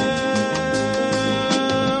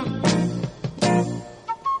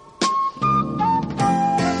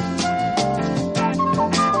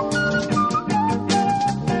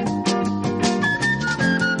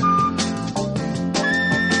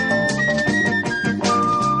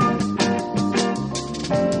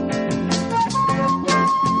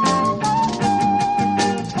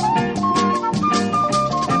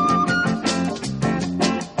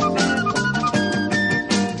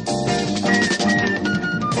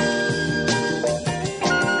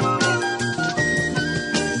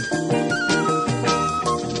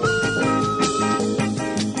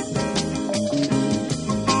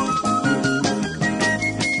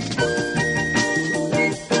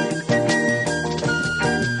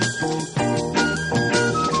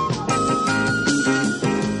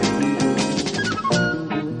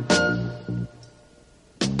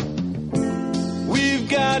 We've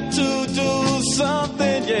got to do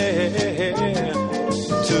something, yeah,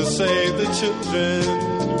 to save the children.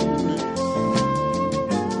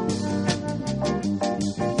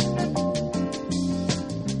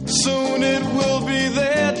 Soon it will be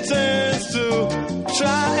their turns to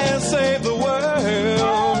try and save the world.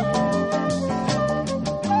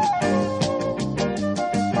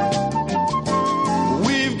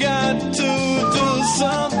 We've got to do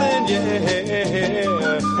something,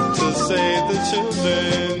 yeah, to save the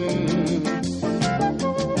children.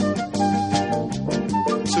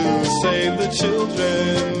 To save the children.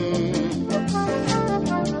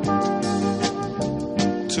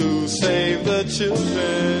 To save the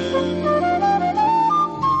children.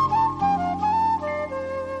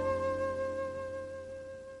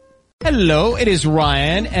 Hello, it is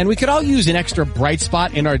Ryan, and we could all use an extra bright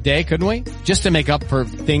spot in our day, couldn't we? Just to make up for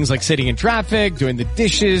things like sitting in traffic, doing the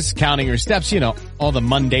dishes, counting your steps, you know, all the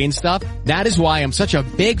mundane stuff. That is why I'm such a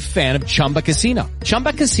big fan of Chumba Casino.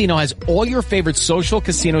 Chumba Casino has all your favorite social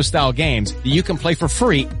casino-style games that you can play for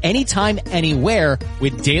free anytime, anywhere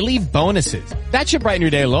with daily bonuses. That should brighten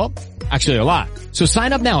your day a little. Actually, a lot. So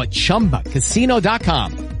sign up now at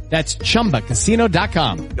ChumbaCasino.com. That's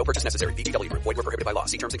ChumbaCasino.com. No purchase necessary. VGW Group. Void where prohibited by law.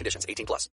 See terms and conditions. 18+.